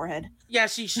in the forehead. Yeah,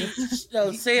 he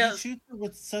Seiya shoots her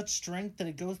with such strength that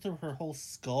it goes through her whole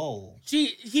skull.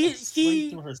 Straight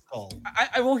through her skull.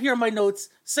 I wrote here in my notes.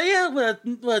 Seiya with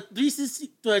a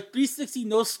 360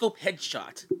 no scope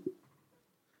headshot.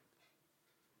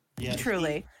 Yeah,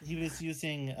 truly. He was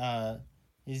using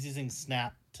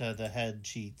snap to the head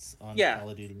cheats on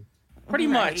Call of Duty. Pretty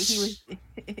much.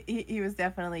 He was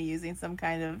definitely using some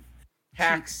kind of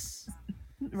hacks.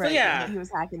 Right. So, yeah. He was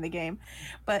hacking the game.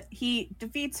 But he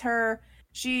defeats her.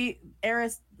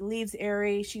 Eris leaves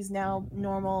Eri. She's now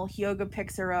normal. Hyoga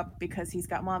picks her up because he's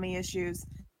got mommy issues.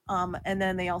 And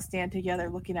then they all stand together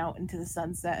looking out into the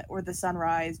sunset or the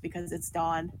sunrise because it's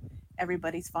dawn.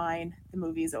 Everybody's fine. The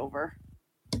movie's over.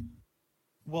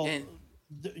 Well,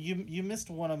 you missed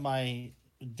one of my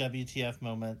WTF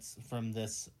moments from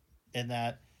this, in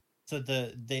that so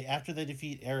after they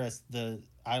defeat Eris, the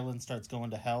island starts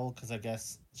going to hell because I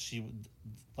guess she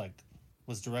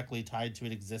was directly tied to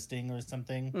it existing or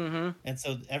something, and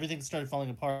so everything started falling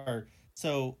apart.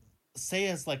 So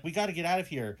Seiya's like, we got to get out of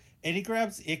here, and he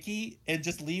grabs Ikki and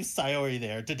just leaves Saori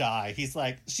there to die. He's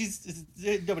like,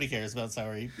 nobody cares about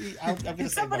Saori. I'm gonna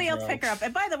somebody else pick her up.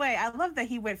 And by the way, I love that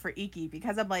he went for Ikki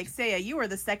because I'm like, Seiya, you are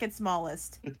the second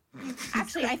smallest.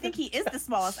 Actually, I think he is the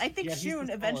smallest. I think Shun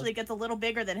eventually gets a little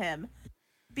bigger than him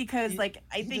because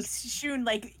I think Shun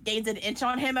gains an inch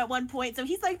on him at one point, so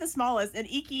he's like the smallest, and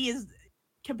Ikki is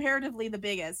comparatively the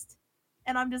biggest.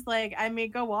 And I'm just like, I mean,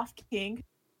 go off, King.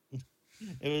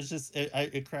 It was just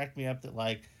it cracked me up that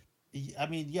I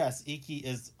mean, yes, Ikki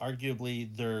is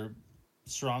arguably their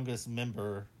strongest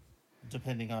member,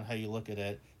 depending on how you look at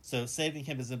it. So saving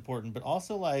him is important, but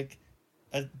also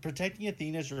protecting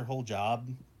Athena is your whole job.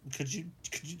 Could you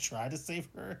try to save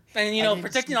her? And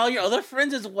protecting all your other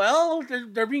friends as well.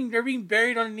 They're being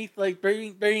buried underneath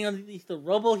burying underneath the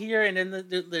rubble here, and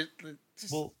then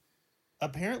well,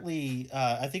 apparently,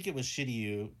 I think it was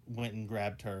Shiryu went and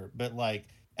grabbed her, but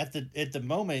at the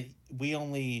moment, we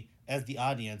only, as the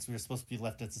audience, we were supposed to be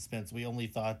left in suspense. We only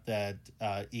thought that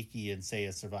Ikki and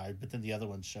Seiya survived, but then the other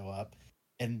ones show up,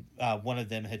 and one of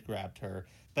them had grabbed her.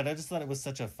 But I just thought it was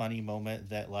such a funny moment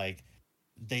that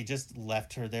they just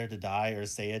left her there to die, or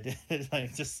Seiya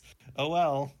did. Just oh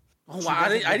well. Oh wow!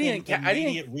 I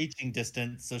didn't reaching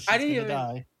distance, so she's gonna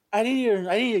die. I didn't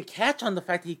even catch on the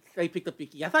fact that he picked up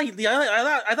Ikki. I thought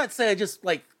Seiya just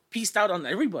pieced out on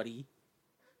everybody.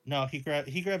 No, he grabs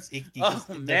Ikki. Oh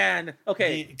man,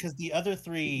 okay. Because the other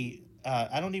three,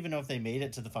 I don't even know if they made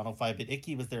it to the final fight, but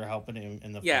Ikki was there helping him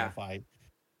in the final fight,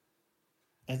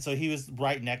 and so he was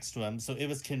right next to him, so it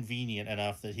was convenient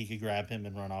enough that he could grab him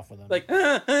and run off with him.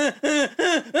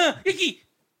 Ikki.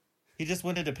 He just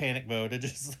went into panic mode and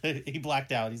just he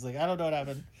blacked out. He's like, I don't know what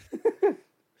happened.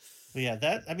 But yeah,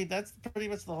 that's pretty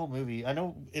much the whole movie. I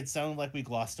know it sounded like we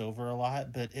glossed over a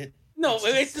lot, but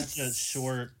it's such a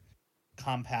short,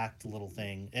 compact little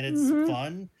thing, and it's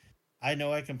fun. I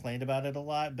know I complained about it a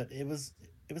lot, but it was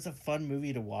a fun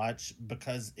movie to watch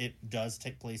because it does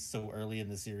take place so early in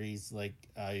the series.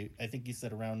 I think you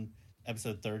said around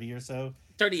episode 30 or so,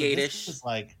 38ish. So this is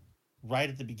right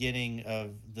at the beginning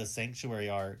of the Sanctuary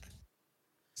arc.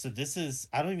 So this is,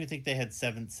 I don't even think they had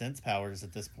 7th sense powers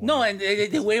at this point. No, and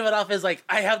they wave it off as I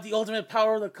have the ultimate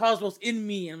power of the cosmos in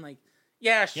me. And I'm like,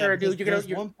 yeah, sure, dude.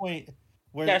 You're one point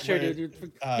where dude.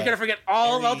 You're gonna forget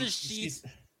all of the sheets.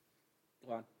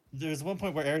 Go on. There's one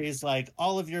point where Eri is like,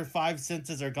 all of your 5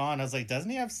 senses are gone. I was like, doesn't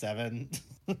he have 7?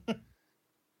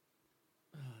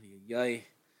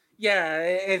 Yeah,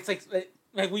 it's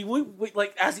we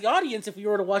as the audience, if we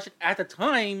were to watch it at the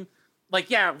time,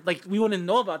 we wouldn't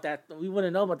know about that. We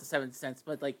wouldn't know about the 7th sense,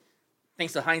 but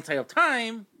thanks to hindsight of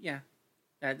time,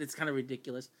 it's kind of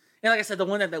ridiculous. And like I said, the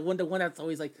one that's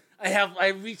always I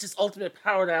reached this ultimate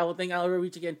power that I don't think I'll ever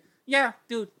reach again. Yeah,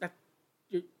 dude,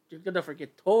 you're gonna forget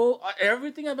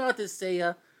everything about this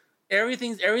Seiya,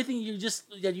 everything you're just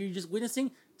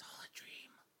witnessing. It's all a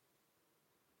dream.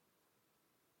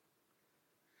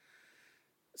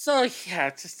 So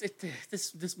yeah,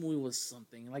 this movie was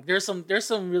something. Like there's some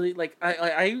really like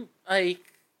I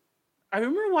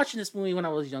remember watching this movie when I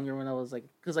was younger. When I was like,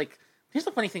 because like here's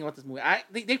the funny thing about this movie.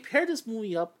 They paired this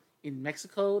movie up in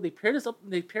Mexico. They paired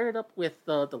it up with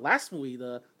the last movie,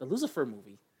 the Lucifer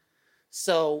movie.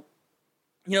 So,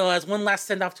 as one last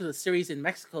send off to the series in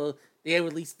Mexico, they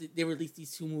released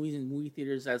these two movies in movie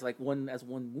theaters as one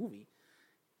movie.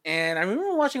 And I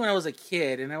remember watching when I was a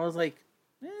kid, and I was like,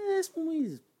 this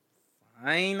movie's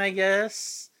fine, I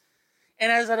guess.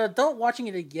 And as an adult watching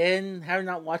it again, having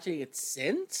not watching it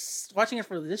since, watching it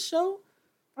for this show,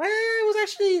 I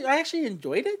actually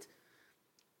enjoyed it.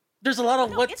 There's a lot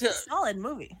of it's a solid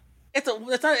movie. It's not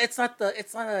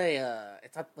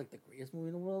like the greatest movie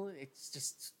in the world. It's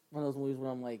just one of those movies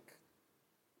where I'm like,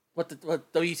 what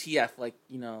WTF, like,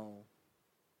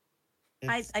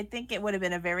 I think it would have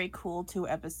been a very cool 2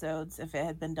 episodes if it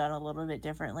had been done a little bit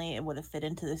differently. It would have fit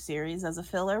into the series as a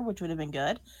filler, which would have been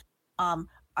good.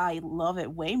 I love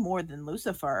it way more than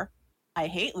Lucifer. I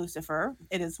hate Lucifer.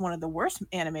 It is one of the worst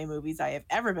anime movies I have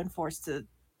ever been forced to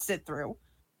sit through.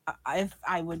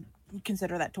 I would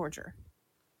consider that torture.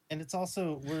 And it's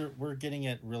also we're getting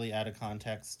it really out of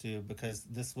context too, because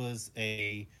this was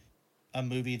a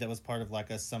movie that was part of like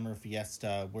a summer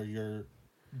fiesta where you're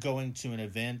going to an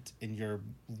event and you're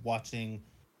watching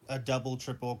a double,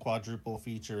 triple, quadruple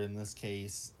feature in this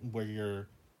case, where you're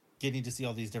getting to see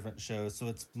all these different shows. So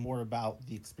it's more about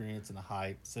the experience and the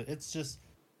hype. So it's just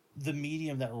the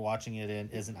medium that we're watching it in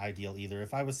isn't ideal either.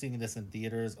 If I was seeing this in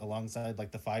theaters alongside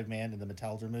like the Five Man and the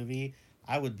Metallica movie,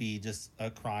 I would be just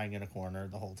crying in a corner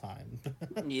the whole time.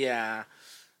 Yeah.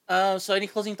 So any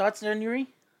closing thoughts there, Nuri?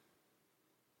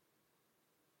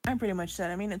 I'm pretty much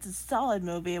said. I mean, it's a solid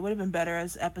movie. It would have been better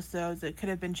as episodes. It could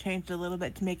have been changed a little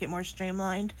bit to make it more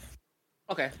streamlined.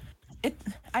 Okay.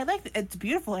 It's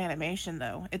beautiful animation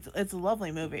though. It's a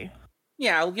lovely movie.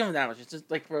 Yeah, I'll give him that much. It's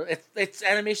just like it's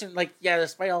animation. Like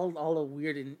despite all the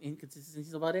weird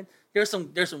inconsistencies about it, there's some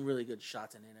really good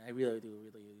shots in it. I really do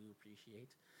appreciate.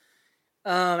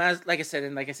 As like I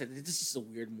said, this is just a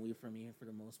weird movie for me for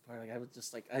the most part. Like I looked at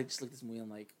this movie.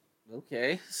 I'm like,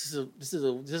 okay, this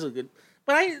is a good.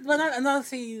 But I'm not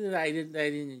saying that I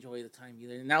didn't enjoy the time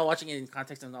either. And now watching it in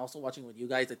context and also watching with you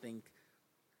guys, I think.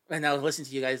 And now listening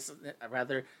to you guys,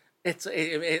 rather, I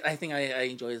think I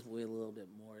enjoy this movie a little bit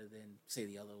more than say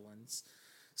the other ones.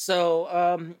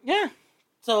 So yeah.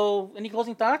 So any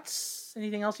closing thoughts?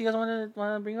 Anything else you guys want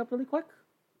to bring up really quick?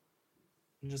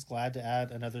 I'm just glad to add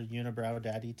another unibrow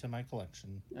daddy to my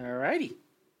collection. Alrighty.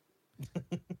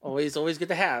 always good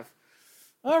to have.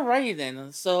 Alrighty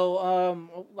then. So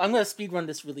I'm gonna speed run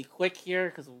this really quick here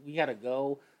because we gotta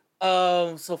go.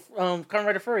 Kamen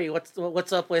Rider Furry,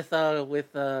 what's up with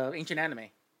Ancient Anime?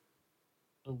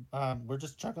 We're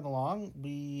just chugging along.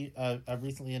 I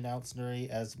recently announced Nuri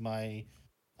as my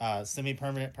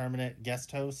permanent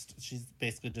guest host. She's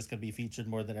basically just going to be featured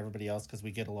more than everybody else because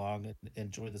we get along and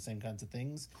enjoy the same kinds of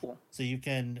things. Cool. So you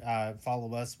can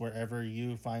follow us wherever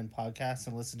you find podcasts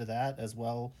and listen to that, as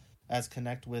well as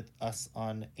connect with us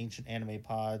on Ancient Anime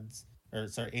Pod,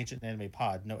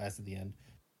 no S at the end,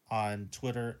 on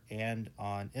Twitter and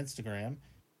on Instagram.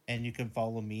 And you can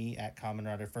follow me at Kamen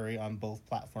Rider Furry on both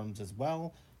platforms as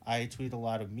well. I tweet a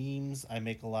lot of memes. I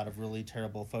make a lot of really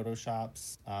terrible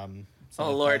Photoshops.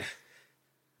 Oh, Lord.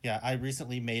 Yeah, I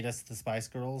recently made us the Spice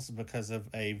Girls because of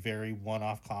a very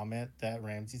one-off comment that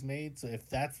Ramsey's made. So if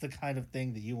that's the kind of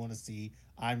thing that you want to see,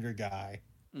 I'm your guy.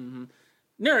 Mm-hmm.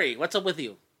 Nuri, what's up with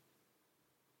you?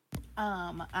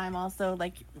 I'm also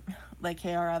like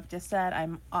KRF just said,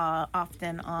 I'm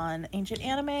often on Ancient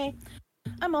Anime.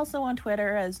 I'm also on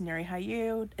Twitter as Nuri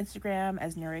Hayu, Instagram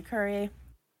as Nuri Curry.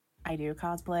 I do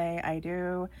cosplay. I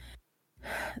do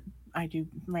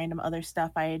random other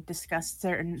stuff. I discuss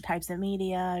certain types of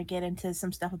media, get into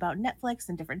some stuff about Netflix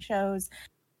and different shows.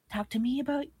 Talk to me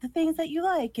about the things that you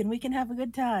like, and we can have a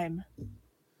good time.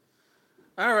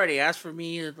 Alrighty, as for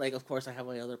me, of course, I have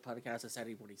my other podcast, the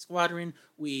Saturday Morning Squadron.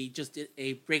 We just did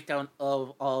a breakdown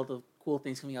of all the cool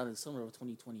things coming out in the summer of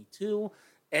 2022.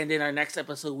 And in our next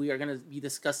episode, we are going to be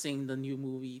discussing the new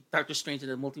movie, Doctor Strange in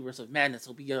the Multiverse of Madness.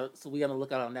 So we got to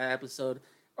look out on that episode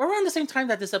around the same time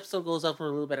that this episode goes up, or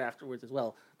a little bit afterwards as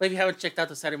well. But if you haven't checked out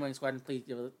the Saturday Morning Squadron, please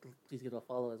give it a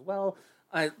follow as well.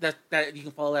 That you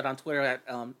can follow that on Twitter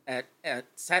at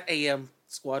SatAM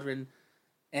Squadron.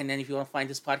 And then if you want to find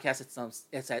this podcast,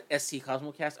 it's at SC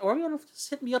Cosmocast. Or if you want to just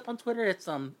hit me up on Twitter,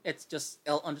 it's just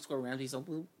L_Ramsey. So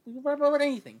we'll write about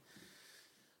anything.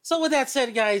 So with that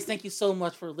said, guys, thank you so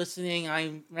much for listening.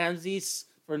 I'm Ramses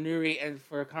for Nuri and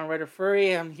for Conrad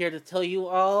Furry, I'm here to tell you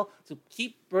all to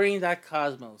keep burning that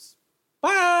cosmos.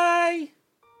 Bye!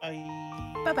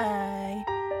 Bye. Bye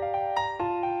bye.